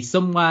Somebody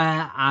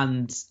Somewhere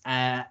and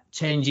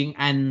Changing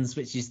Ends,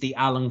 which is the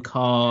Alan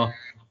Carr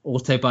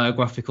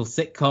autobiographical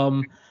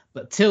sitcom.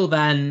 But till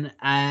then,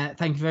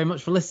 thank you very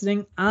much for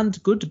listening,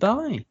 and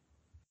goodbye.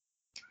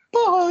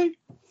 Bye.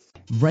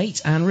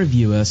 Rate and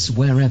review us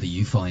wherever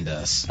you find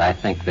us. I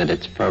think that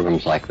it's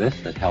programs like this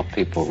that help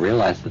people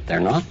realize that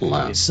they're not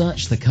alone.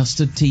 Search the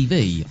Custard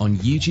TV on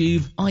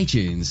YouTube,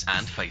 iTunes,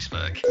 and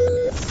Facebook.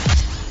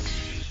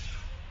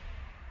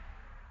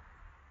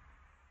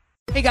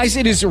 Hey guys,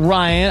 it is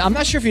Ryan. I'm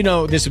not sure if you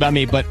know this about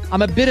me, but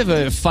I'm a bit of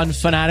a fun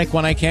fanatic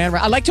when I can.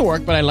 I like to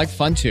work, but I like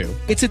fun too.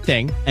 It's a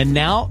thing. And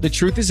now the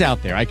truth is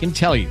out there. I can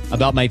tell you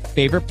about my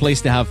favorite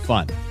place to have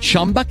fun.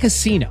 Chumba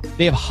Casino.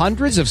 They have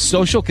hundreds of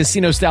social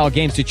casino style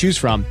games to choose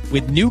from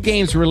with new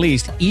games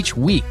released each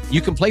week.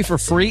 You can play for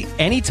free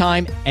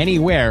anytime,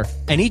 anywhere.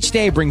 And each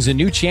day brings a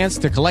new chance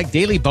to collect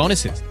daily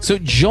bonuses. So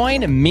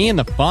join me in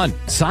the fun.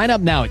 Sign up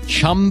now at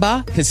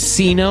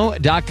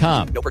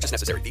ChumbaCasino.com. No purchase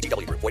necessary.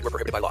 VGW Group. Void where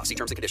prohibited by law. See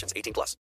terms and conditions. 18+.